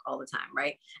to cook all the time,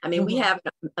 right? I mean, we have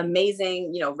an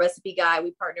amazing, recipe guy.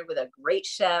 We partnered with a great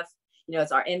chef.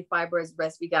 It's our N Fibers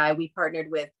recipe guy. We partnered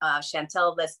with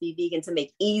Chantel, Let's Be Vegan, to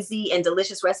make easy and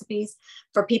delicious recipes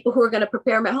for people who are going to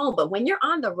prepare them at home. But when you're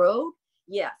on the road,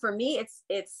 for me,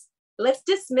 it's let's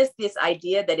dismiss this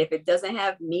idea that if it doesn't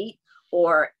have meat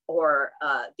or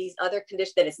these other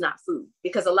conditions, that it's not food.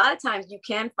 Because a lot of times you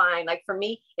can find, like for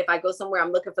me, if I go somewhere,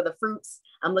 I'm looking for the fruits,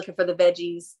 I'm looking for the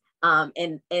veggies.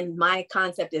 And my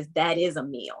concept is that is a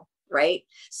meal, right?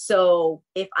 So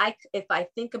if I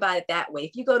think about it that way,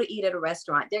 if you go to eat at a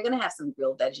restaurant, they're going to have some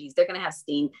grilled veggies, they're going to have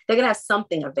steam, they're going to have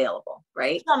something available,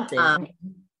 right? Something.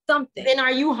 Then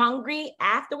are you hungry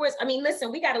afterwards? I mean, listen,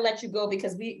 we got to let you go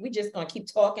because we just going to keep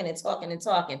talking and talking and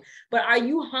talking. But are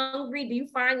you hungry? Do you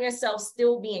find yourself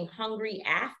still being hungry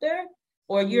after,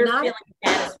 or you're feeling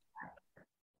satisfied?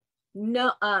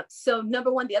 No. So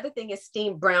number one, the other thing is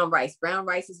steamed brown rice. Brown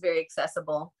rice is very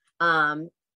accessible. And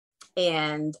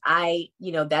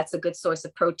that's a good source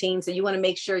of protein. So you want to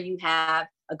make sure you have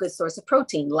a good source of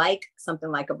protein, like something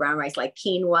like a brown rice, like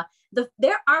quinoa.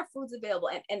 There are foods available.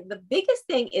 And the biggest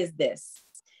thing is this,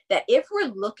 that if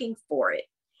we're looking for it,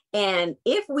 and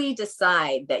if we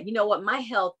decide that, my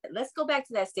health, let's go back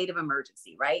to that state of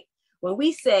emergency, right? When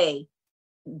we say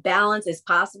balance is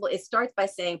possible, it starts by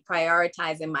saying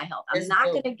prioritizing my health. I'm not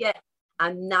going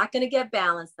to get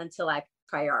balanced until I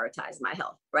prioritize my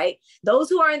health, right? Those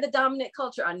who are in the dominant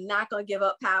culture are not going to give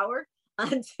up power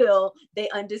until they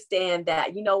understand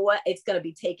that, it's going to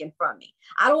be taken from me.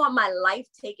 I don't want my life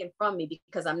taken from me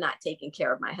because I'm not taking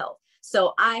care of my health.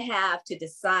 So I have to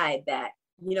decide that,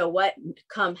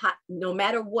 no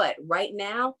matter what, right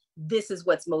now, this is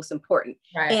what's most important.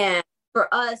 Right. And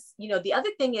for us, the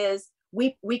other thing is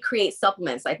we create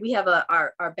supplements. Like we have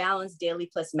our Balance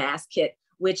Daily Plus Mass Kit,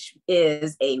 which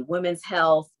is a women's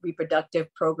health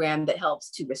reproductive program that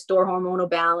helps to restore hormonal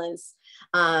balance,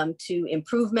 to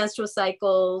improve menstrual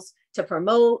cycles, to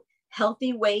promote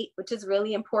healthy weight, which is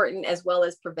really important, as well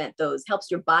as prevent those, helps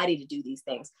your body to do these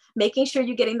things. Making sure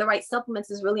you're getting the right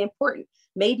supplements is really important.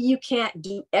 Maybe you can't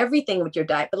do everything with your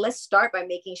diet, but let's start by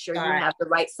making sure you have the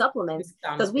right supplements.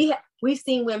 Because we've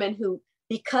seen women who,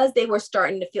 because they were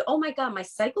starting to feel, oh my God, my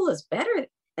cycle is better.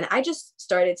 And I just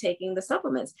started taking the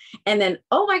supplements. And then,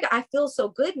 oh my God, I feel so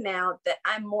good now that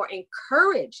I'm more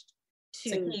encouraged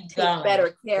to take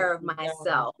better care of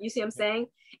myself. You see what I'm saying?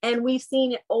 And we've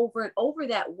seen it over and over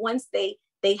that once they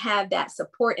have that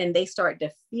support and they start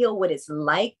to feel what it's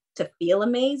like to feel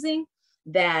amazing,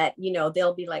 that,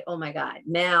 they'll be like, oh my God,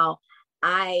 now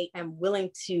I am willing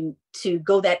to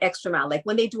go that extra mile. Like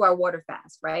when they do our water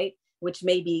fast, right? Which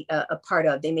may be a part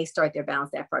of, they may start their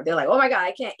balance that part. They're like, oh my God,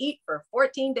 I can't eat for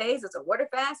 14 days. It's a water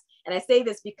fast. And I say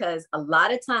this because a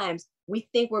lot of times we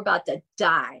think we're about to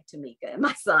die, Tamika and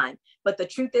my son. But the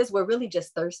truth is we're really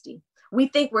just thirsty. We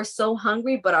think we're so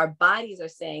hungry, but our bodies are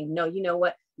saying, no, you know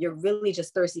what? You're really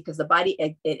just thirsty, because the body,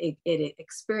 it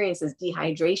experiences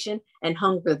dehydration and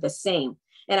hunger the same.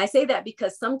 And I say that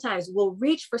because sometimes we'll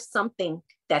reach for something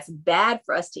that's bad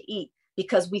for us to eat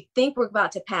because we think we're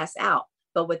about to pass out.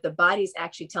 But what the body's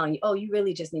actually telling you, oh, you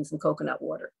really just need some coconut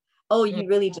water. Oh, you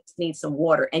really just need some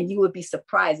water. And you would be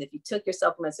surprised if you took your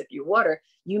supplements, if your water,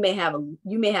 you may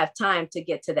have time to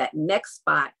get to that next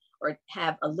spot, or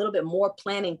have a little bit more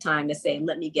planning time to say,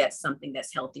 let me get something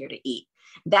that's healthier to eat.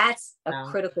 That's a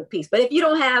critical piece. But if you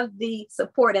don't have the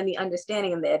support and the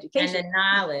understanding and the education. And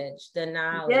the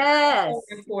knowledge. Yes,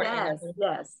 so important.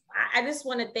 yes. I just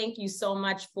want to thank you so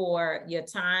much for your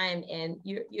time, and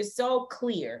you're so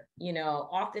clear. You know,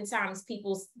 oftentimes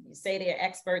people say they're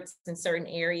experts in certain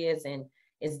areas, and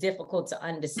it's difficult to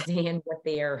understand what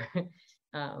they're,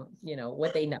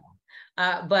 what they know.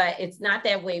 But it's not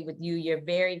that way with you. You're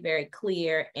very, very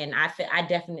clear. And I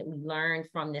definitely learned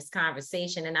from this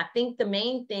conversation. And I think the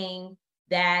main thing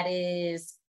that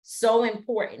is so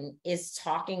important is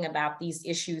talking about these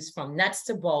issues from nuts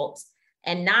to bolts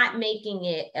and not making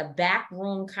it a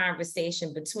backroom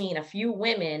conversation between a few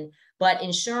women, but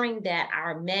ensuring that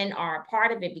our men are a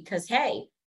part of it. Because, hey,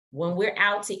 when we're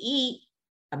out to eat,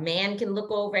 a man can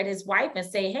look over at his wife and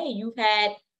say, hey, you've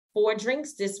had 4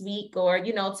 drinks this week, or,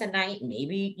 tonight,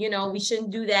 maybe, we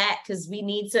shouldn't do that because we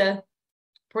need to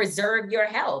preserve your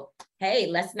health. Hey,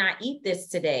 let's not eat this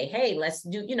today. Hey, let's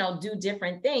do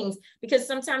different things, because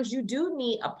sometimes you do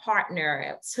need a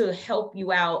partner to help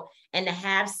you out and to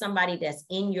have somebody that's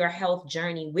in your health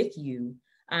journey with you.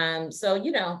 So,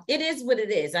 it is what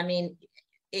it is. I mean,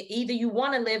 either you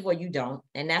want to live or you don't.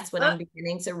 And that's what I'm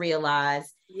beginning to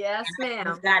realize. Yes, ma'am.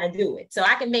 I've got to do it. So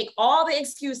I can make all the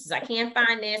excuses. I can't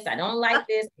find this. I don't like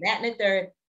this, that, and the third.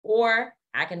 Or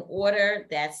I can order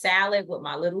that salad with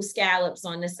my little scallops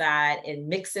on the side and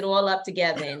mix it all up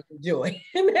together and enjoy.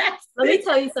 Let me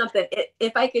tell you something.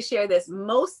 If I could share this,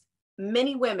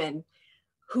 many women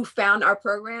who found our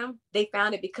program, they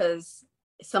found it because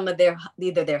some of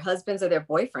either their husbands or their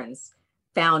boyfriends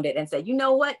found it and said, you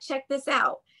know what, check this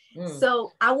out.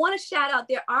 So I want to shout out,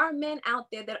 there are men out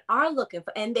there that are looking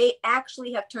for, and they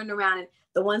actually have turned around, and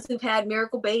the ones who've had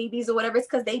miracle babies or whatever, it's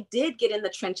because they did get in the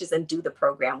trenches and do the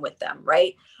program with them,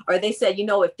 right? Or they said,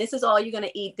 if this is all you're going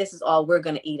to eat, this is all we're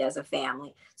going to eat as a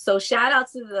family. So shout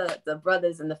out to the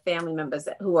brothers and the family members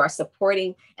who are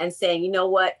supporting and saying, you know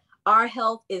what, our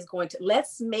health is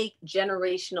let's make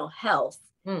generational health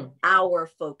our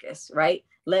focus, right?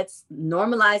 Let's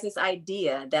normalize this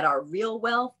idea that our real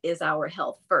wealth is our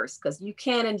health first, because you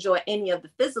can't enjoy any of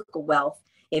the physical wealth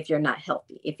if you're not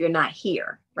healthy, if you're not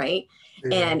here, right?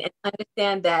 Yeah. And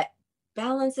understand that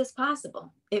balance is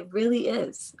possible. It really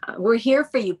is. We're here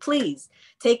for you. Please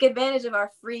take advantage of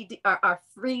our free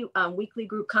weekly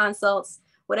group consults.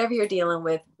 Whatever you're dealing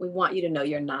with, we want you to know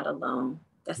you're not alone.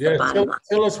 That's the bottom line.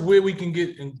 Tell us where we can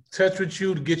get in touch with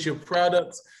you to get your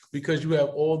products, because you have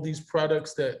all these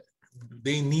products that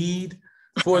they need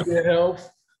for their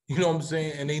health, you know what I'm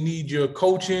saying? And they need your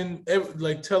coaching.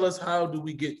 Tell us, how do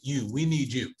we get you? We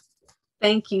need you.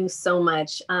 Thank you so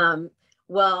much.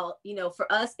 Well,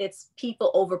 for us, it's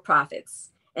people over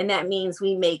profits. And that means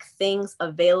we make things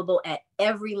available at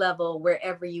every level,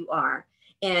 wherever you are.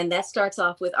 And that starts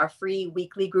off with our free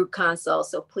weekly group consult.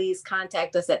 So please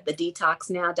contact us at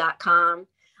thedetoxnow.com.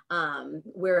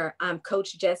 Where I'm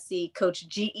Coach Jessie, Coach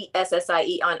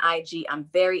Gessie on IG. I'm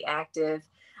very active.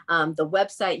 The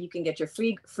website, you can get your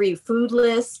free food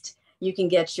list. You can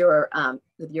get your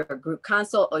group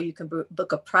consult, or you can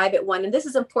book a private one. And this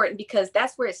is important because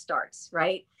that's where it starts,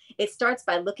 right? It starts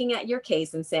by looking at your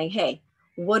case and saying, hey,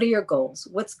 what are your goals?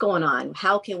 What's going on?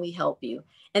 How can we help you?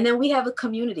 And then we have a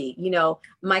community.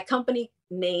 My company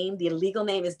name, the legal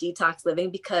name is Detox Living,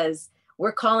 because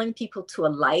we're calling people to a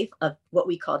life of what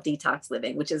we call detox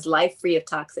living, which is life free of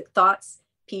toxic thoughts,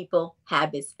 people,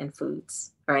 habits, and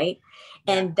foods, right?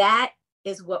 Yeah. And that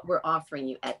is what we're offering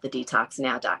you at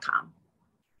thedetoxnow.com.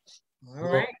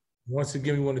 All right. Once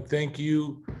again, we want to thank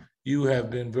you. You have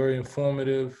been very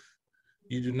informative.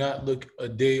 You do not look a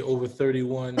day over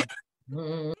 31.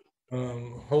 Hopefully,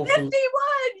 51,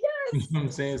 yes. You know what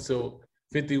I'm saying? So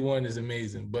 51 is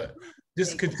amazing. But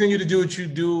just continue to do what you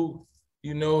do.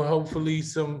 Hopefully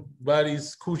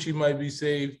somebody's coochie might be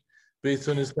saved based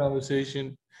on this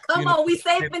conversation. Come on, we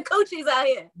saving coochies out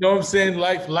here. You know what I'm saying?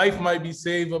 Life might be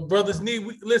saved. But brothers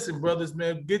listen, brothers,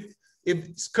 man,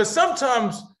 because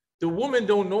sometimes the women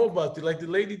don't know about it. Like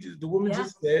the woman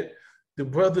just said, the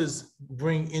brothers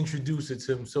introduce it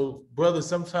to them. So brothers,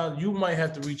 sometimes you might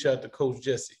have to reach out to Coach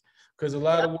Jessie, because a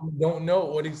lot of women don't know,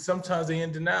 or sometimes they're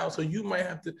in denial. So you might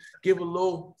have to give a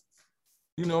little,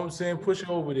 you know what I'm saying, push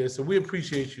over there. So we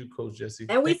appreciate you, Coach Jessie.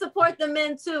 And we support the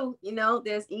men too.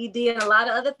 There's ED and a lot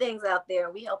of other things out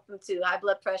there. We help them too, high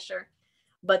blood pressure.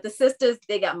 But the sisters,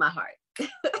 they got my heart.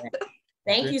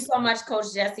 Thank you so much,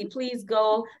 Coach Jessie. Please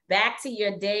go back to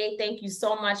your day. Thank you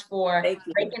so much for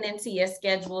breaking into your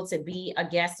schedule to be a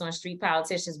guest on Street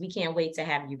Politicians. We can't wait to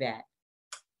have you back.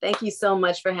 Thank you so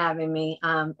much for having me.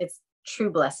 It's a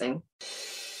true blessing.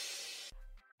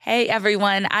 Hey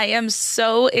everyone, I am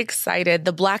so excited.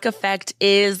 The Black Effect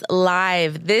is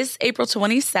live. This April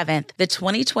 27th, the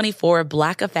 2024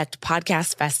 Black Effect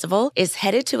Podcast Festival is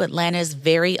headed to Atlanta's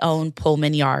very own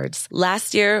Pullman Yards.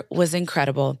 Last year was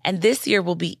incredible, and this year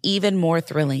will be even more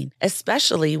thrilling,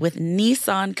 especially with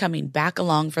Nissan coming back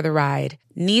along for the ride.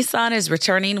 Nissan is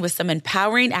returning with some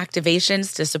empowering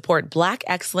activations to support Black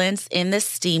excellence in the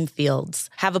STEAM fields.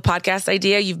 Have a podcast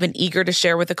idea you've been eager to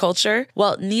share with the culture?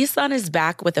 Well, Nissan is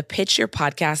back with a Pitch Your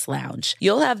Podcast Lounge.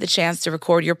 You'll have the chance to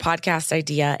record your podcast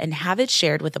idea and have it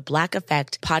shared with the Black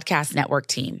Effect Podcast Network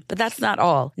team. But that's not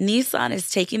all. Nissan is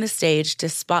taking the stage to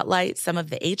spotlight some of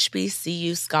the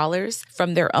HBCU scholars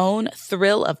from their own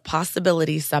Thrill of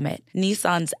Possibility Summit,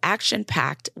 Nissan's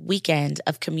action-packed weekend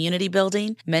of community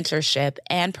building, mentorship,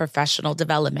 and professional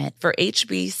development for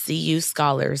HBCU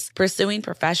scholars pursuing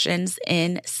professions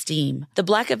in STEAM. The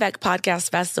Black Effect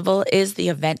Podcast Festival is the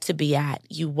event to be at.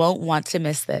 You won't want to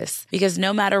miss this because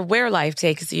no matter where life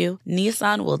takes you,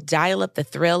 Nissan will dial up the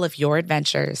thrill of your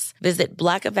adventures. Visit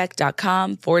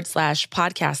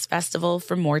blackeffect.com/podcast festival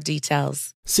for more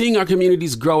details. Seeing our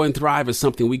communities grow and thrive is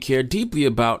something we care deeply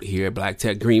about here at Black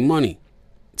Tech Green Money.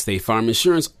 State Farm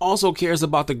Insurance also cares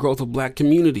about the growth of Black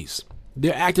communities.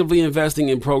 They're actively investing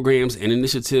in programs and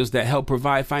initiatives that help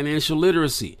provide financial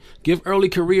literacy, give early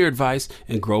career advice,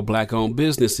 and grow Black-owned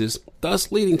businesses, thus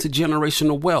leading to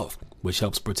generational wealth, which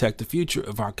helps protect the future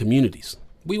of our communities.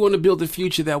 We want to build a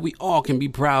future that we all can be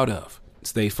proud of.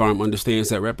 State Farm understands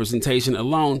that representation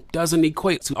alone doesn't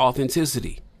equate to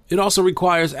authenticity. It also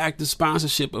requires active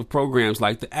sponsorship of programs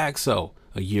like the AXO,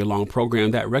 a year-long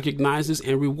program that recognizes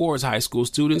and rewards high school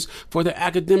students for their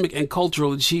academic and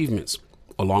cultural achievements,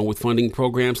 along with funding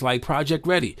programs like Project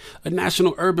Ready, a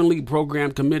National Urban League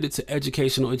program committed to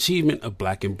educational achievement of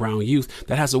Black and brown youth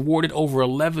that has awarded over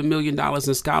 $11 million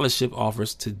in scholarship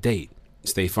offers to date.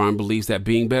 State Farm believes that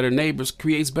being better neighbors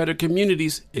creates better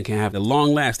communities and can have a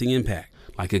long-lasting impact.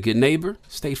 Like a good neighbor,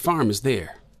 State Farm is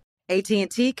there.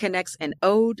 AT&T connects an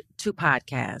ode to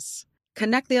podcasts.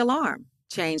 Connect the alarm.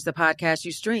 Change the podcast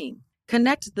you stream.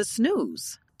 Connect the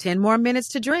snooze. 10 more minutes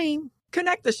to dream.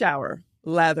 Connect the shower.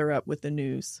 Lather up with the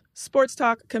news, sports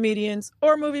talk, comedians,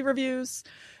 or movie reviews.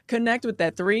 Connect with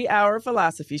that 3-hour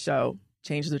philosophy show.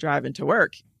 Change the drive into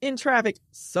work in traffic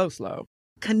so slow.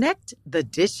 Connect the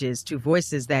dishes to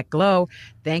voices that glow.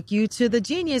 Thank you to the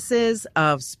geniuses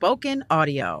of spoken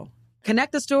audio.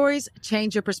 Connect the stories,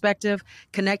 change your perspective.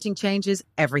 Connecting changes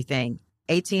everything.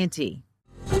 AT&T.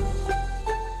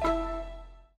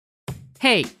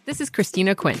 Hey, this is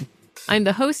Christina Quinn. I'm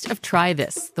the host of Try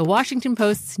This, the Washington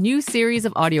Post's new series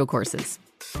of audio courses.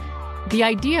 The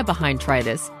idea behind Try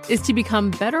This is to become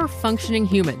better functioning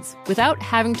humans without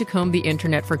having to comb the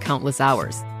internet for countless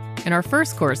hours. In our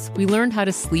first course, we learned how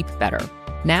to sleep better.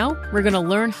 Now, we're going to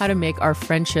learn how to make our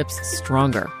friendships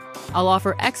stronger. I'll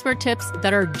offer expert tips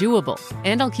that are doable,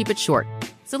 and I'll keep it short.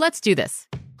 So let's do this.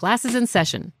 Class is in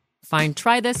session. Find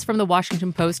Try This from the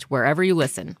Washington Post wherever you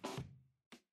listen.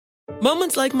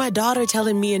 Moments like my daughter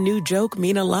telling me a new joke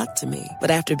mean a lot to me. But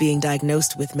after being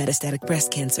diagnosed with metastatic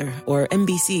breast cancer, or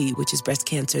MBC, which is breast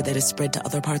cancer that is spread to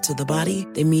other parts of the body,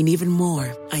 they mean even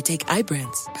more. I take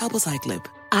Ibrance, palbociclib.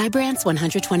 Ibrance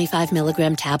 125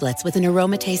 milligram tablets with an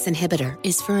aromatase inhibitor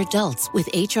is for adults with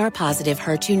HR-positive,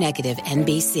 HER2-negative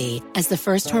MBC as the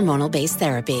first hormonal-based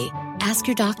therapy. Ask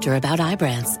your doctor about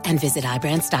Ibrance and visit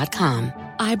Ibrance.com.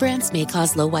 Ibrance may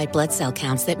cause low white blood cell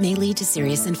counts that may lead to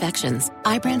serious infections.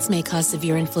 Ibrance may cause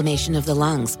severe inflammation of the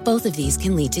lungs. Both of these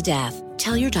can lead to death.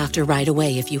 Tell your doctor right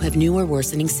away if you have new or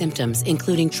worsening symptoms,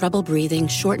 including trouble breathing,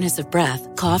 shortness of breath,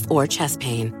 cough, or chest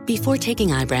pain. Before taking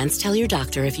Ibrance, tell your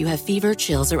doctor if you have fever,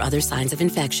 chills, or other signs of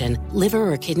infection,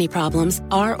 liver or kidney problems,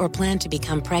 are or plan to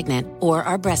become pregnant, or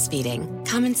are breastfeeding.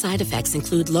 Common side effects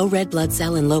include low red blood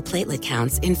cell and low platelet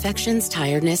counts, infections,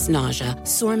 tiredness, nausea,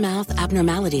 sore mouth,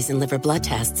 abnormalities in liver blood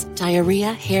tests,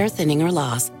 diarrhea, hair thinning or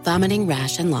loss, vomiting,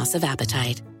 rash, and loss of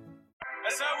appetite.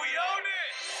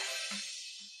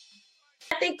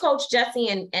 I think Coach Jessie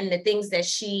and the things that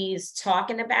she's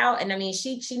talking about, and I mean,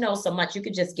 she knows so much. You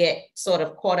could just get sort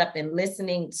of caught up in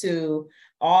listening to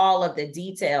all of the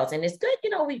details. And it's good,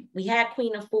 you know, we had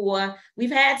Queen Afua.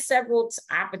 We've had several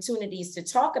opportunities to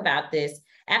talk about this.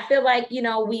 I feel like, you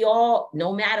know, we all,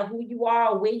 no matter who you are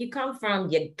or where you come from,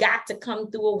 you got to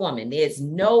come through a woman. There's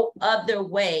no other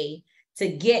way to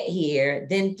get here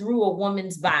than through a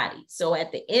woman's body. So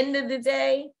at the end of the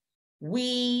day,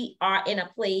 we are in a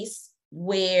place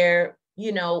where,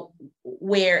 you know,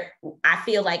 where I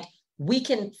feel like we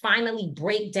can finally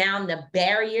break down the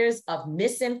barriers of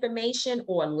misinformation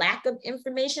or lack of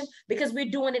information, because we're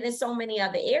doing it in so many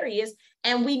other areas.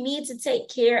 And we need to take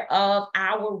care of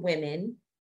our women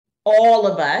all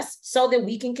of us, so that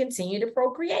we can continue to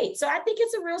procreate. So I think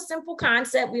it's a real simple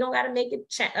concept. We don't got to make it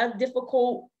a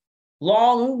difficult,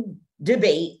 long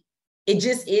debate. It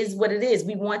just is what it is.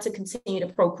 We want to continue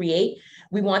to procreate.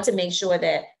 We want to make sure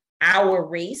that our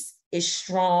race is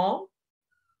strong,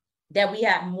 that we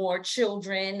have more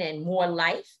children and more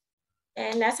life.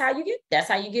 And that's how you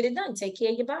get it done. Take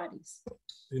care of your bodies.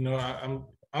 You know,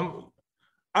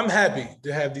 I'm happy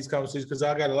to have these conversations because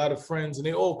I got a lot of friends and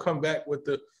they all come back with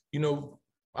the, you know,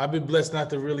 I've been blessed not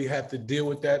to really have to deal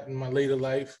with that in my later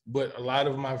life, but a lot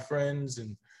of my friends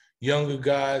and younger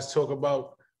guys talk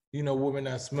about, you know, women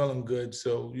not smelling good.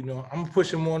 So, you know, I'm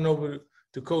pushing on over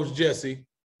to Coach Jesse.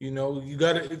 You know, you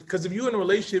got to, because if you're in a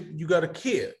relationship, you got to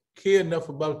care enough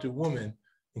about your woman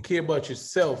and care about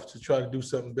yourself to try to do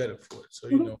something better for it. So,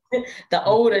 you know. The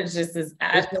older just is,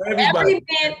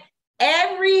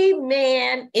 every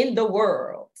man in the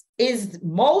world is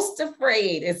most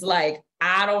afraid. It's like,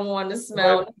 I don't want to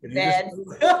smell bad.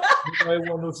 Nobody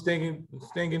want no stinking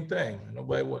thing.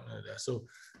 Nobody want none of that. So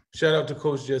shout out to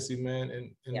Coach Jesse, man,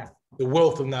 and the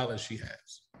wealth of knowledge she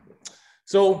has.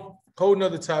 So whole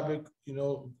nother topic, you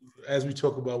know, as we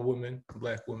talk about women,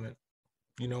 Black women,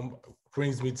 you know,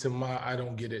 brings me to my I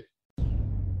don't get it.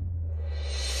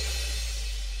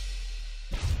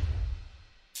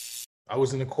 I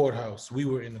was in the courthouse. We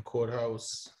were in the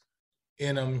courthouse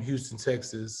in Houston,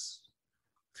 Texas,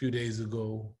 a few days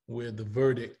ago, where the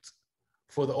verdict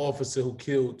for the officer who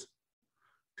killed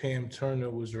Pam Turner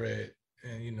was read.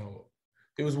 And, you know,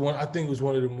 I think it was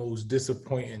one of the most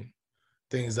disappointing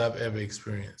things I've ever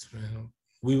experienced, man.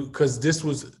 Because this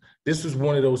was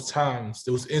one of those times,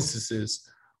 those instances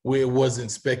where it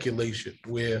wasn't speculation,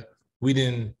 where we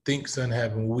didn't think something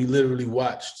happened. We literally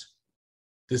watched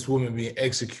this woman being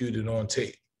executed on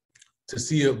tape. To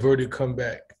see a verdict come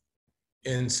back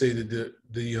and say that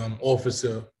the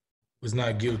officer was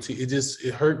not guilty,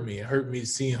 it hurt me. It hurt me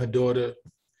seeing her daughter,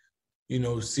 you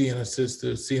know, seeing her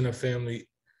sister, seeing her family.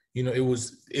 You know, it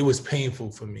was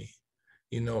painful for me,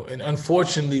 you know. And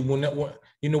unfortunately,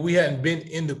 you know, we hadn't been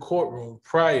in the courtroom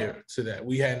prior to that.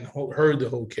 We hadn't heard the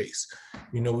whole case.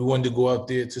 You know, we wanted to go out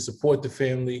there to support the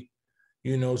family,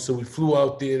 you know, so we flew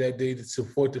out there that day to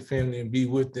support the family and be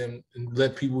with them and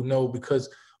let people know, because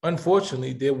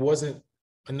unfortunately there wasn't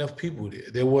enough people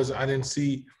there. I didn't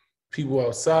see people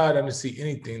outside. I didn't see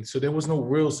anything. So there was no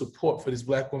real support for this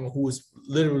Black woman who was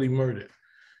literally murdered,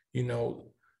 you know,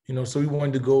 so we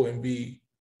wanted to go and be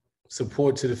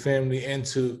support to the family and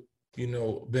to, you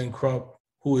know, Ben Crump,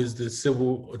 who is the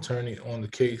civil attorney on the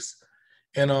case.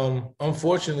 And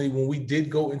unfortunately, when we did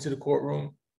go into the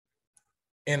courtroom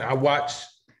and I watched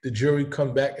the jury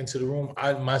come back into the room,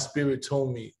 my spirit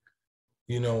told me,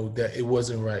 you know, that it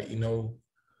wasn't right. You know,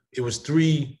 it was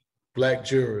 3 Black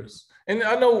jurors. And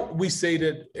I know we say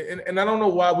that, and I don't know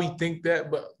why we think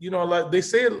that, but, you know, they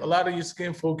say a lot of your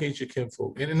skin folk ain't your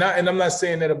kinfolk. And I'm not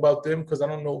saying that about them because I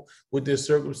don't know what their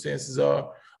circumstances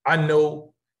are. I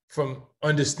know from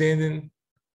understanding,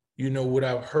 you know, what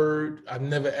I've heard. I've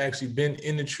never actually been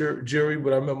in the jury,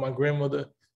 but I remember my grandmother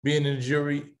being in the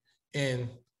jury and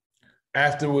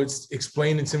afterwards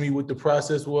explaining to me what the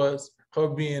process was, her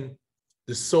being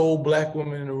the sole Black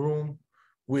woman in the room,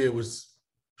 where it was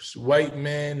white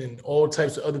men and all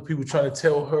types of other people trying to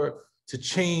tell her to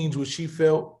change what she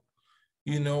felt,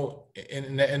 you know,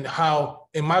 and how,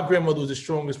 and my grandmother was the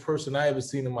strongest person I ever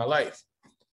seen in my life.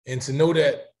 And to know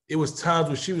that it was times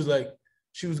where she was like,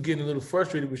 she was getting a little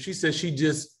frustrated, but she said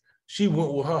she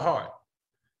went with her heart,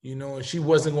 you know, and she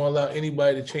wasn't going to allow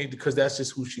anybody to change because that's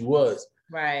just who she was.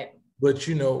 Right. But,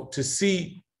 you know, to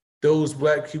see those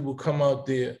Black people come out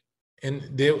there, and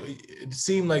it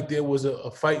seemed like there was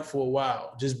a fight for a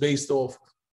while, just based off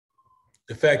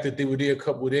the fact that they were there a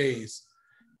couple of days.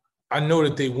 I know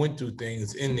that they went through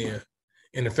things in there,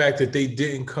 and the fact that they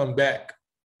didn't come back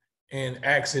and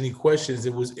ask any questions,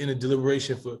 it was in a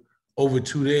deliberation for over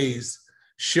 2 days,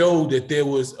 showed that there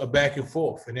was a back and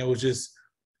forth. And there was just,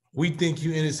 we think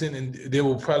you're innocent, and there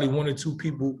were probably 1 or 2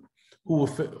 people who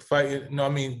were fighting. No, I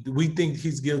mean, we think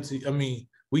he's guilty. I mean,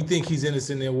 we think he's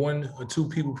innocent. There 1 or 2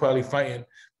 people probably fighting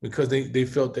because they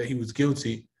felt that he was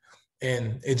guilty.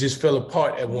 And it just fell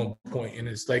apart at one point. And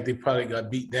it's like they probably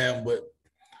got beat down. But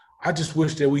I just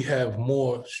wish that we have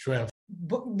more strength.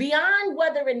 But beyond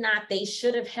whether or not they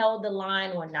should have held the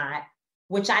line or not,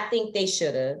 which I think they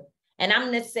should have. And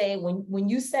I'm going to say, when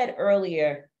you said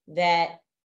earlier that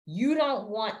you don't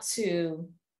want to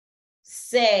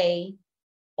say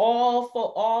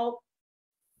all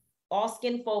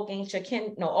skin folk ain't your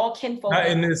kin, no, all kinfolk. Not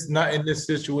in this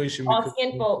situation. All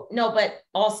skin folk, no, but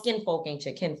all skin folk ain't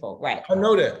your kinfolk, right? I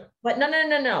know that. But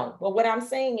no. But what I'm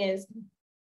saying is,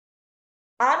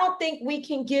 I don't think we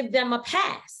can give them a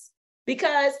pass,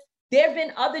 because there have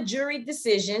been other jury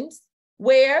decisions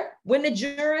where when the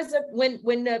jurors,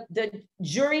 when the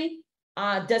jury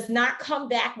does not come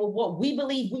back with what we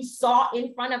believe we saw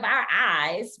in front of our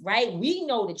eyes, right? We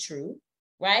know the truth,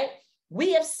 right?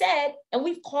 We have said, and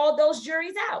we've called those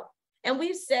juries out, and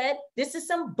we've said, this is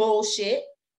some bullshit.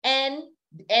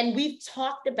 And we've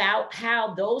talked about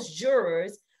how those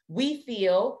jurors, we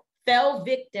feel, fell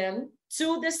victim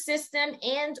to the system,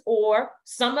 and or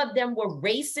some of them were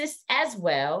racist as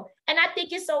well. And I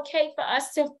think it's okay for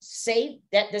us to say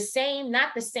that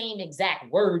not the same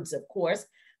exact words, of course,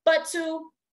 but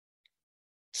to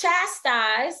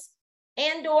chastise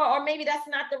and or maybe that's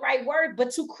not the right word,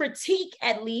 but to critique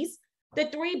at least the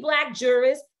 3 Black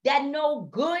jurors that know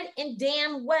good and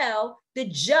damn well the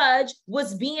judge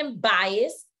was being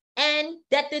biased and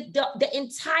that the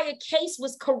entire case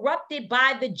was corrupted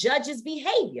by the judge's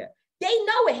behavior. They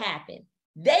know it happened.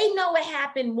 They know it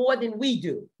happened more than we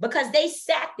do because they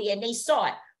sat there and they saw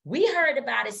it. We heard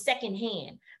about it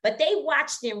secondhand, but they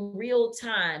watched in real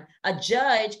time a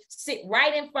judge sit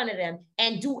right in front of them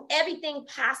and do everything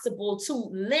possible to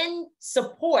lend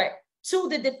support to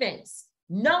the defense,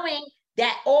 knowing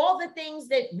that all the things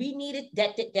that we needed,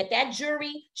 that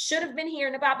jury should have been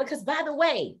hearing about. Because by the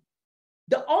way,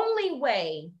 the only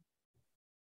way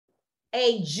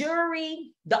a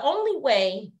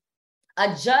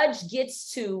judge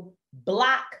gets to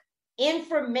block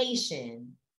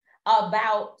information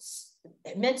about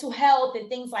mental health and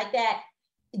things like that,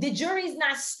 the jury's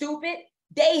not stupid.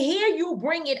 They hear you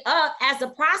bring it up as a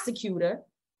prosecutor,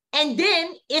 and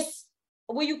then it's,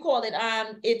 what you call it?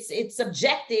 It's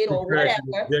subjected or whatever.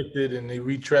 Subjected, and they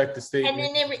retract the statement.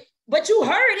 And then but you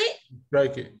heard it.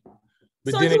 Strike it.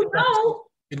 But so then you know.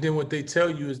 And then what they tell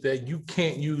you is that you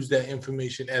can't use that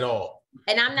information at all.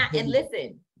 And I'm not. And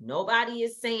listen, nobody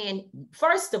is saying.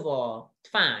 First of all,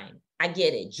 fine, I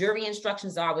get it. Jury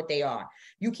instructions are what they are.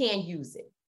 You can't use it.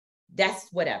 That's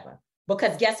whatever.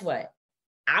 Because guess what?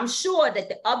 I'm sure that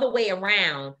the other way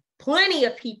around, plenty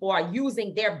of people are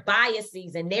using their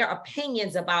biases and their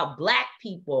opinions about Black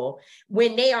people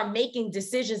when they are making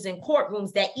decisions in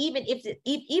courtrooms that even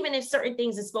if certain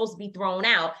things are supposed to be thrown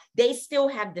out, they still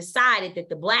have decided that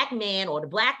the Black man or the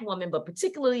Black woman, but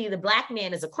particularly the Black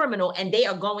man, is a criminal, and they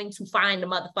are going to find the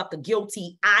motherfucker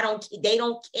guilty. They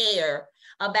don't care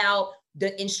about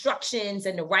the instructions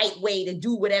and the right way to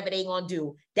do whatever they're going to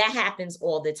do. That happens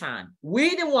all the time.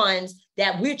 We're the ones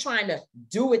that we're trying to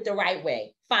do it the right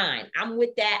way. Fine, I'm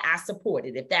with that. I support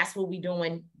it. If that's what we're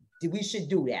doing, we should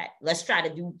do that. Let's try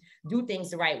to do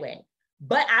things the right way.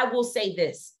 But I will say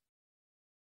this.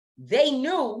 They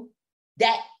knew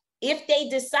that if they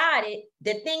decided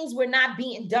that things were not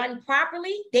being done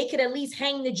properly, they could at least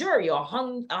hang the jury or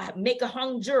make a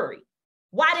hung jury.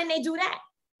 Why didn't they do that?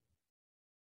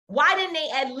 Why didn't they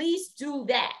at least do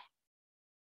that?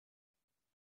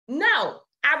 No,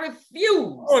 I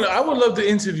refuse. Oh, no, I would love to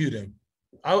interview them.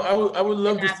 I would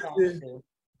love to.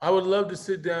 I would love to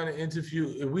sit down and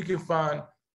interview. If we can find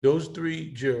those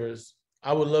 3 jurors,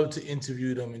 I would love to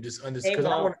interview them and just understand.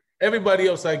 Because everybody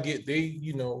else I get,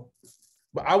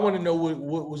 but I want to know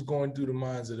what was going through the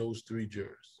minds of those 3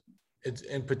 jurors.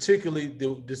 And particularly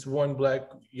this one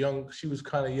Black she was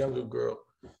kind of younger girl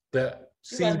that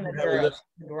seemed to have a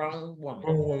grown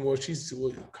woman. Well, she's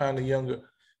kind of younger,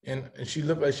 and she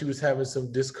looked like she was having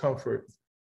some discomfort.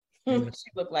 She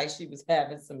looked like she was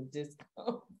having some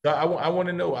discomfort. I want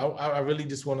to know. I really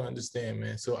just want to understand,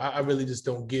 man. So I really just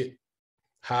don't get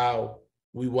how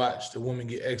we watched a woman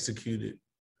get executed,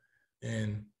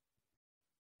 and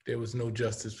there was no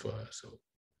justice for her. So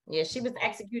yeah, she was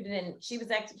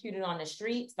executed on the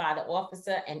streets by the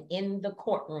officer and in the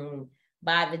courtroom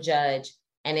by the judge.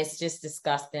 And it's just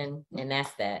disgusting, and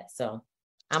that's that. So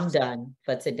I'm done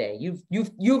for today. You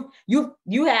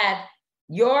have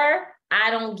your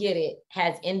I don't get it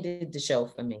has ended the show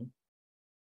for me.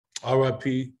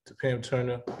 R.I.P. to Pam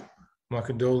Turner. My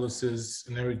condolences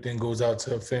and everything goes out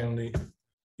to her family.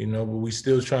 But we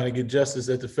still trying to get justice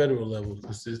at the federal level.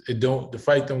 The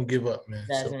fight don't give up, man.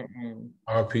 Doesn't end.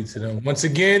 R.I.P. to them. Once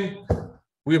again,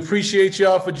 we appreciate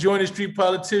y'all for joining Street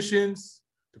Politicians,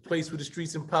 the place where the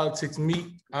streets and politics meet.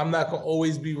 I'm not going to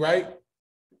always be right.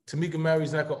 Tamika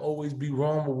Mary's not going to always be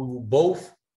wrong, but we will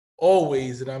both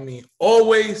always, and I mean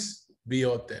always, be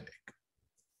authentic.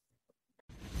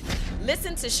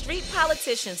 Listen to Street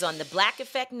Politicians on the Black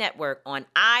Effect Network on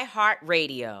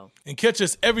iHeartRadio. And catch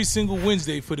us every single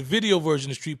Wednesday for the video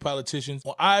version of Street Politicians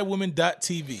on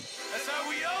iWomen.tv. That's how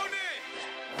we own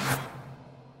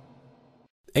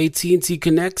it. AT&T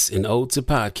connects an ode to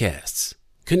podcasts.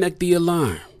 Connect the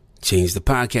alarm. Change the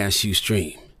podcast you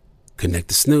stream. Connect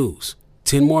the snooze.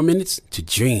 10 more minutes to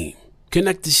dream.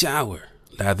 Connect the shower.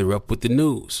 Lather up with the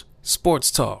news,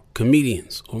 sports talk,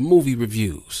 comedians, or movie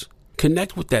reviews.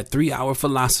 Connect with that 3-hour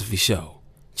philosophy show.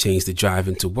 Change the drive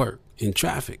into work in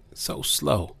traffic so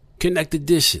slow. Connect the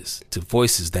dishes to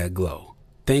voices that glow.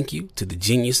 Thank you to the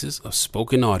geniuses of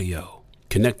spoken audio.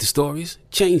 Connect the stories,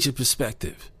 change your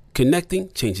perspective.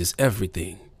 Connecting changes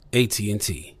everything.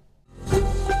 AT&T.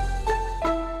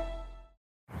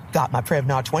 Got my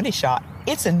Prevnar 20 shot.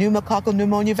 It's a pneumococcal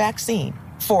pneumonia vaccine.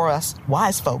 For us,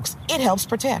 wise folks, it helps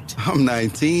protect. I'm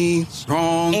 19,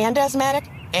 strong. And asthmatic,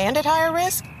 and at higher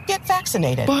risk? Get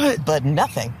vaccinated. But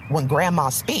nothing when grandma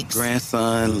speaks.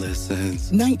 Grandson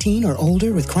listens. 19 or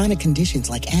older with chronic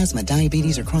conditions like asthma,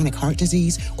 diabetes, or chronic heart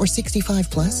disease, or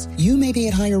 65 plus, you may be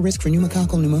at higher risk for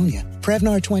pneumococcal pneumonia.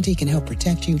 Prevnar 20 can help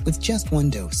protect you with just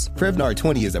one dose. Prevnar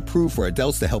 20 is approved for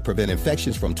adults to help prevent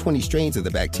infections from 20 strains of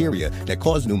the bacteria that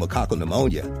cause pneumococcal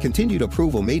pneumonia. Continued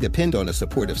approval may depend on a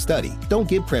supportive study. Don't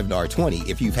give Prevnar 20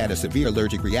 if you've had a severe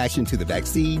allergic reaction to the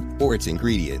vaccine or its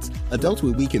ingredients. Adults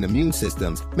with weakened immune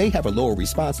systems may have a lower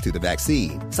response to the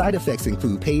vaccine. Side effects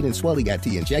include pain and swelling at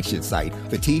the injection site,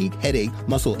 fatigue, headache,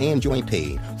 muscle, and joint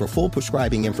pain. For full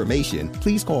prescribing information,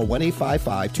 please call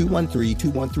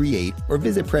 1-855-213-2138 or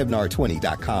visit Prevnar20.com.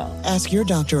 Ask your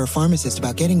doctor or pharmacist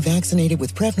about getting vaccinated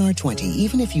with Prevnar 20,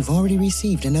 even if you've already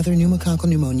received another pneumococcal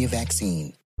pneumonia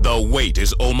vaccine. The wait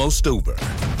is almost over.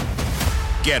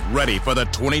 Get ready for the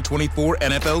 2024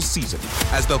 NFL season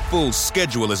as the full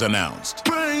schedule is announced.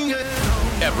 Bring it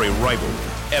on. Every rivalry,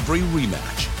 every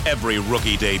rematch, every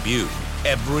rookie debut,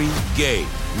 every game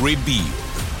revealed.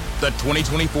 The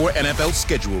 2024 NFL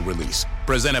schedule release,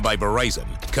 presented by Verizon,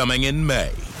 coming in May.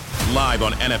 Live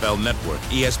on NFL Network,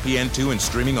 ESPN2, and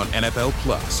streaming on NFL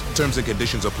Plus. Terms and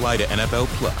conditions apply to NFL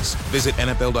Plus. Visit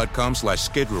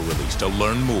NFL.com/schedule release to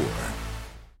learn more.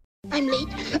 I'm late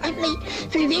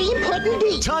for a very important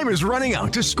date. Time is running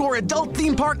out to score adult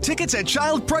theme park tickets at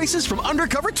child prices from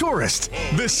Undercover Tourist.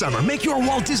 This summer, make your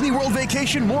Walt Disney World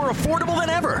vacation more affordable than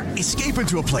ever. Escape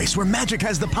into a place where magic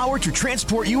has the power to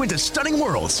transport you into stunning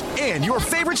worlds and your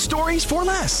favorite stories for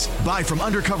less. Buy from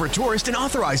Undercover Tourist, an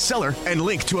authorized seller, and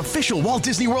link to official Walt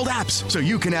Disney World apps so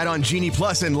you can add on Genie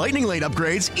Plus and Lightning Lane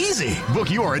upgrades easy. Book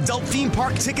your adult theme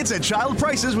park tickets at child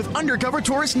prices with Undercover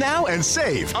Tourist now and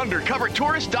save.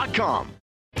 UndercoverTourist.com.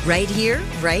 Right here,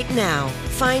 right now.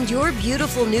 Find your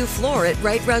beautiful new floor at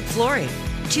Right Rug Flooring.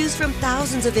 Choose from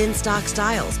thousands of in-stock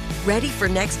styles, ready for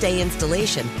next day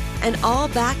installation, and all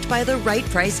backed by the right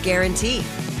price guarantee.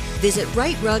 Visit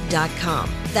rightrug.com.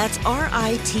 That's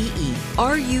RITERUG.com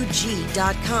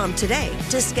today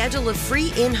to schedule a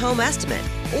free in-home estimate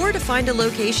or to find a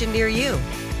location near you.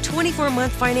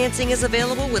 24-month financing is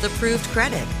available with approved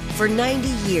credit. For 90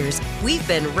 years, we've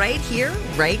been right here,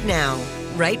 right now.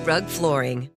 Right Rug Flooring.